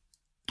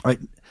 All right.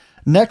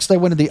 Next, I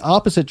went in the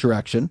opposite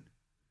direction.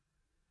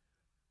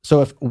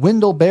 So if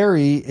Wendell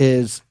Berry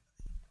is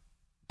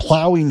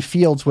plowing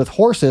fields with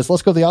horses,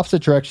 let's go the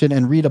opposite direction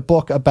and read a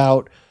book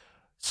about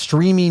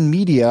streaming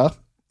media.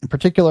 In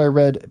particular, I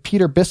read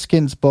Peter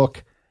Biskin's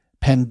book,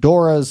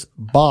 Pandora's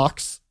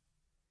Box.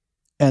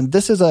 And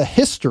this is a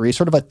history,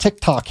 sort of a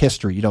TikTok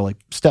history, like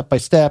step by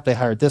step, they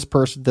hired this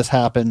person, this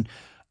happened,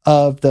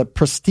 of the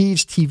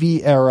prestige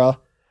TV era.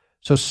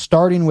 So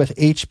starting with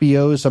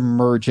HBO's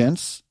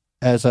emergence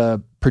as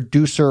a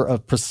producer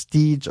of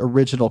prestige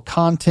original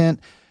content,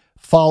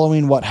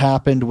 following what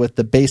happened with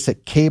the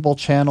basic cable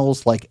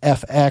channels like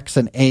FX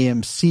and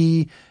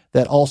AMC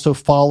that also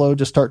followed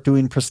to start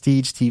doing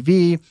prestige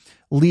TV,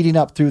 leading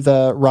up through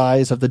the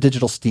rise of the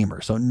digital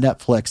steamer, so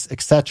Netflix,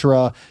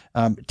 etc.,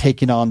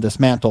 taking on this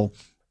mantle.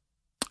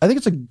 I think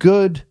it's a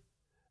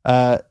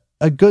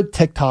good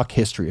TikTok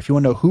history. If you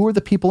want to know who were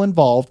the people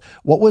involved,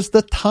 what was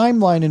the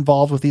timeline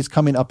involved with these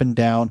coming up and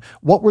down,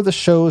 what were the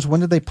shows, when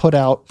did they put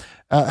out,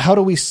 how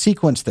do we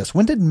sequence this?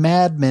 When did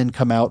Mad Men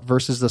come out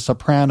versus The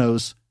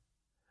Sopranos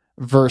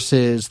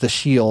versus The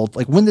Shield?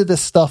 Like, when did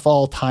this stuff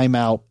all time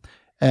out?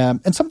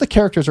 And some of the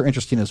characters are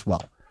interesting as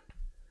well.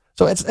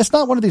 So it's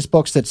not one of these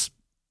books that's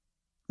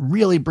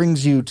really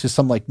brings you to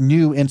some like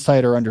new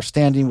insight or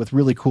understanding with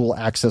really cool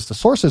access to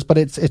sources, but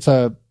it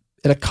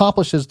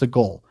accomplishes the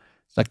goal.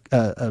 It's like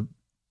a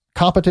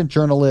competent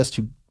journalist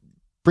who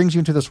brings you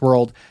into this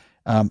world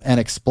and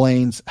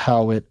explains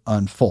how it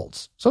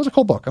unfolds. So it's a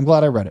cool book. I'm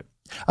glad I read it.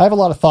 I have a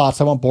lot of thoughts.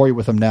 I won't bore you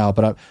with them now,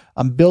 but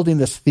I'm building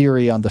this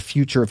theory on the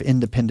future of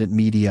independent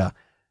media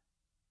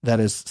that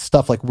is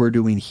stuff like we're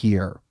doing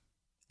here.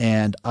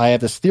 And I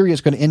have this theory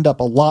is going to end up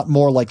a lot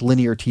more like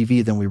linear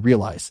TV than we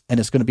realize. And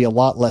it's going to be a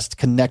lot less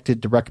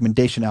connected to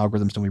recommendation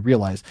algorithms than we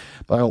realize.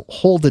 But I'll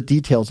hold the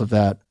details of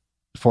that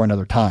for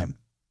another time.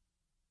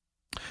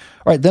 All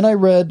right. Then I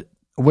read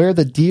Where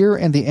the Deer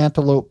and the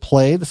Antelope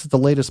Play. This is the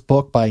latest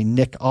book by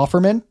Nick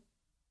Offerman.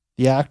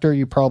 The actor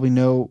you probably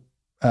know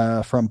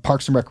from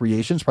Parks and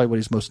Recreation. It's probably what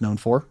he's most known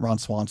for. Ron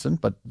Swanson,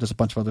 but there's a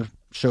bunch of other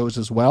shows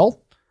as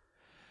well.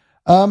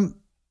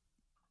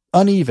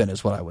 Uneven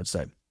is what I would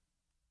say.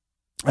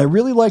 I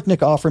really like Nick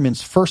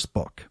Offerman's first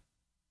book.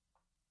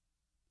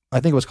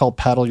 I think it was called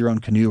Paddle Your Own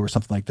Canoe or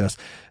something like this.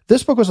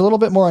 This book was a little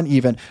bit more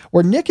uneven,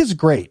 where Nick is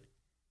great.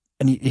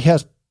 And he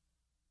has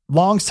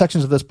long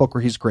sections of this book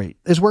where he's great,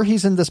 is where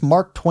he's in this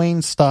Mark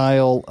Twain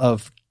style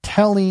of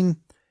telling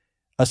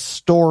a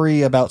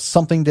story about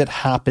something that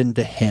happened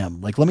to him.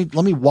 Like, let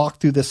me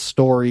walk through this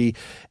story.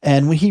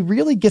 And when he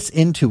really gets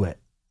into it,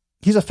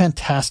 he's a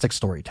fantastic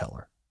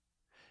storyteller.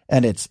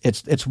 And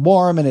it's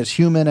warm and it's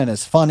human and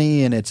it's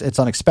funny and it's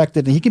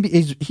unexpected. And I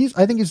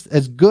think he's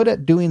as good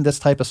at doing this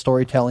type of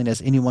storytelling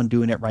as anyone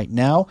doing it right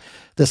now.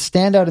 The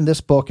standout in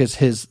this book is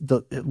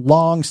the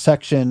long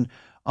section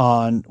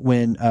on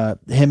when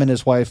him and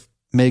his wife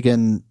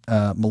Megan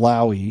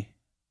Mullally,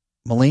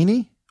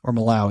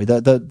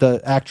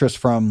 the actress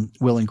from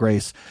Will and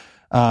Grace,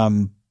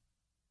 buying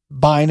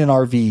an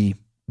RV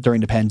during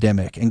the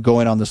pandemic and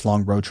going on this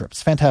long road trip.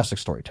 It's fantastic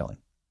storytelling.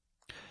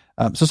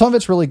 So some of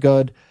it's really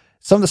good.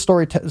 Some of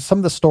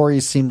the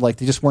stories seemed like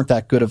they just weren't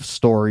that good of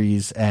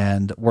stories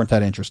and weren't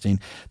that interesting.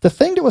 The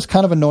thing that was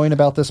kind of annoying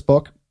about this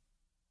book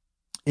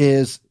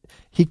is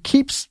he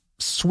keeps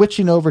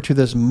switching over to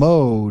this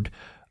mode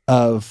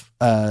of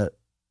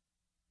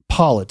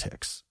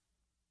politics,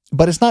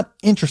 but it's not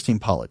interesting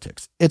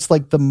politics. It's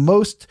like the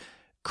most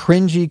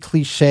cringy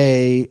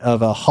cliche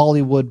of a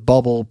Hollywood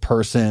bubble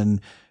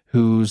person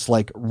who's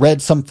like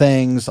read some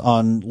things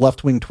on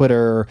left-wing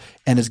Twitter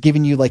and is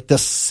giving you like the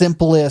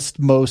simplest,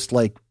 most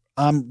like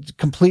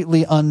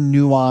completely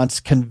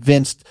unnuanced,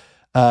 convinced,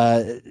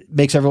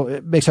 makes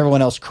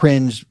everyone else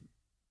cringe,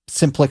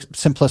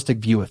 simplistic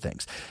view of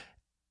things.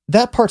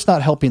 That part's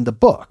not helping the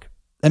book.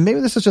 And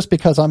maybe this is just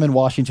because I'm in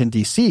Washington,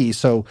 D.C.,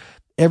 so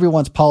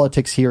everyone's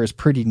politics here is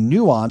pretty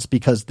nuanced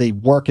because they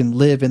work and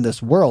live in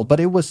this world, but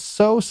it was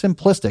so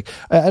simplistic.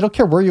 I don't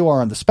care where you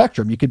are on the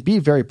spectrum. You could be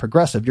very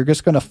progressive. You're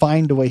just going to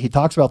find the way he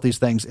talks about these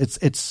things.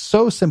 It's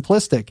so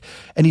simplistic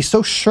and he's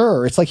so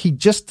sure. It's like he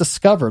just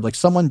discovered, like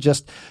someone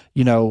just,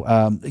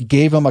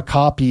 gave him a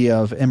copy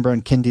of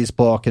Imran Kindi's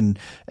book and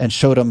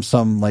showed him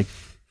some like,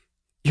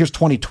 here's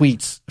 20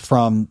 tweets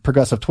from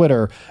progressive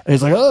Twitter. And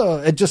he's like, oh,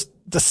 it just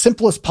the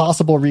simplest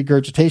possible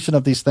regurgitation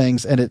of these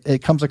things. And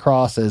it comes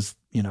across as,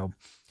 it's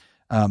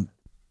a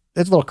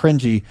little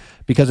cringy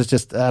because it's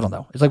just, I don't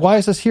know. It's like, why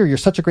is this here? You're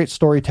such a great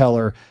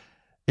storyteller.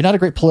 You're not a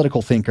great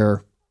political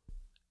thinker.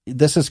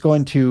 This is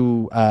going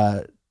to,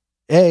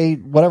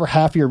 whatever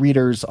half of your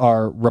readers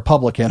are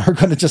Republican are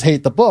going to just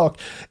hate the book.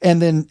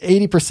 And then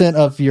 80%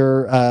 of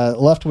your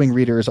left-wing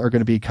readers are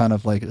going to be kind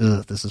of like,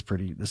 ugh, this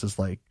is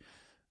like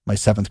my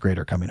seventh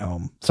grader coming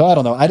home. So I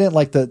don't know. I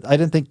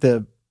didn't think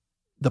the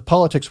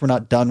politics were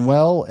not done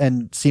well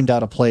and seemed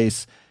out of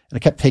place. and it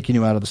kept taking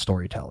you out of the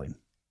storytelling.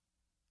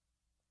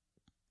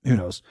 Who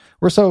knows?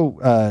 We're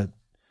so,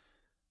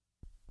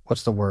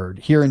 what's the word?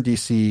 Here in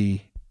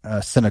DC,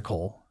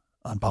 cynical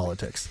on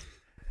politics.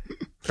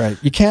 Right.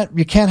 You can't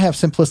have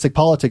simplistic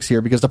politics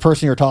here because the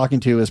person you're talking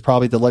to is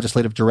probably the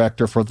legislative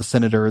director for the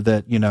senator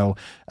that,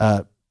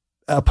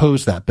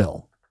 opposed that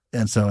bill.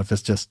 And so if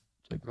it's just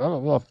like, oh,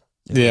 well,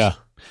 yeah.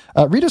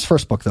 Read his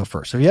first book though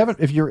first.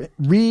 If you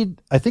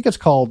read, I think it's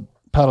called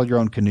Paddle Your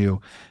Own Canoe.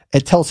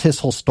 It tells his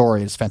whole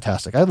story. It's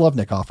fantastic. I love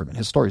Nick Offerman.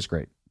 His story is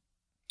great.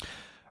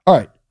 All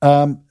right.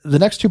 The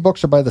next two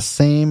books are by the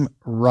same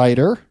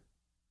writer.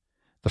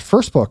 The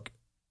first book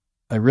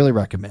I really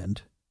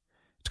recommend.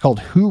 It's called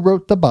Who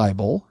Wrote the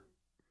Bible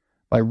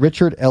by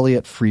Richard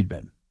Elliott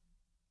Friedman.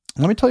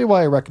 Let me tell you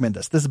why I recommend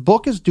this. This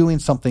book is doing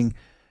something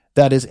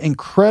that is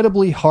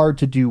incredibly hard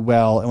to do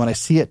well. And when I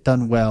see it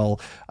done well,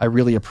 I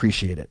really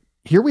appreciate it.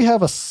 Here we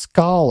have a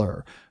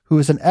scholar who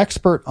is an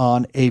expert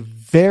on a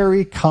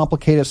very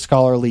complicated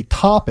scholarly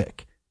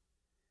topic,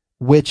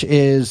 which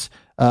is,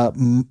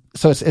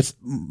 it's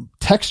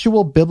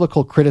textual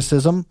biblical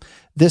criticism.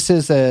 This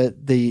is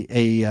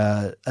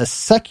a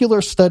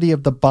secular study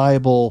of the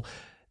Bible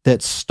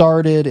that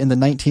started in the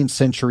 19th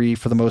century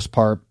for the most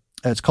part.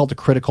 It's called the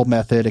critical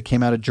method. It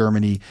came out of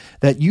Germany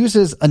that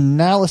uses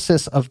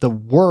analysis of the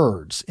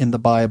words in the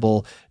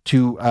Bible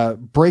to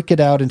break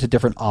it out into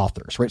different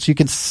authors, right? So you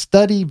can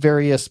study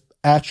various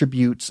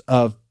attributes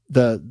of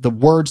the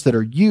words that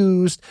are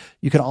used.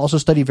 You can also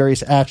study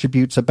various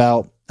attributes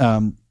about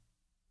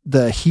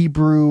the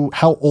Hebrew.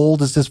 How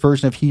old is this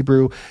version of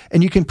Hebrew?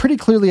 And you can pretty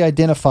clearly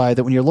identify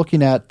that when you're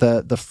looking at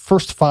the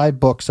first 5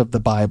 books of the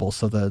Bible,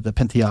 so the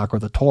Pentateuch or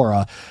the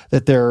Torah,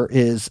 that there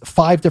is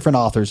 5 different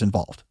authors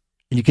involved.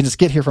 And you can just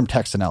get here from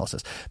text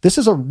analysis. This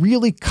is a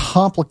really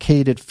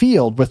complicated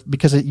field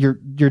because you're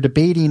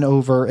debating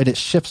over, and it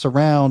shifts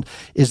around,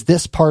 is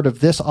this part of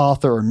this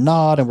author or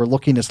not? And we're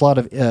looking at a lot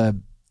of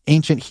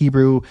ancient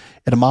Hebrew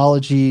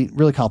etymology,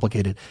 really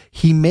complicated.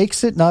 He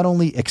makes it not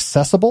only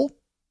accessible,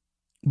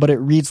 but it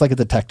reads like a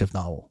detective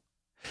novel.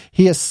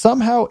 He is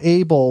somehow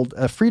able,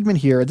 Friedman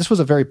here, this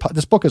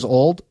book is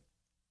old,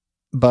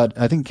 but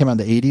I think it came out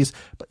in the 80s,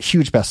 but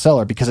huge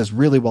bestseller because it's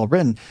really well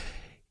written.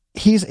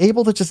 He's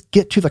able to just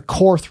get to the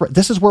core thread.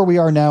 This is where we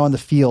are now in the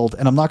field,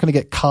 and I'm not going to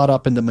get caught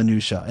up in the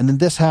minutia. And then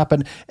this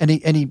happened, and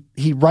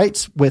he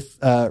writes with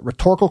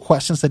rhetorical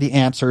questions that he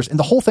answers, and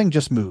the whole thing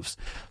just moves.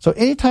 So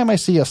anytime I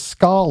see a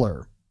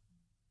scholar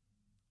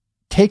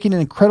taking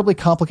an incredibly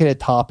complicated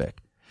topic,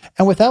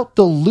 and without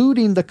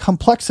diluting the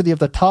complexity of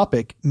the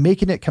topic,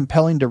 making it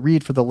compelling to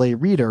read for the lay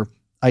reader,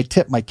 I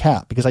tip my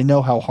cap because I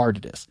know how hard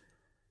it is.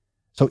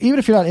 So even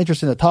if you're not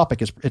interested in the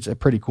topic, it's a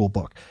pretty cool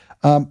book.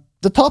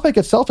 The topic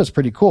itself is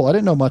pretty cool. I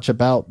didn't know much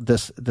about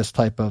this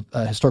type of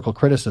historical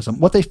criticism.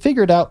 What they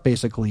figured out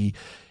basically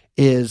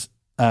is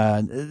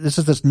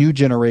this new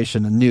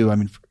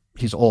generation,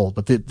 he's old,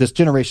 but this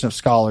generation of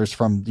scholars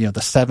from the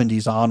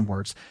 70s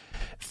onwards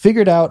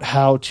figured out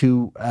how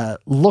to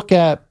look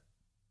at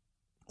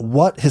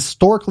what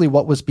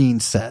was being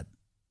said,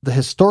 the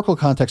historical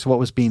context of what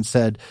was being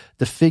said,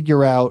 to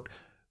figure out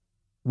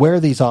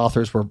where these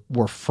authors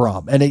were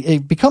from. And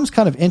it becomes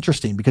kind of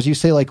interesting because you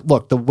say, like,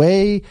 look, the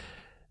way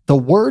the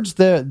words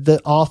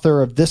the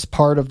author of this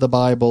part of the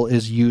Bible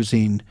is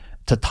using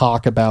to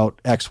talk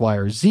about X, Y,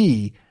 or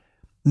Z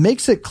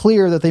makes it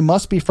clear that they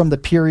must be from the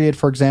period,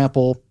 for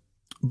example,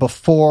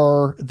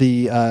 before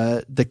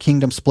the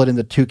kingdom split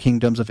into 2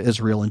 kingdoms of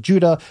Israel and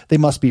Judah. They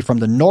must be from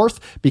the north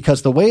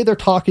because the way they're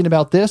talking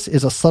about this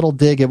is a subtle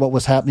dig at what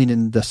was happening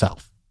in the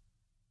south.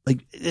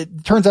 Like,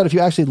 it turns out if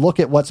you actually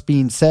look at what's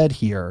being said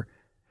here,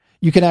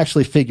 you can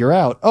actually figure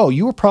out, oh,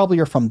 you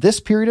are from this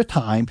period of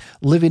time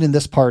living in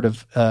this part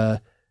of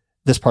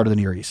the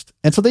Near East.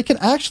 And so they can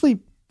actually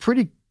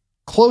pretty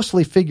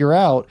closely figure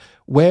out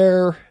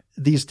where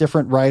these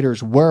different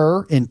writers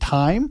were in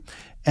time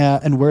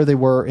and where they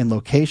were in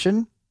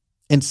location.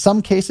 In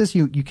some cases,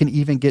 you can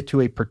even get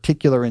to a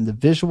particular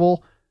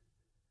individual,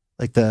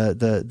 like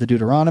the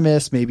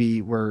Deuteronomist,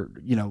 maybe where,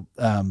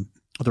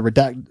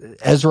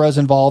 Ezra is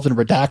involved in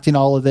redacting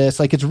all of this.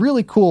 Like, it's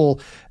really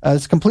cool.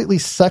 It's completely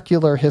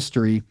secular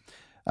history,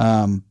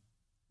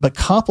 but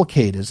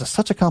complicated. It's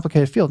such a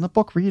complicated field. And the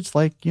book reads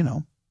like,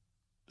 a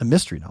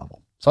mystery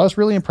novel. So I was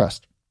really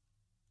impressed.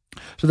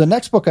 So the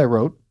next book I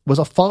wrote was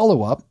a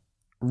follow-up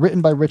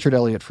written by Richard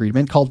Elliott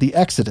Friedman called The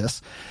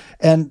Exodus.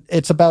 And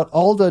it's about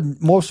all the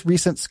most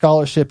recent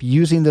scholarship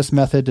using this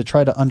method to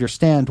try to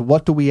understand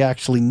what do we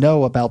actually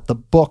know about the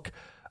book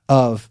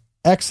of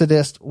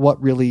Exodus, what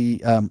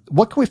can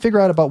we figure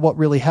out about what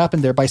really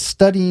happened there by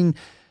studying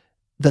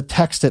the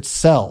text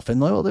itself? And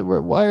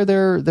why are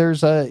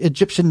there's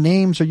Egyptian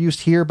names are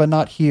used here, but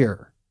not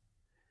here?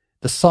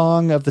 The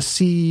Song of the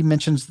Sea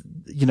mentions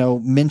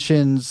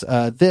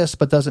this,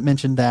 but doesn't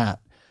mention that.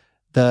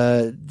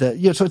 So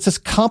it's this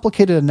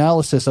complicated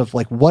analysis of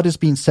like what is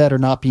being said or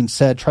not being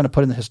said, trying to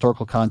put in the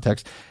historical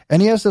context.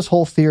 And he has this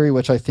whole theory,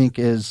 which I think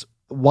is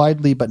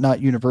widely but not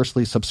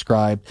universally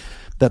subscribed,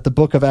 that the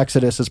book of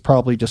Exodus is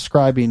probably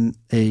describing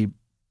a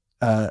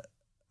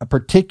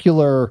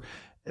particular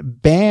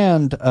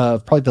band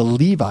of probably the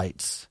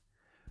Levites,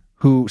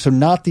 so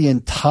not the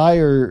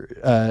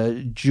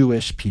entire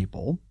Jewish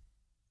people,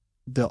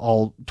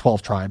 all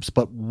 12 tribes,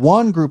 but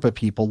one group of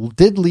people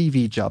did leave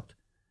Egypt,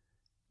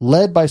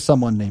 led by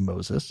someone named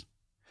Moses.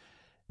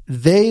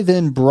 They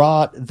then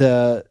brought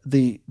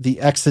the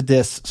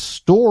Exodus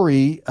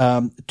story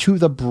to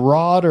the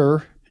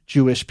broader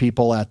Jewish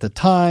people at the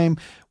time,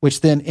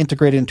 which then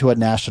integrated into a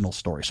national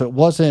story. So it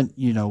wasn't,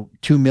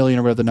 2 million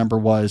or whatever the number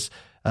was,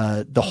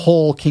 the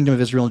whole kingdom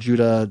of Israel and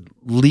Judah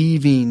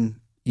leaving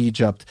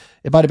Egypt.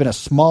 It might have been a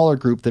smaller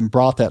group that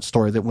brought that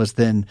story that was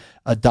then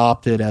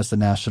adopted as the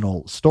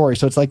national story.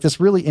 So it's like this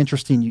really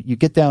interesting, you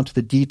get down to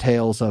the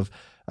details of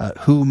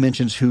who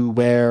mentions who,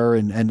 where,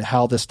 and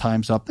how this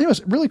times up. It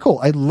was really cool.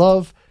 I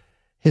love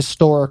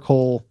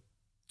historical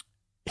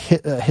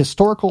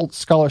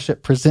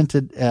scholarship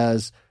presented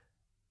as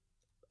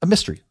a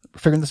mystery. We're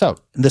figuring this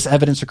out. And this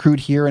evidence accrued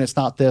here, and it's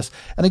not this.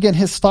 And again,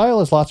 his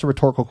style is lots of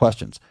rhetorical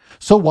questions.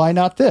 So why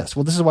not this?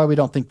 Well, this is why we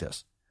don't think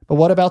this. But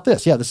what about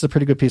this? Yeah, this is a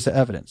pretty good piece of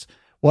evidence.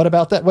 What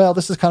about that? Well,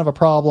 this is kind of a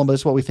problem, but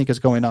it's what we think is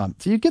going on.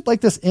 So you get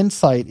like this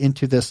insight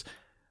into this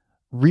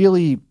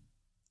really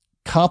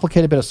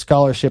complicated bit of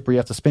scholarship where you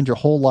have to spend your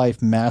whole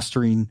life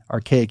mastering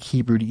archaic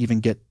Hebrew to even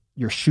get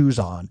your shoes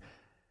on.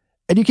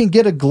 And you can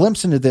get a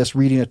glimpse into this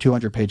reading a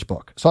 200-page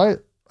book. So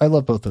I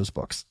love both those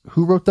books.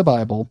 Who Wrote the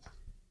Bible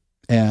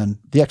and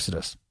The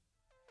Exodus.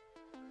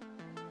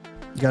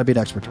 You got to be an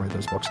expert to read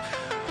those books.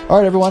 All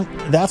right, everyone.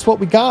 That's what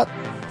we got.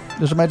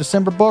 Those are my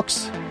December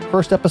books.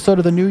 First episode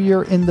of the new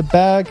year in the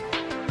bag.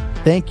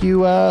 Thank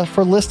you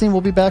for listening.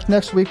 We'll be back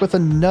next week with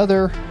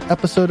another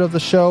episode of the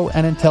show.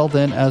 And until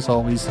then, as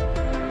always,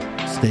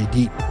 stay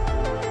deep.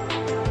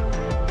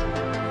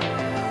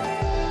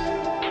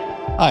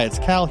 Hi, it's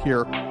Cal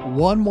here.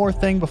 One more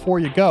thing before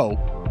you go.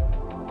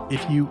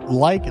 If you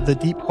like the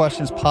Deep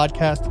Questions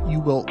podcast, you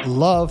will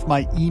love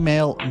my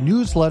email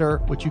newsletter,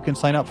 which you can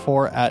sign up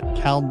for at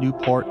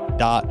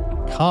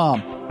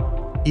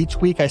calnewport.com. Each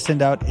week I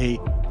send out a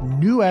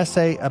new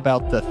essay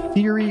about the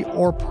theory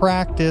or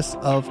practice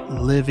of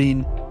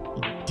living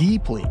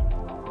deeply.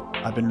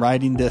 I've been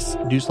writing this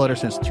newsletter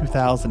since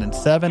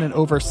 2007, and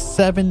over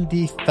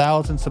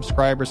 70,000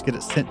 subscribers get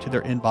it sent to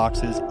their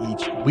inboxes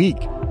each week.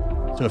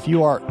 So if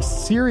you are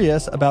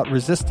serious about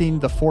resisting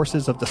the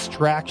forces of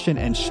distraction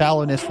and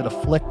shallowness that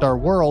afflict our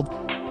world,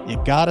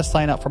 you got to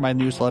sign up for my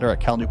newsletter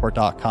at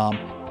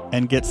calnewport.com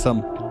and get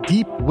some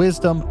deep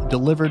wisdom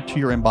delivered to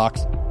your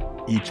inbox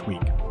each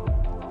week.